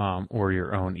self, or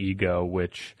your own ego,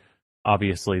 which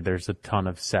obviously there's a ton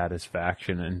of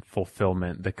satisfaction and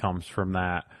fulfillment that comes from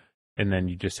that. And then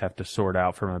you just have to sort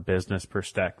out from a business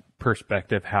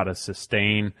perspective how to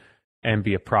sustain and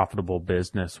be a profitable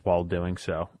business while doing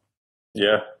so.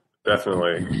 Yeah,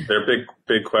 definitely. They're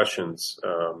big questions.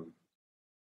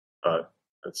 But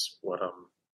that's what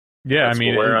Yeah, that's I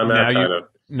mean, where I'm at, kind of.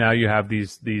 now you have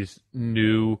these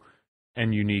new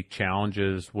and unique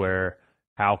challenges where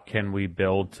how can we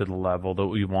build to the level that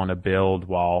we want to build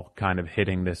while kind of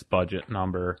hitting this budget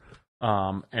number,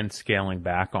 and scaling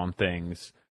back on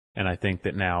things. And I think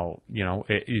that now,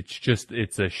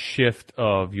 it's a shift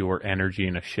of your energy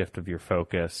and a shift of your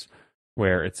focus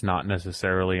where it's not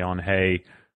necessarily on, hey,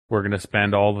 we're going to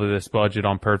spend all of this budget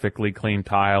on perfectly clean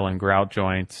tile and grout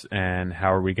joints, and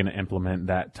how are we going to implement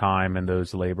that time and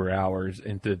those labor hours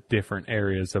into different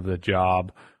areas of the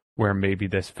job where maybe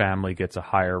this family gets a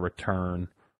higher return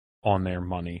on their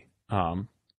money.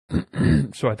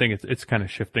 So I think it's kind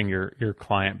of shifting your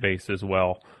client base as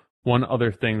well. One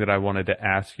other thing that I wanted to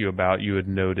ask you about, you had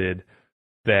noted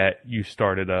that you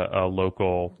started a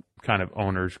local kind of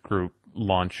owners group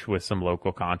lunch with some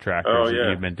local contractors that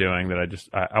you've been doing that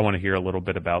I want to hear a little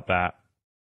bit about that.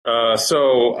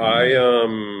 So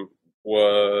I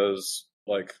was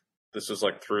like, this was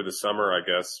like through the summer, I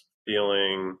guess,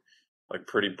 feeling like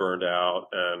pretty burned out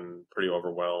and pretty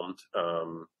overwhelmed.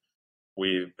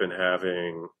 We've been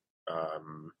having,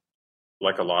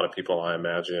 like a lot of people, I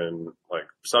imagine, like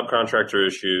subcontractor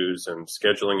issues and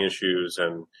scheduling issues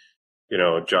and,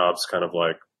 jobs kind of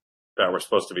like that were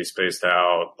supposed to be spaced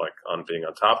out, like on being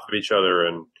on top of each other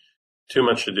and too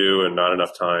much to do and not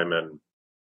enough time. And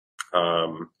I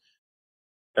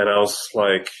was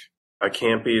like, I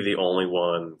can't be the only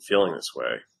one feeling this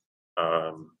way.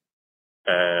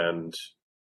 And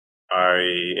I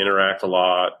interact a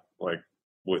lot, like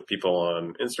with people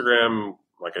on Instagram,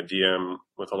 like a DM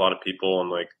with a lot of people. And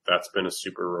like, that's been a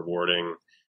super rewarding,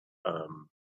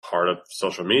 part of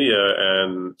social media.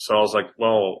 And so I was like,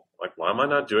 well, like, why am I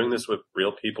not doing this with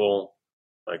real people,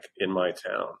 like in my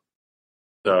town?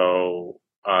 So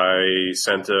I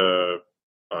started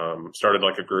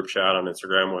like a group chat on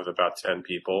Instagram with about 10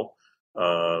 people,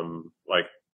 like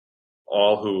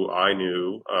all who I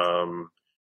knew,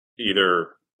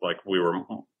 either like we were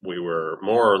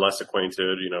more or less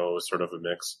acquainted, it was sort of a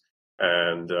mix.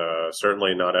 And,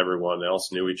 certainly not everyone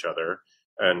else knew each other.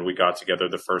 And we got together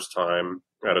the first time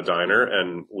at a diner,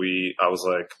 and I was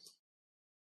like,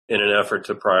 in an effort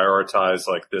to prioritize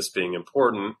like this being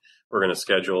important, we're going to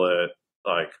schedule it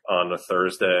like on a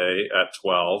Thursday at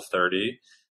 12:30.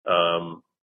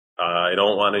 I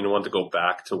don't want anyone to go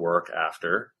back to work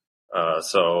after.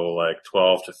 So like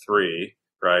 12 to 3,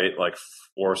 right? Like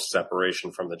forced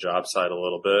separation from the job site a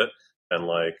little bit, and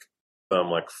like some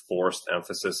like forced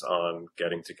emphasis on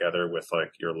getting together with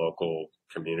like your local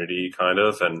community kind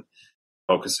of, and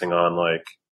focusing on like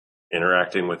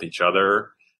interacting with each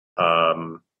other.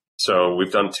 So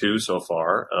we've done 2 so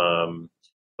far.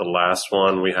 The last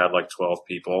one we had like 12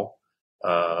 people.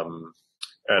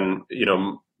 And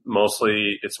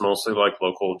it's mostly like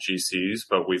local GCs,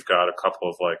 but we've got a couple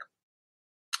of like,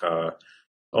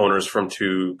 owners from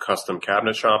 2 custom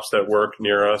cabinet shops that work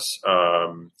near us.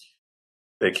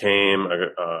 They came,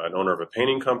 an owner of a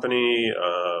painting company,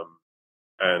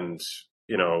 and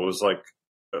it was like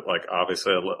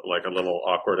obviously like a little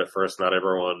awkward at first. Not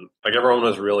everyone, like everyone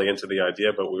was really into the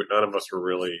idea, but none of us were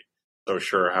really so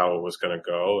sure how it was going to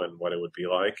go and what it would be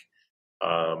like.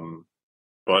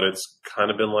 But it's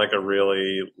kind of been like a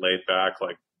really laid back,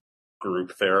 like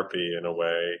group therapy in a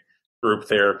way, group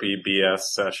therapy BS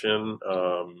session.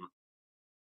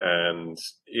 And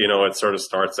it sort of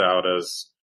starts out as,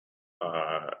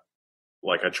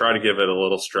 like I try to give it a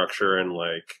little structure, and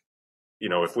like,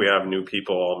 if we have new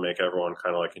people, I'll make everyone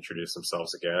kind of like introduce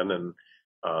themselves again. And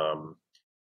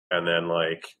then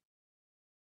like,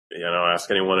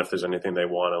 ask anyone if there's anything they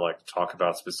want to like talk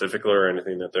about specifically, or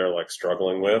anything that they're like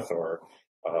struggling with, or,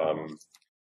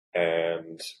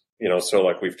 and, so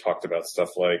like we've talked about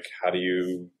stuff like, how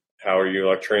are you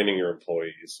like training your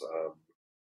employees?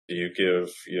 Do you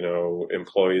give,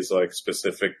 employees like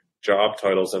specific job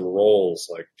titles and roles?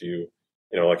 Like, do you,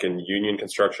 like in union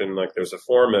construction, like there's a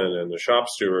foreman and a shop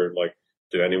steward. Like,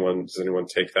 does anyone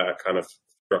take that kind of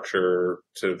structure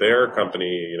to their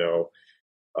company?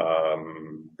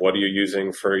 What are you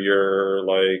using for your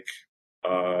like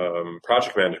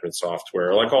project management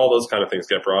software, like all those kind of things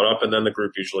get brought up, and then the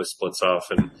group usually splits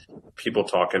off and people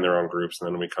talk in their own groups, and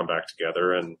then we come back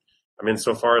together. And I mean,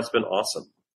 so far it's been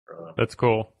awesome. That's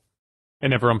cool.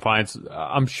 And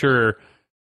I'm sure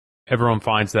everyone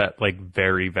finds that like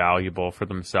very valuable for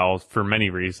themselves for many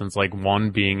reasons. Like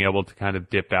one, being able to kind of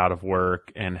dip out of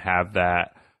work and have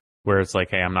that where it's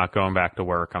like, hey, I'm not going back to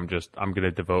work. I'm going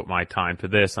to devote my time to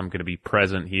this. I'm going to be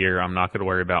present here. I'm not going to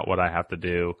worry about what I have to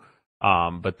do.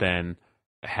 But then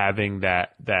having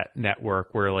that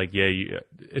network where like,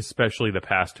 especially the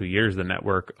past 2 years, the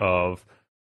network of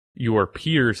your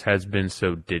peers has been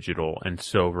so digital and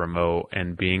so remote,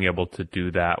 and being able to do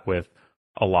that with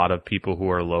a lot of people who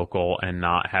are local and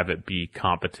not have it be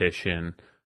competition,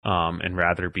 and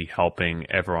rather be helping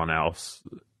everyone else,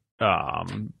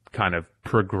 kind of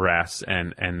progress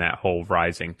and that whole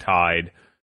rising tide,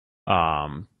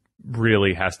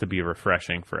 really has to be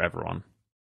refreshing for everyone.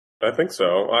 I think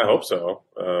so. I hope so.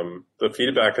 The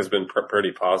feedback has been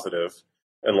pretty positive,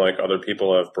 and like other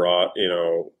people have brought,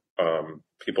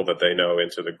 people that they know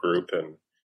into the group, and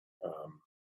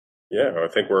I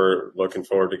think we're looking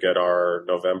forward to get our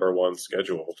November one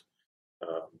scheduled.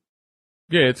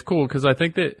 Yeah, it's cool because I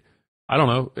think that, I don't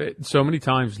know, so many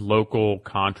times local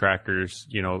contractors,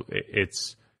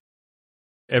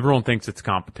 everyone thinks it's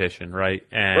competition, right?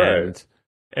 And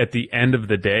at the end of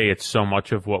the day, it's so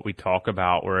much of what we talk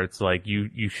about where it's like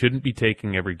you shouldn't be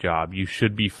taking every job. You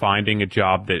should be finding a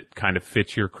job that kind of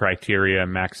fits your criteria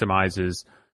and maximizes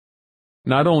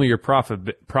not only your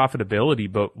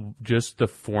profitability, but just the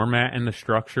format and the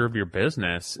structure of your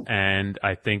business. And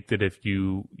I think that if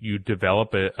you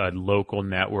develop a local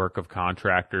network of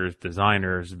contractors,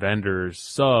 designers, vendors,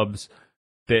 subs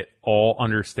that all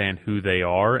understand who they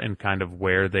are and kind of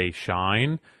where they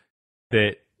shine,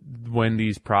 that when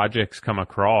these projects come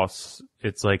across,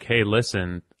 it's like, hey,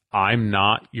 listen, I'm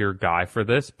not your guy for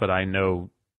this, but I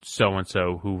know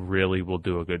so-and-so who really will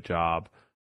do a good job.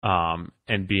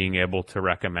 And being able to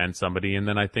recommend somebody. And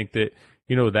then I think that,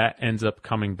 that ends up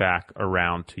coming back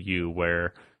around to you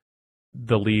where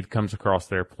the lead comes across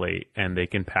their plate and they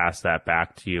can pass that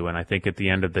back to you. And I think at the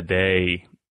end of the day,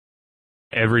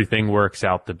 everything works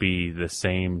out to be the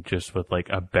same, just with like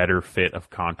a better fit of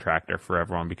contractor for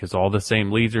everyone, because all the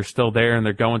same leads are still there and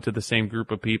they're going to the same group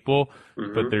of people,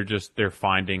 but they're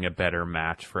finding a better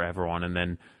match for everyone. And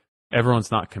then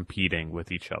everyone's not competing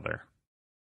with each other.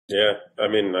 Yeah, I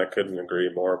mean, I couldn't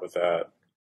agree more with that.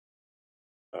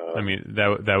 I mean,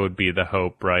 that would be the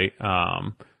hope, right?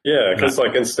 Yeah, because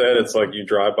like instead, it's like you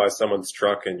drive by someone's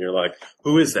truck and you're like,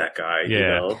 "Who is that guy?"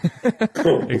 Yeah,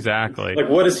 exactly. Like,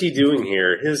 what is he doing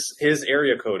here? His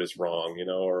area code is wrong,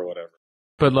 or whatever.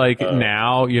 But like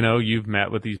now, you've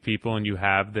met with these people and you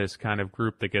have this kind of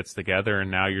group that gets together, and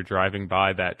now you're driving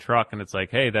by that truck and it's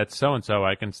like, "Hey, that's so and so."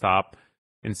 I can stop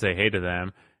and say hey to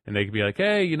them. And they could be like,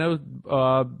 hey,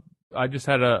 I just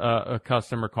had a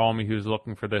customer call me who's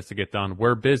looking for this to get done.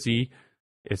 We're busy.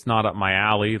 It's not up my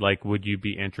alley. Like, would you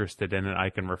be interested in it? I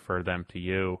can refer them to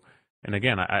you. And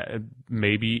again,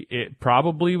 maybe it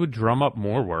probably would drum up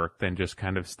more work than just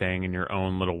kind of staying in your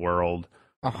own little world.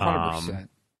 100%.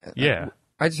 Yeah.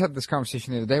 I just had this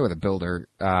conversation the other day with a builder.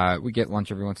 We get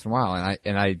lunch every once in a while,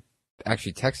 and I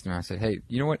actually texted him. I said, hey,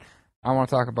 you know what? I want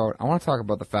to talk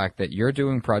about the fact that you're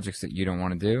doing projects that you don't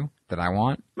want to do, that I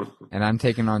want, and I'm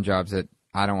taking on jobs that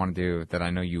I don't want to do, that I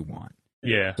know you want.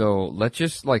 Yeah. So let's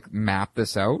just like map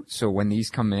this out. So when these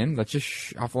come in, let's just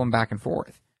shuffle them back and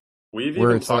forth. We've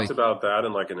even talked about that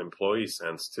in like an employee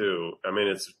sense too. I mean,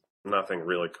 it's nothing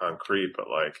really concrete, but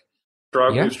like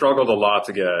we've struggled a lot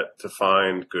to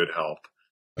find good help.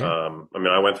 Yeah. I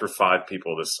mean, I went through 5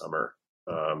 people this summer.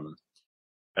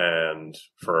 And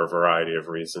for a variety of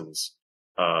reasons.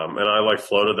 And I like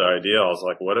floated the idea. I was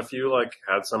like, what if you like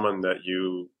had someone that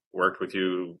you worked with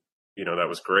that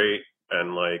was great,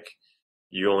 and like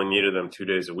you only needed them 2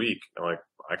 days a week. And like,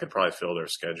 I could probably fill their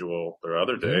schedule their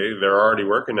other day. Mm-hmm. They're already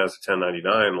working as a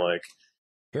 1099. Like,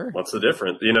 sure. What's the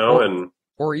difference,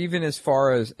 or even as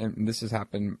far as, and this has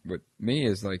happened with me,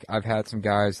 is like, I've had some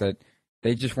guys that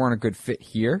they just weren't a good fit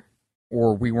here,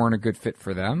 or we weren't a good fit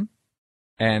for them.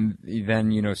 And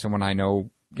then, someone I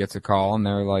know gets a call and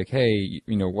they're like, hey,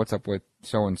 what's up with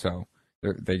so-and-so?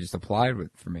 They just applied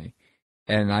for me.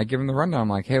 And I give them the rundown. I'm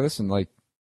like, hey, listen, like,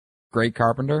 great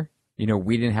carpenter.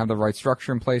 We didn't have the right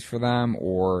structure in place for them,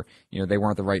 or, they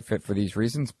weren't the right fit for these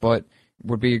reasons, but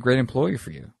would be a great employee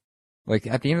for you. Like,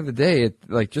 at the end of the day,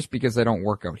 just because they don't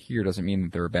work out here doesn't mean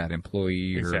that they're a bad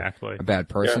employee or a bad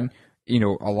person.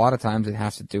 Yeah. A lot of times it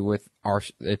has to do with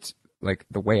it's like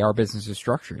the way our business is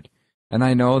structured. And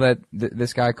I know that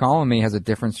this guy calling me has a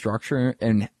different structure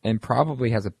and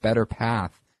probably has a better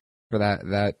path for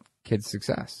that kid's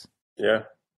success. Yeah.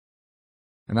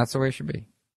 And that's the way it should be.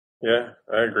 Yeah,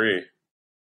 I agree.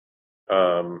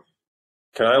 Can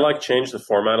I change the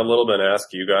format a little bit and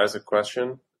ask you guys a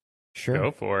question? Sure.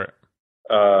 Go for it.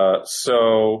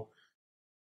 So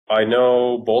I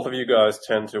know both of you guys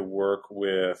tend to work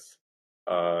with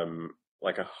a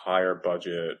higher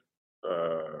budget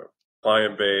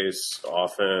client base,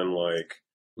 often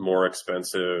more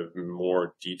expensive,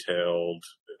 more detailed,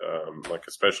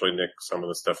 especially Nick, some of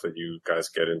the stuff that you guys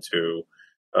get into,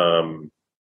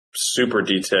 super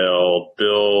detailed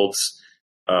builds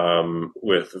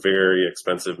with very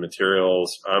expensive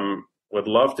materials. Would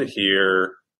love to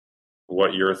hear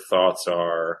what your thoughts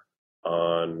are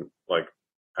on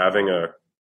having a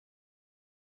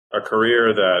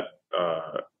career that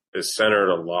is centered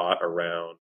a lot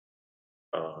around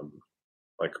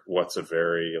what's a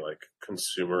very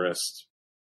consumerist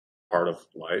part of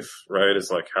life, right?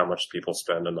 Is how much people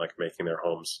spend on making their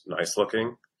homes nice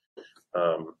looking.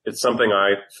 It's something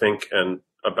I think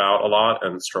about a lot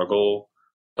and struggle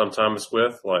sometimes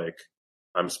with.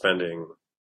 I'm spending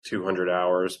 200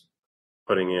 hours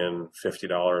putting in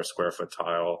 $50 a square foot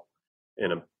tile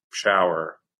in a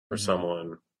shower for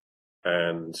someone.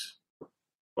 And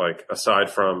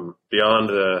aside from beyond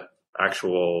the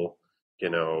actual,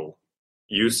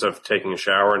 use of taking a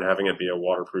shower and having it be a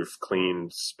waterproof, clean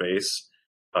space,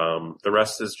 the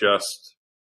rest is just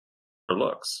for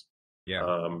looks. Yeah.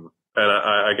 And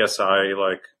I guess I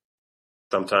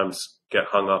sometimes get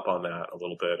hung up on that a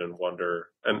little bit and wonder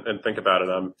and think about it.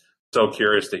 I'm so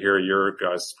curious to hear your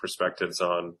guys' perspectives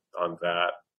on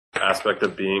that aspect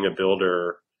of being a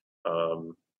builder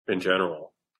in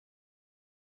general.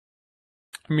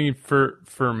 I mean,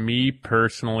 for me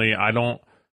personally,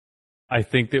 I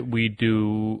think that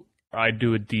I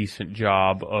do a decent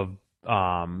job of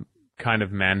kind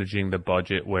of managing the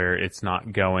budget where it's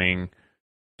not going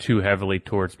too heavily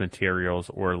towards materials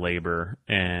or labor.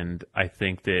 And I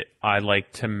think that I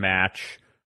like to match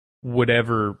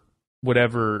whatever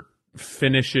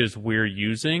finishes we're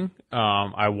using.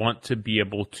 I want to be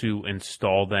able to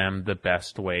install them the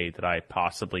best way that I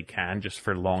possibly can, just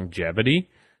for longevity.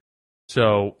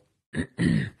 So,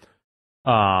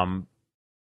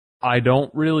 I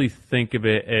don't really think of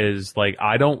it as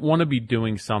I don't want to be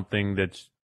doing something that's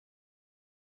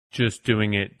just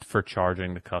doing it for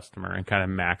charging the customer and kind of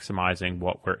maximizing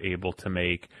what we're able to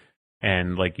make.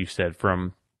 And like you said,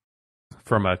 from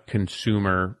a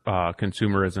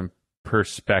consumerism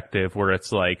perspective, where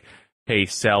it's hey,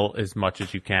 sell as much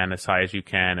as you can, as high as you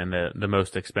can, and the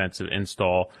most expensive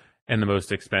install and the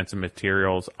most expensive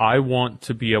materials. I want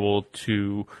to be able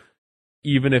to,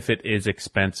 even if it is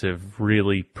expensive,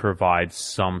 really provide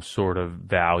some sort of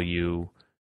value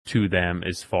to them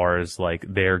as far as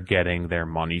they're getting their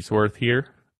money's worth here.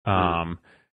 And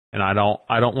I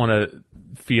don't want to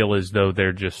feel as though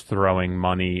they're just throwing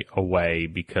money away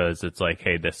because it's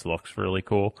hey, this looks really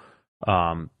cool.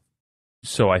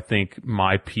 So I think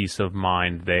my peace of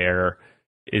mind there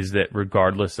is that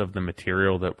regardless of the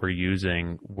material that we're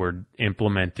using, we're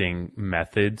implementing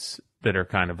methods that are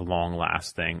kind of long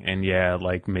lasting. And yeah,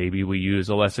 maybe we use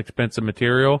a less expensive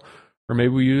material, or maybe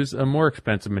we use a more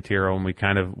expensive material, and we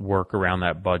kind of work around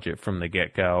that budget from the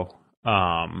get go.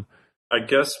 I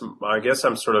guess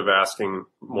I'm sort of asking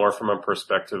more from a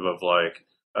perspective of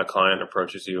a client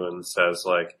approaches you and says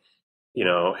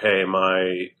hey,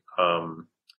 my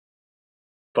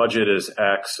budget is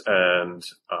X, and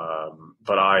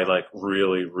but I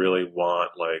really, really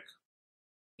want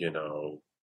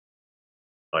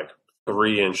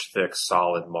 3-inch thick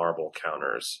solid marble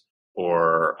counters,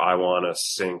 or I want a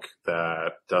sink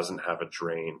that doesn't have a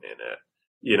drain in it.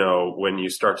 When you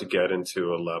start to get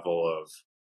into a level of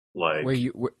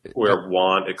where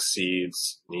want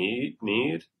exceeds need,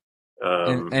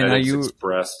 and it's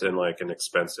expressed in an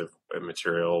expensive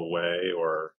material way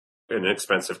or an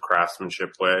expensive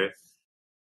craftsmanship way.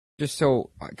 Just so,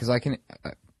 because I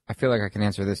feel like I can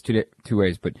answer this two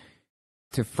ways, but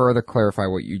to further clarify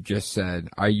what you just said,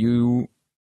 are you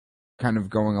kind of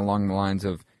going along the lines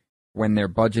of when their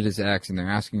budget is X and they're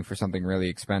asking for something really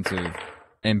expensive,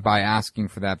 and by asking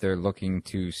for that, they're looking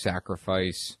to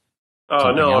sacrifice?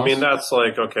 Oh, no, else? I mean, that's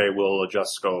okay, we'll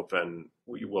adjust scope and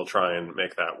we will try and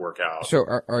make that work out. So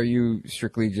are you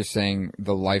strictly just saying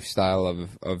the lifestyle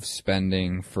of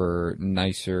spending for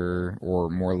nicer or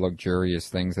more luxurious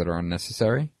things that are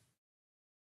unnecessary?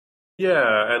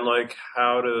 Yeah, and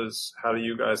how do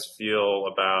you guys feel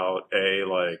about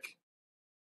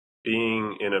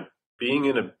being in a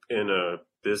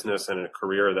business and a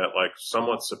career that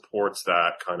somewhat supports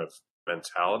that kind of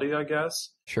mentality, I guess.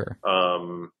 Sure.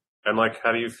 And like,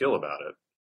 how do you feel about it?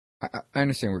 I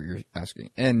understand what you're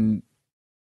asking. And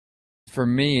for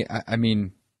me, I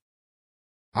mean,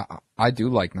 I do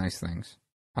like nice things.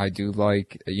 I do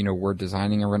like, we're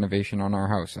designing a renovation on our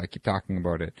house. I keep talking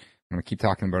about it. I'm going to keep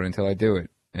talking about it until I do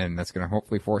it. And that's going to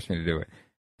hopefully force me to do it.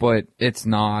 But it's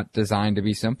not designed to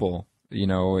be simple.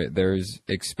 There's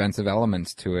expensive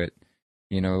elements to it.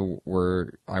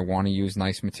 Where I want to use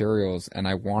nice materials and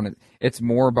it's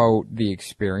more about the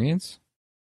experience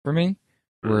for me,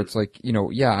 where it's like,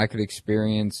 yeah, I could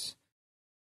experience,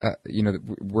 I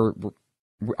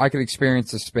could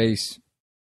experience a space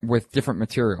with different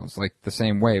materials, like the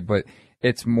same way, but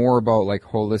it's more about like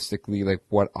holistically, like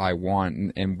what I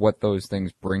want and what those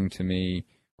things bring to me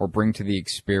or bring to the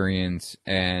experience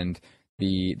and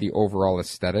the overall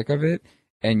aesthetic of it.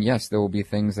 And yes, there will be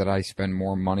things that I spend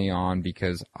more money on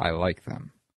because I like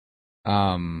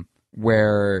them.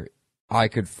 Where I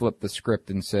could flip the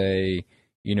script and say,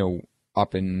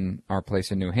 up in our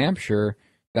place in New Hampshire,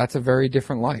 that's a very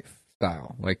different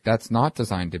lifestyle. Like that's not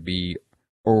designed to be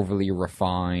overly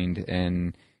refined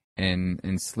and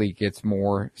sleek. It's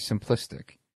more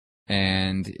simplistic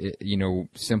and,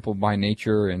 simple by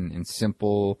nature and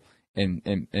simple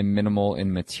and minimal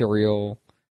in material.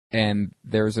 And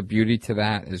there's a beauty to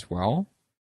that as well.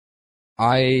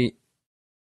 I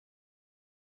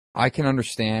can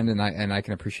understand and I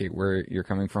can appreciate where you're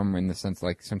coming from in the sense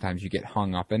like sometimes you get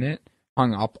hung up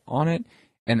on it.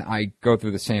 And I go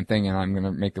through the same thing and I'm going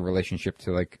to make the relationship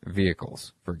to like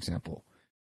vehicles, for example.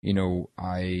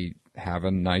 I have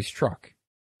a nice truck.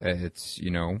 It's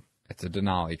a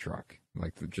Denali truck,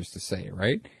 like just to say,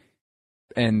 right?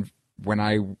 And when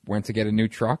I went to get a new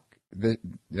truck,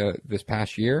 this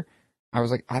past year, I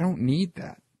was like, I don't need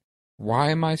that. Why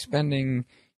am I spending,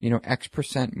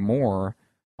 X% more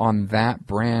on that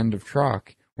brand of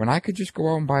truck when I could just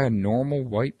go out and buy a normal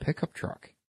white pickup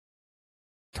truck?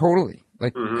 Totally.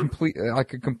 Like I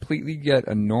could completely get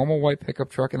a normal white pickup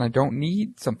truck and I don't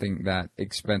need something that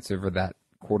expensive or that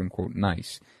quote unquote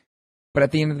nice. But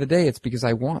at the end of the day, it's because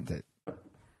I want it.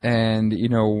 And,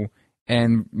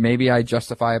 and maybe I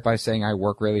justify it by saying I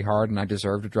work really hard and I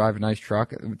deserve to drive a nice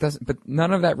truck. It doesn't, but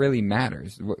none of that really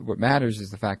matters. What matters is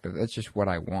the fact that that's just what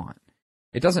I want.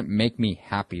 It doesn't make me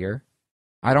happier.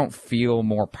 I don't feel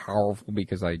more powerful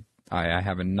because I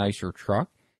have a nicer truck.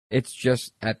 It's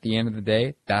just at the end of the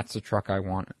day, that's the truck I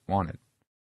wanted.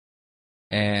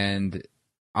 And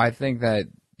I think that,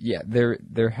 yeah, there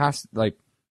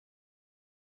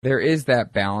is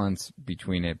that balance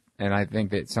between it. And I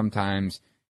think that sometimes,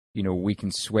 we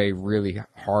can sway really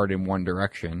hard in one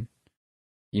direction,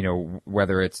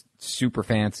 whether it's super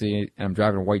fancy and I'm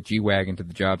driving a white G-Wagon to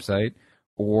the job site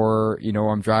or,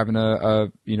 I'm driving a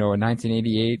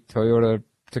 1988 Toyota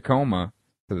Tacoma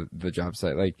to the job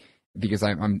site, like, because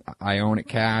I own it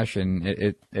cash and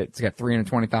it's got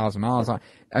 320,000 miles on.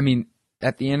 I mean,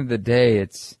 at the end of the day,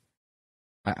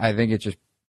 I think it's just,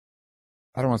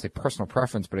 I don't want to say personal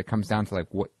preference, but it comes down to like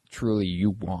what truly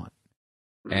you want.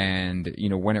 And,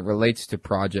 when it relates to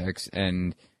projects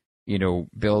and,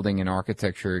 building and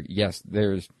architecture, yes,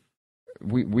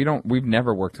 we've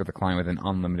never worked with a client with an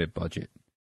unlimited budget.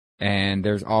 And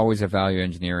there's always a value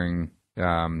engineering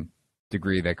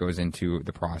degree that goes into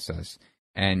the process.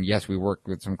 And yes, we work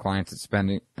with some clients that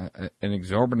spend an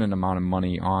exorbitant amount of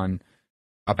money on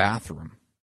a bathroom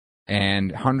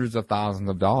and hundreds of thousands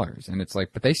of dollars. And it's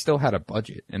like, but they still had a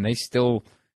budget and they still,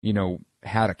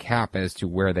 had a cap as to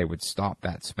where they would stop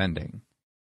that spending.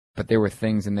 But there were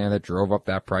things in there that drove up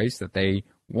that price that they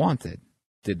wanted.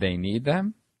 Did they need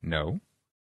them? No.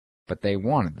 But they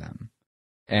wanted them.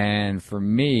 And for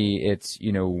me, it's,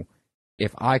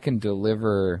 if I can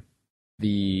deliver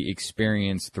the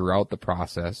experience throughout the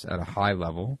process at a high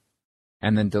level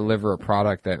and then deliver a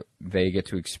product that they get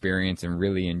to experience and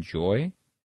really enjoy,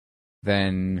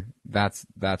 then that's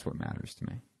what matters to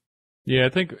me. Yeah, I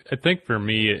think for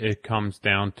me it comes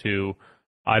down to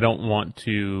I don't want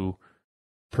to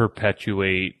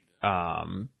perpetuate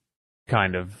kind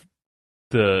of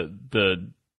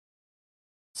the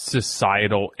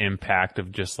societal impact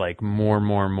of just like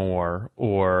more,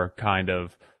 or kind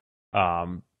of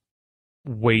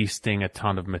wasting a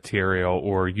ton of material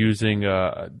or using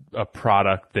a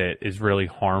product that is really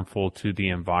harmful to the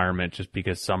environment just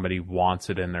because somebody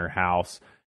wants it in their house.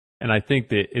 And I think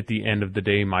that at the end of the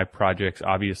day, my projects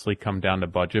obviously come down to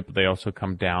budget, but they also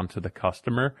come down to the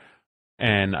customer.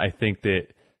 And I think that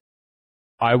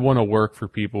I want to work for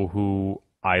people who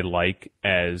I like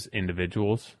as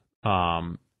individuals.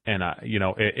 And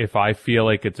if I feel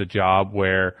like it's a job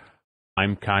where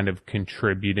I'm kind of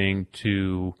contributing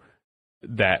to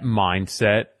that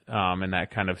mindset and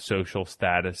that kind of social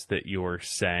status that you're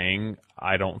saying,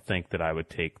 I don't think that I would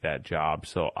take that job.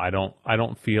 So I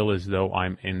don't feel as though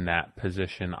I'm in that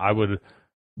position.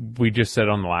 We just said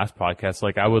on the last podcast,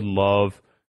 like I would love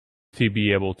to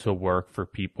be able to work for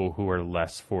people who are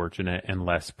less fortunate and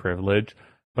less privileged,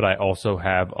 but I also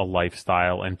have a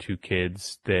lifestyle and 2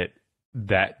 kids that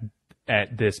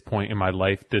at this point in my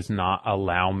life does not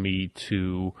allow me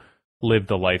to live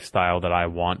the lifestyle that I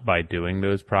want by doing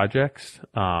those projects.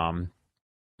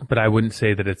 But I wouldn't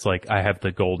say that it's like I have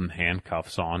the golden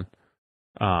handcuffs on.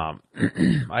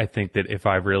 I think that if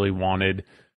I really wanted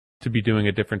to be doing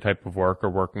a different type of work or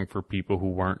working for people who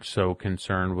weren't so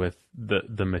concerned with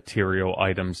the material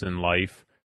items in life,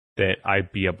 that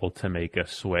I'd be able to make a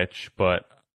switch. But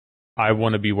I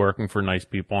want to be working for nice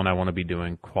people and I want to be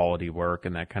doing quality work,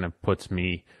 and that kind of puts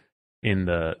me in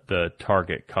the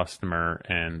target customer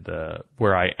and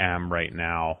where I am right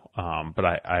now. But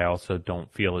I also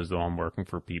don't feel as though I'm working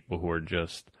for people who are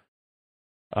just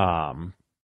kind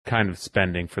of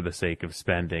spending for the sake of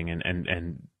spending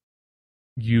and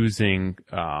using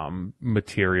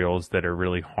materials that are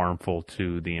really harmful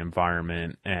to the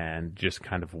environment and just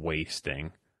kind of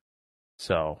wasting.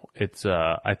 So it's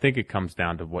I think it comes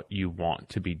down to what you want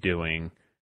to be doing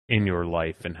in your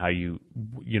life and how you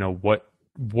know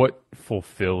what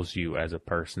fulfills you as a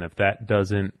person.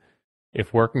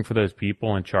 If working for those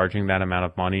people and charging that amount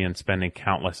of money and spending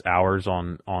countless hours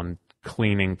on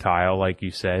cleaning tile, like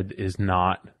you said, is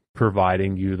not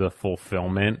providing you the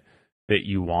fulfillment that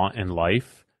you want in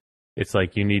life, it's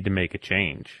like you need to make a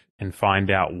change and find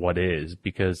out what is,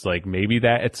 because like maybe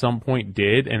that at some point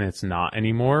did and it's not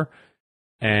anymore.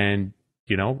 And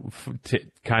you know,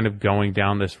 kind of going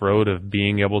down this road of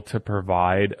being able to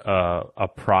provide a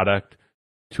product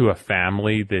to a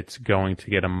family that's going to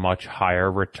get a much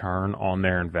higher return on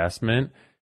their investment,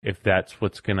 if that's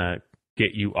what's going to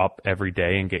get you up every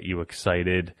day and get you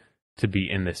excited to be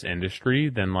in this industry,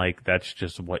 then like that's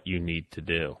just what you need to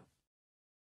do.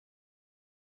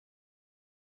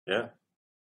 Yeah.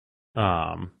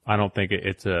 I don't think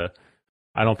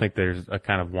I don't think there's a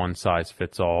kind of one size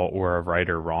fits all or a right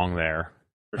or wrong there.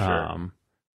 For sure.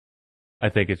 I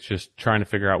think it's just trying to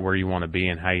figure out where you want to be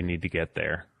and how you need to get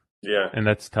there. Yeah. And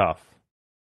that's tough.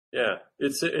 Yeah.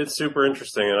 It's super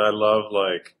interesting. And I love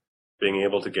like being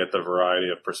able to get the variety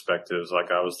of perspectives.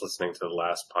 Like I was listening to the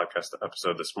last podcast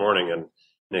episode this morning, and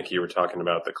Nick, you were talking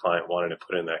about the client wanting to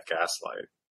put in that gas light.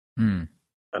 And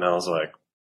I was like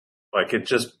it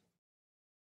just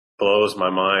blows my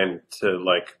mind to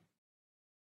like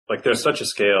there's such a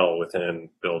scale within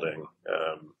building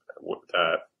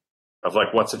that of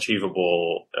like what's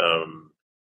achievable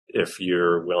if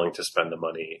you're willing to spend the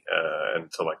money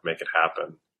and to like make it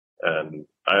happen. And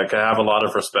I have a lot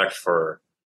of respect for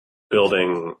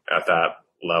building at that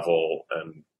level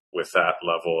and with that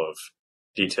level of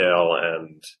detail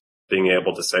and being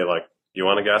able to say like, you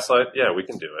want a gas light? Yeah, we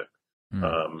can do it.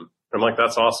 I'm like,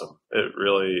 that's awesome. It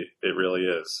really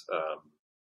is.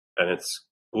 And it's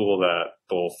cool that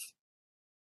both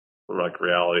like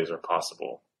realities are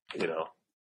possible, you know?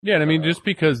 Yeah. I mean, just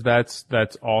because that's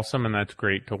awesome and that's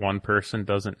great to one person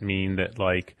doesn't mean that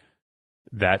like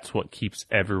that's what keeps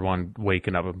everyone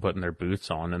waking up and putting their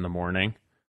boots on in the morning.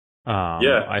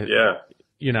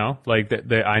 You know, like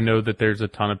I know that there's a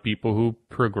ton of people who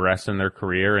progress in their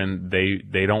career and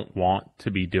they don't want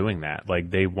to be doing that.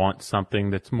 Like they want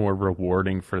something that's more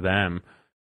rewarding for them.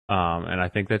 And I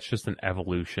think that's just an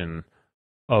evolution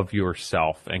of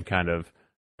yourself and kind of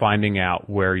finding out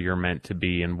where you're meant to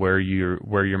be, and where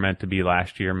you're meant to be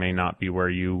last year may not be where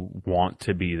you want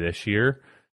to be this year.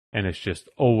 And it's just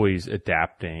always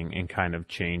adapting and kind of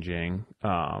changing.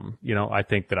 You know, I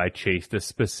think that I chased a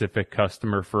specific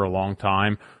customer for a long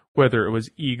time, whether it was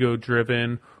ego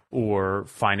driven or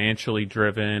financially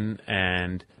driven.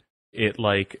 And it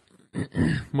like,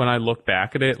 when I look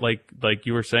back at it, like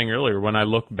you were saying earlier, when I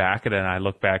look back at it and I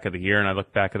look back at the year and I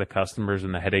look back at the customers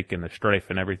and the headache and the strife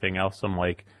and everything else, I'm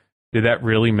like, did that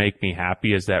really make me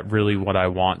happy? Is that really what I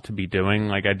want to be doing?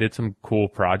 Like I did some cool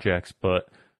projects, but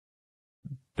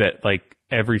that like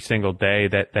every single day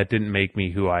that didn't make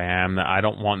me who I am. That I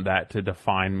don't want that to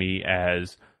define me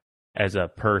as a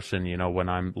person, you know, when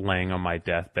I'm laying on my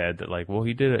deathbed, that like, well,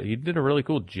 he did a really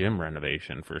cool gym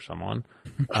renovation for someone.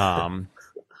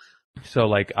 So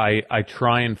like I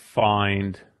try and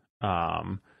find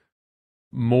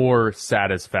more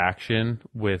satisfaction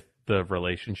with the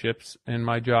relationships in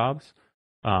my jobs,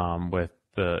 with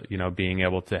the, you know, being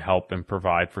able to help and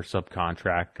provide for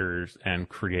subcontractors and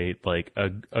create like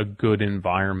a good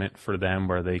environment for them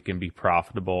where they can be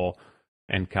profitable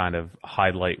and kind of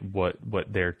highlight what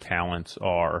their talents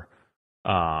are.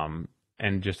 and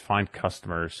just find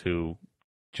customers who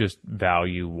just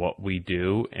value what we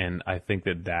do. And I think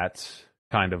that that's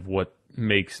kind of what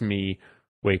makes me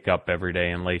wake up every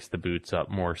day and lace the boots up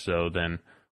more so than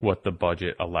what the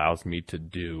budget allows me to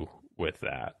do with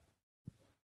that.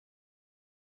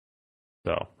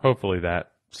 So hopefully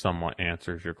that somewhat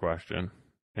answers your question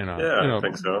in a I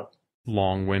think so.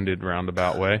 long-winded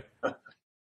roundabout way.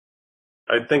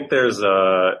 I think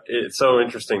it's so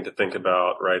interesting to think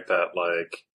about, right? That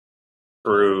like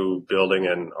through building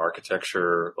and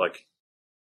architecture, like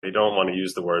they don't want to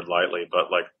use the word lightly,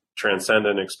 but like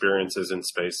transcendent experiences in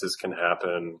spaces can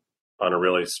happen on a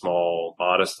really small,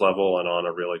 modest level and on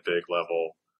a really big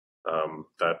level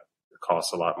that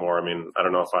costs a lot more. I mean, I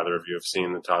don't know if either of you have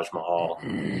seen the Taj Mahal.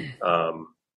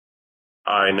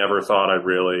 I never thought I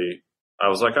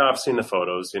was like, oh, I've seen the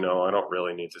photos, I don't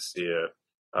really need to see it.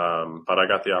 But I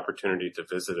got the opportunity to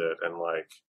visit it, and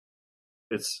like,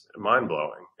 it's mind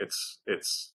blowing.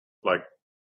 It's like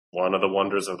one of the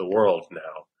wonders of the world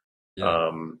now. Yeah.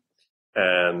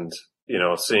 And,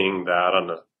 seeing that on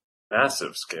a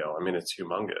massive scale, I mean, it's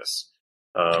humongous.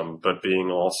 But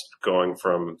going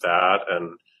from that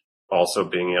and also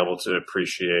being able to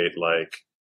appreciate like,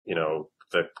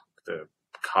 the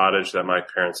cottage that my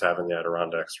parents have in the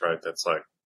Adirondacks, right? That's like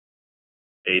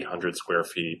 800 square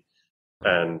feet.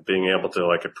 And being able to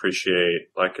like appreciate,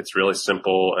 like, it's really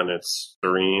simple and it's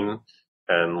serene,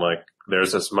 and like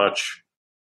there's as much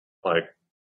like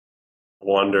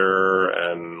wonder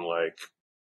and like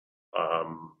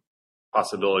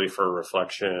possibility for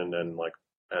reflection and like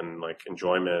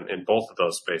enjoyment in both of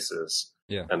those spaces.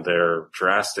 Yeah. And they're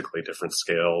drastically different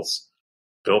scales,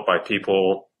 built by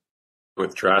people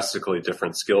with drastically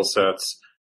different skill sets.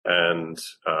 And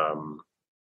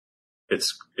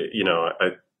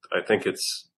I think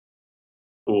it's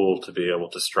cool to be able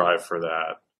to strive for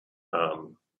that,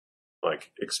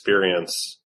 like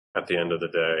experience at the end of the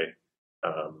day,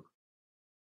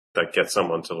 that gets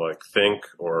someone to like think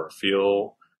or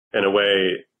feel. In a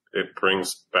way, it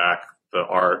brings back the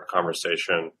art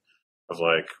conversation of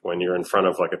like when you're in front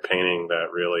of like a painting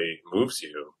that really moves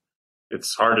you,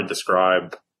 it's hard to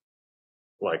describe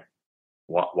like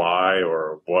why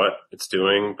or what it's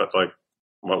doing, but like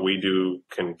what we do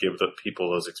can give the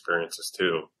people those experiences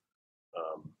too.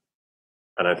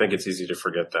 And I think it's easy to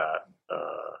forget that,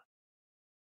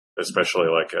 especially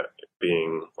like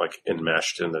being like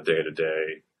enmeshed in the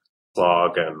day-to-day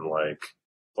slog and like,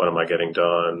 what am I getting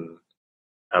done?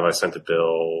 Have I sent a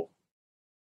bill?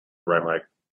 Write my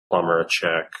plumber a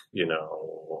check? I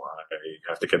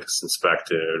have to get this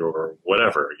inspected or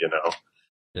whatever,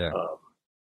 Yeah.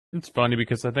 It's funny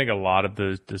because I think a lot of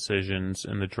those decisions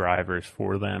and the drivers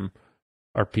for them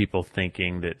are people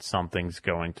thinking that something's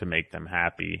going to make them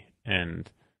happy. And,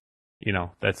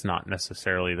 that's not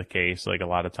necessarily the case. Like a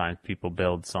lot of times people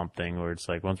build something where it's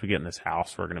like, once we get in this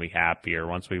house, we're going to be happy. Or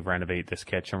once we renovate this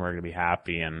kitchen, we're going to be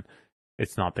happy. And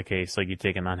it's not the case. Like you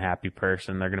take an unhappy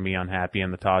person, they're going to be unhappy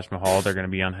in the Taj Mahal. They're going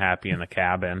to be unhappy in the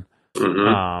cabin.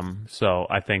 Mm-hmm. So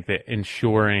I think that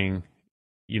ensuring,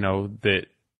 that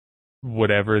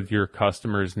whatever your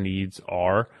customers' needs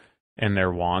are and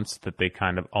their wants, that they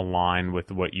kind of align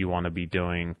with what you want to be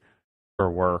doing for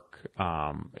work,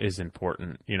 is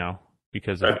important,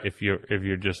 because if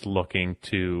you're just looking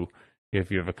to,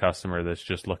 if you have a customer that's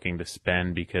just looking to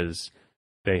spend because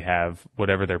they have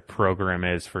whatever their program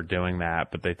is for doing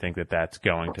that, but they think that that's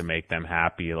going to make them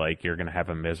happy, like you're going to have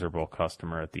a miserable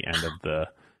customer at the end of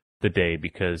the day,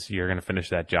 because you're going to finish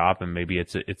that job and maybe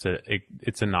it's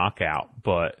a knockout,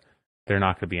 but they're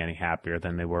not going to be any happier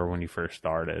than they were when you first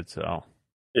started. So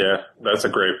yeah, that's a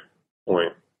great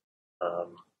point.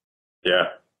 Yeah,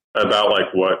 about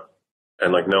like what,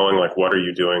 and like knowing like what are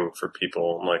you doing for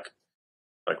people, and like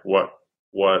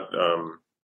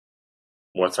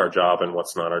what's our job and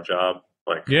what's not our job.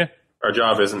 Like, yeah, our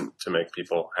job isn't to make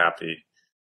people happy.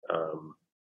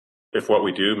 If what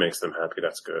we do makes them happy,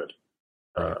 that's good.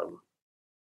 Right.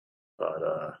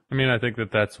 I mean, I think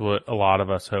that that's what a lot of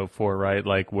us hope for, right?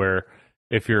 Like where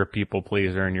if you're a people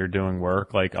pleaser and you're doing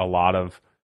work, like a lot of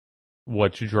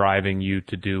what's driving you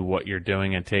to do what you're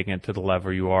doing and taking it to the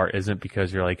level you are isn't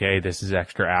because you're like, hey, this is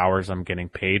extra hours I'm getting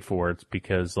paid for. It's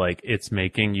because like it's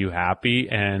making you happy.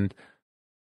 And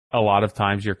a lot of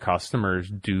times your customers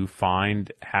do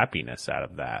find happiness out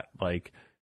of that. Like,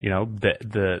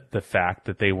 the fact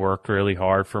that they worked really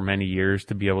hard for many years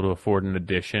to be able to afford an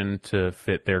addition to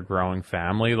fit their growing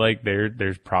family, like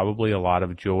there's probably a lot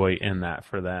of joy in that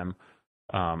for them.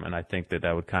 And I think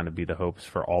that would kind of be the hopes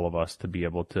for all of us to be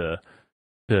able to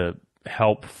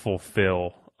help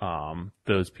fulfill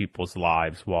those people's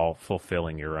lives while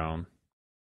fulfilling your own.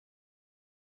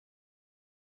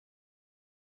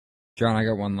 John, I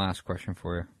got one last question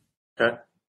for you. Okay.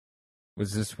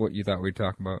 Was this what you thought we'd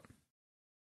talk about?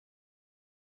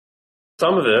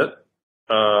 Some of it.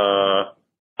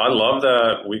 I love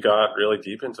that we got really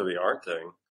deep into the art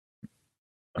thing.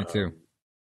 Me too.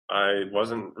 I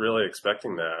wasn't really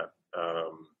expecting that.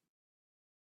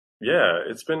 Yeah,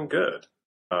 it's been good.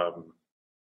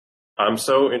 I'm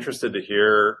so interested to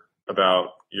hear about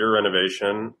your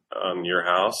renovation on your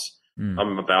house.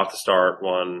 I'm about to start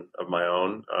one of my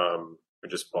own. We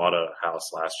just bought a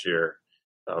house last year,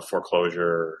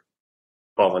 foreclosure,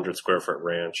 1,200 square foot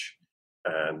ranch,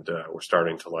 and we're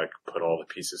starting to like put all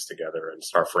the pieces together and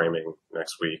start framing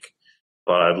next week.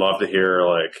 But I'd love to hear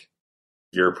like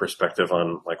your perspective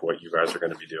on like what you guys are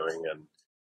going to be doing and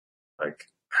like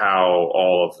how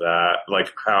all of that,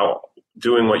 like how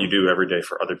doing what you do every day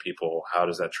for other people, how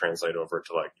does that translate over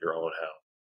to like your own house?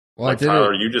 Well, Like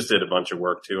Tyler, you just did a bunch of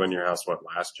work too in your house,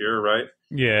 last year, right?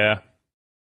 Yeah.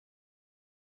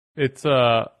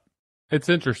 It's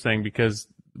interesting because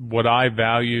what I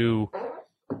value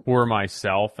for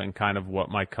myself and kind of what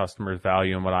my customers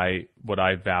value and what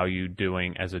I value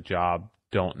doing as a job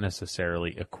don't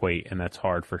necessarily equate, and that's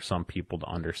hard for some people to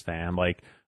understand. Like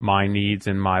my needs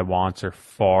and my wants are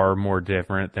far more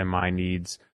different than my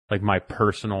needs, like my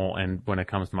personal, and when it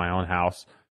comes to my own house,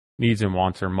 needs and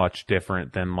wants are much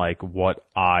different than like what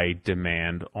I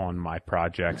demand on my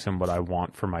projects and what I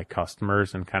want for my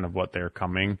customers and kind of what they're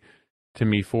coming to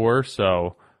me for.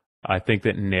 So I think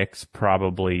that Nick's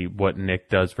probably what Nick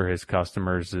does for his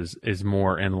customers is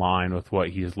more in line with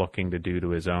what he's looking to do to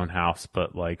his own house.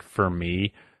 But like for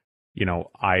me, you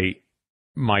know,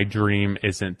 my dream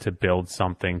isn't to build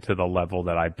something to the level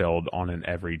that I build on an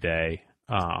everyday.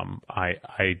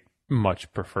 I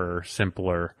much prefer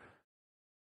simpler,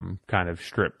 kind of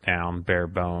stripped down, bare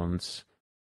bones,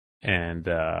 and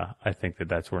I think that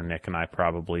that's where Nick and I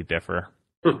probably differ.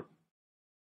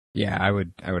 Yeah, I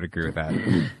would agree with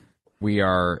that. We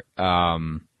are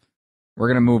we're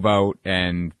gonna move out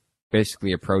and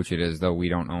basically approach it as though we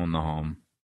don't own the home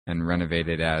and renovate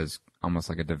it as almost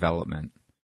like a development,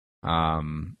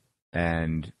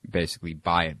 and basically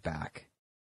buy it back.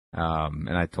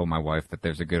 And I told my wife that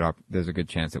there's a good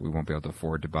chance that we won't be able to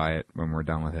afford to buy it when we're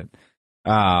done with it.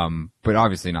 But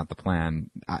obviously not the plan.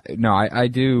 I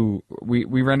do.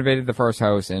 We renovated the first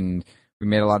house and we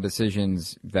made a lot of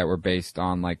decisions that were based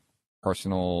on like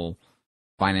personal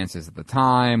finances at the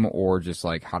time or just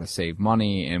like how to save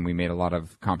money. And we made a lot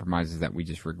of compromises that we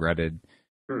just regretted.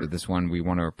 But this one we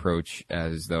want to approach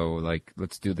as though like,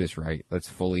 let's do this right. Let's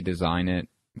fully design it.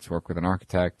 Let's work with an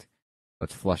architect.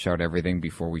 Let's flush out everything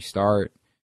before we start.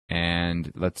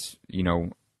 And let's,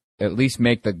 at least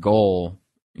make the goal,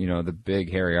 the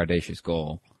big, hairy, audacious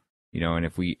goal, and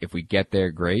if we get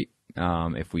there, great.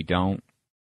 If we don't,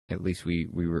 at least we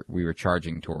were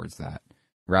charging towards that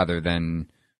rather than,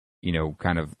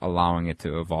 kind of allowing it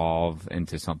to evolve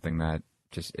into something that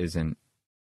just isn't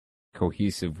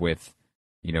cohesive with,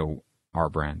 our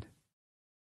brand.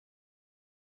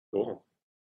 Cool.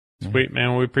 Sweet,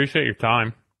 man. We appreciate your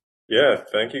time. Yeah.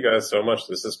 Thank you guys so much.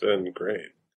 This has been great.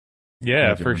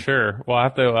 Yeah, for sure. We'll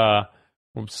have to,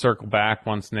 we'll circle back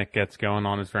once Nick gets going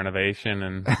on his renovation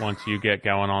and once you get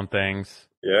going on things.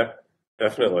 Yeah,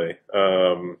 definitely.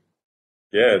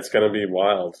 Yeah, it's going to be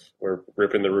wild. We're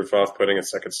ripping the roof off, putting a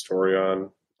second story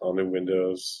on, all new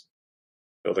windows,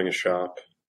 building a shop.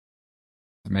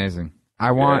 Amazing.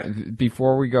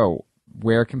 Before we go,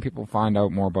 where can people find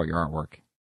out more about your artwork?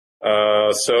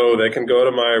 So they can go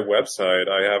to my website.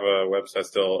 I have a website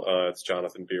still. It's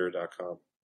jonathanbeer.com.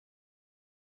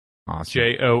 Awesome.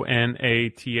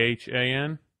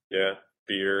 JONATHAN? Yeah,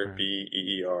 Beer,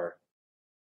 BEER.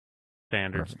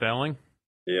 Standard spelling?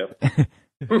 Yep.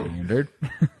 Standard.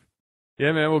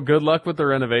 Yeah, man. Well, good luck with the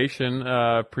renovation.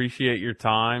 Appreciate your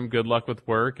time. Good luck with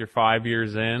work. You're 5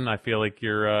 years in. I feel like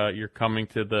you're coming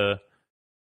to the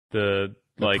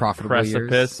like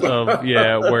precipice years. of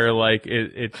where like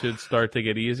it should start to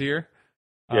get easier.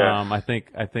 Yeah. I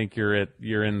think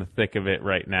you're in the thick of it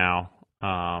right now.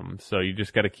 So you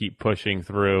just got to keep pushing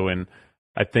through, and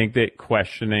I think that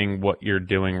questioning what you're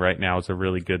doing right now is a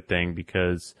really good thing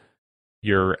because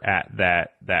you're at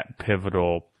that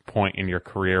pivotal point in your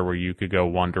career where you could go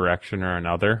one direction or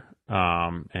another.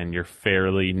 And you're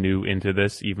fairly new into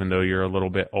this, even though you're a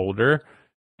little bit older,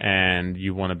 and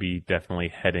you want to be definitely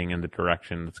heading in the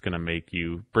direction that's going to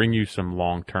bring you some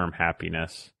long-term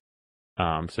happiness.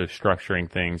 So structuring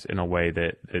things in a way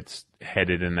that it's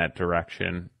headed in that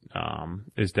direction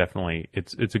is definitely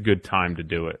it's a good time to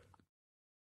do it.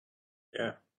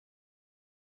 Yeah.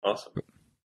 Awesome.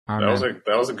 That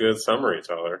was a good summary,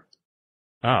 Tyler.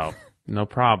 Oh, no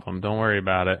problem. Don't worry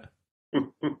about it.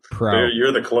 Pro.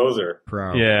 You're the closer.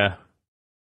 Pro. Yeah.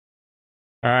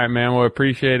 All right, man. Well,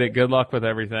 appreciate it. Good luck with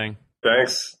everything.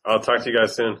 Thanks. I'll talk to you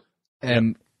guys soon.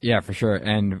 And yeah, for sure.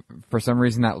 And for some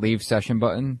reason, that leave session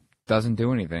button doesn't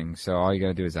do anything. So all you got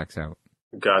to do is X out.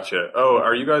 Gotcha. Oh,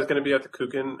 are you guys going to be at the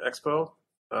Kukin Expo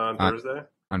on Thursday?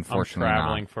 Unfortunately, I'm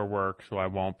traveling for work, so I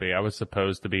won't be. I was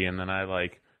supposed to be, and then I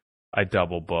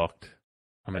double booked.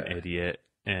 I'm an idiot,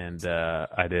 and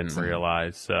I didn't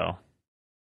realize. So,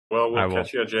 well, we'll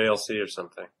catch you at JLC or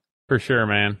something. For sure,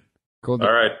 man. Cool.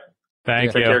 All right. Thank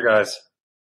you. Take care, guys.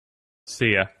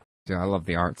 See ya. Dude, I love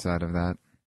the art side of that.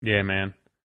 Yeah, man.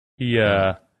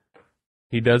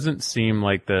 He doesn't seem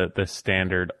like the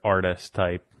standard artist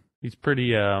type. He's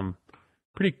pretty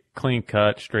clean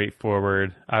cut,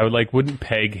 straightforward. I wouldn't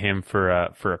peg him for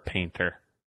a painter.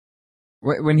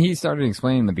 When he started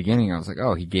explaining in the beginning, I was like,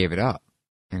 oh, he gave it up.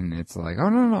 And it's like, oh,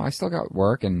 no, I still got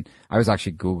work. And I was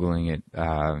actually Googling it.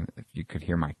 If you could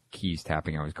hear my keys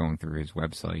tapping, I was going through his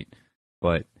website.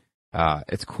 But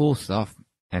it's cool stuff,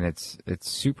 and it's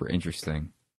super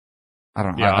interesting. I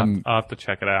don't know. Yeah, I'll have to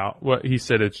check it out. What he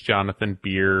said, it's Jonathan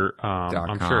Beer.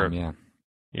 I'm sure. Yeah.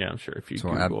 Yeah, I'm sure if you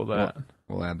Google that.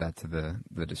 We'll add that to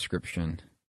the description.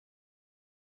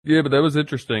 Yeah, but that was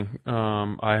interesting.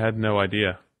 I had no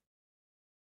idea.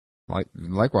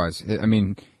 Likewise. I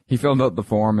mean, he filled out the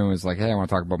form and was like, hey, I want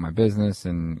to talk about my business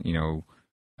and,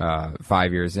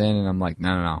 5 years in. And I'm like,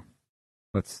 no.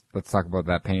 Let's talk about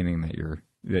that painting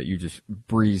that you just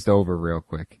breezed over real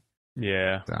quick.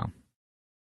 Yeah. So.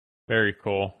 Very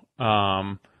cool.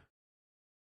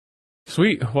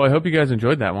 Sweet. Well, I hope you guys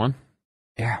enjoyed that one.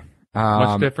 Yeah.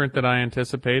 Much different than I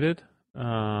anticipated,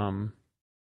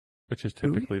 which is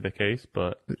typically the case,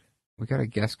 but we got a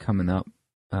guest coming up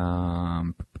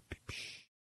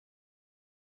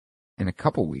in a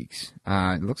couple weeks.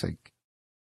 It looks like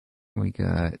we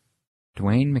got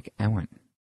Dwayne McEwen,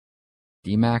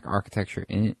 DMAC Architecture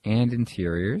and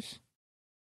Interiors.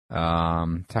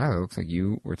 Tyler, looks like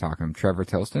you were talking. Trevor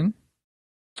Tilston?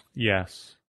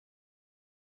 Yes.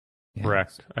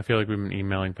 Correct. I feel like we've been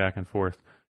emailing back and forth.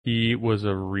 He was a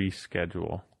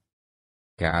reschedule.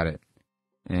 Got it.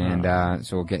 And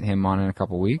so we'll get him on in a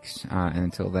couple weeks. And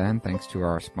until then, thanks to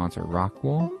our sponsor,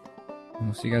 Rockwool. And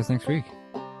we'll see you guys next week.